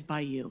 elected by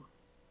you.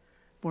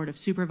 Board of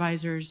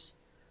Supervisors,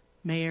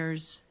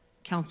 mayors,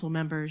 council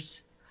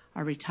members,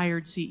 our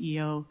retired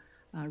CEO,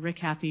 Rick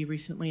Haffey,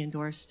 recently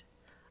endorsed,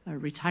 a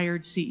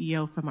retired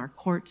CEO from our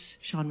courts,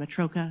 Sean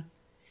Matroka,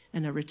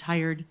 and a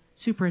retired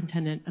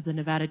superintendent of the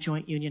Nevada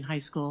Joint Union High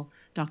School,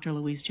 Dr.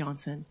 Louise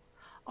Johnson.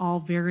 All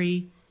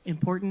very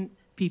important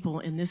people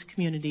in this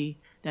community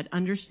that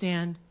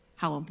understand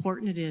how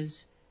important it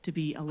is to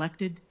be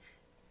elected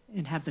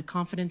and have the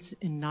confidence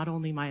in not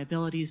only my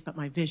abilities, but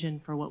my vision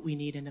for what we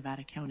need in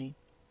Nevada County.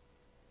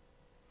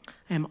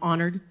 I am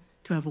honored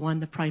to have won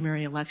the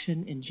primary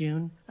election in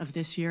June of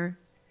this year,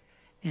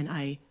 and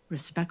I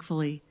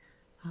respectfully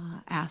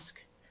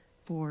ask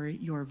for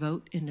your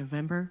vote in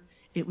November.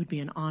 It would be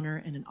an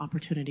honor and an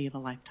opportunity of a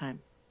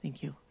lifetime.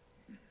 Thank you.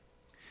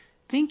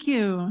 Thank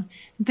you.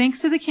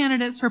 Thanks to the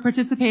candidates for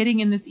participating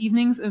in this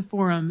evening's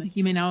forum.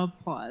 You may now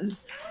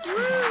applause.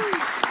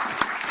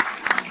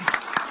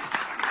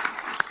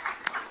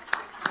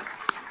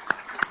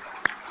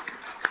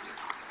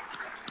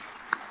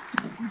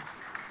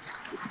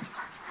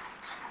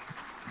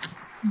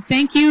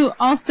 Thank you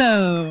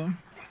also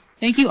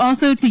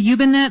to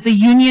Ubinet, the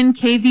Union,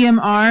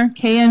 KVMR,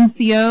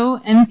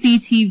 KNCO,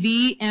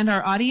 NCTV, and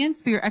our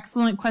audience for your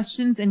excellent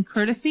questions and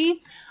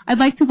courtesy. I'd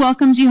like to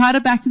welcome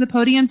Jihada back to the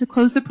podium to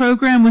close the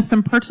program with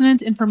some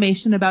pertinent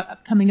information about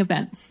upcoming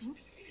events.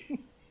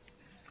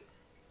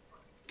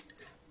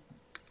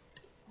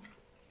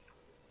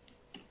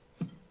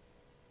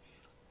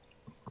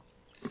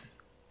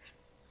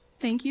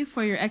 Thank you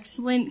for your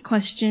excellent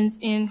questions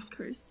and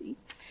courtesy.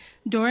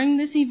 During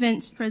this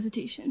event's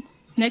presentation,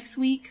 next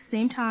week,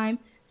 same time,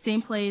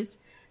 same place,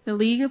 the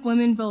League of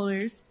Women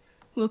Voters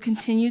will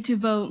continue to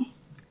vote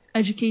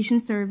education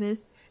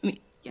service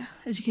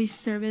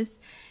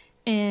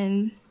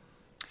and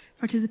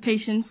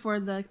participation for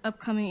the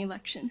upcoming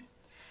election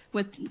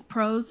with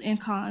pros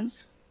and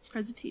cons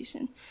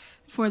presentation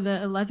for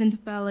the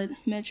 11th ballot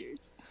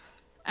measures.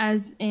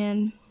 As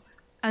an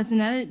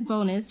added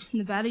bonus,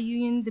 Nevada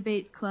Union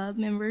Debate Club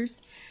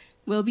members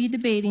will be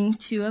debating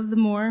two of the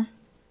more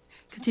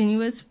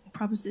continuous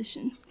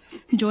propositions.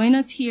 Join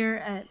us here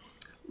at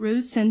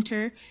Ruse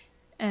Center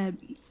at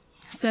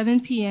 7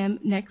 p.m.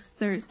 next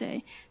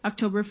Thursday,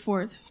 October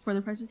 4th, for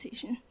the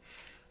presentation.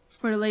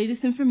 For the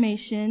latest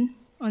information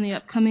on the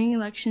upcoming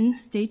election,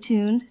 stay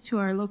tuned to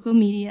our local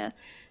media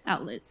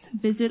outlets.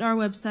 Visit our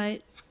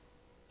website,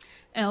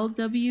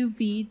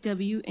 lwvwnc.org,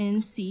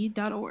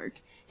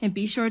 and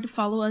be sure to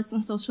follow us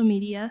on social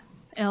media,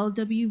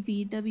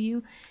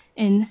 lwvwnc.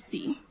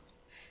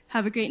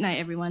 Have a great night,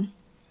 everyone.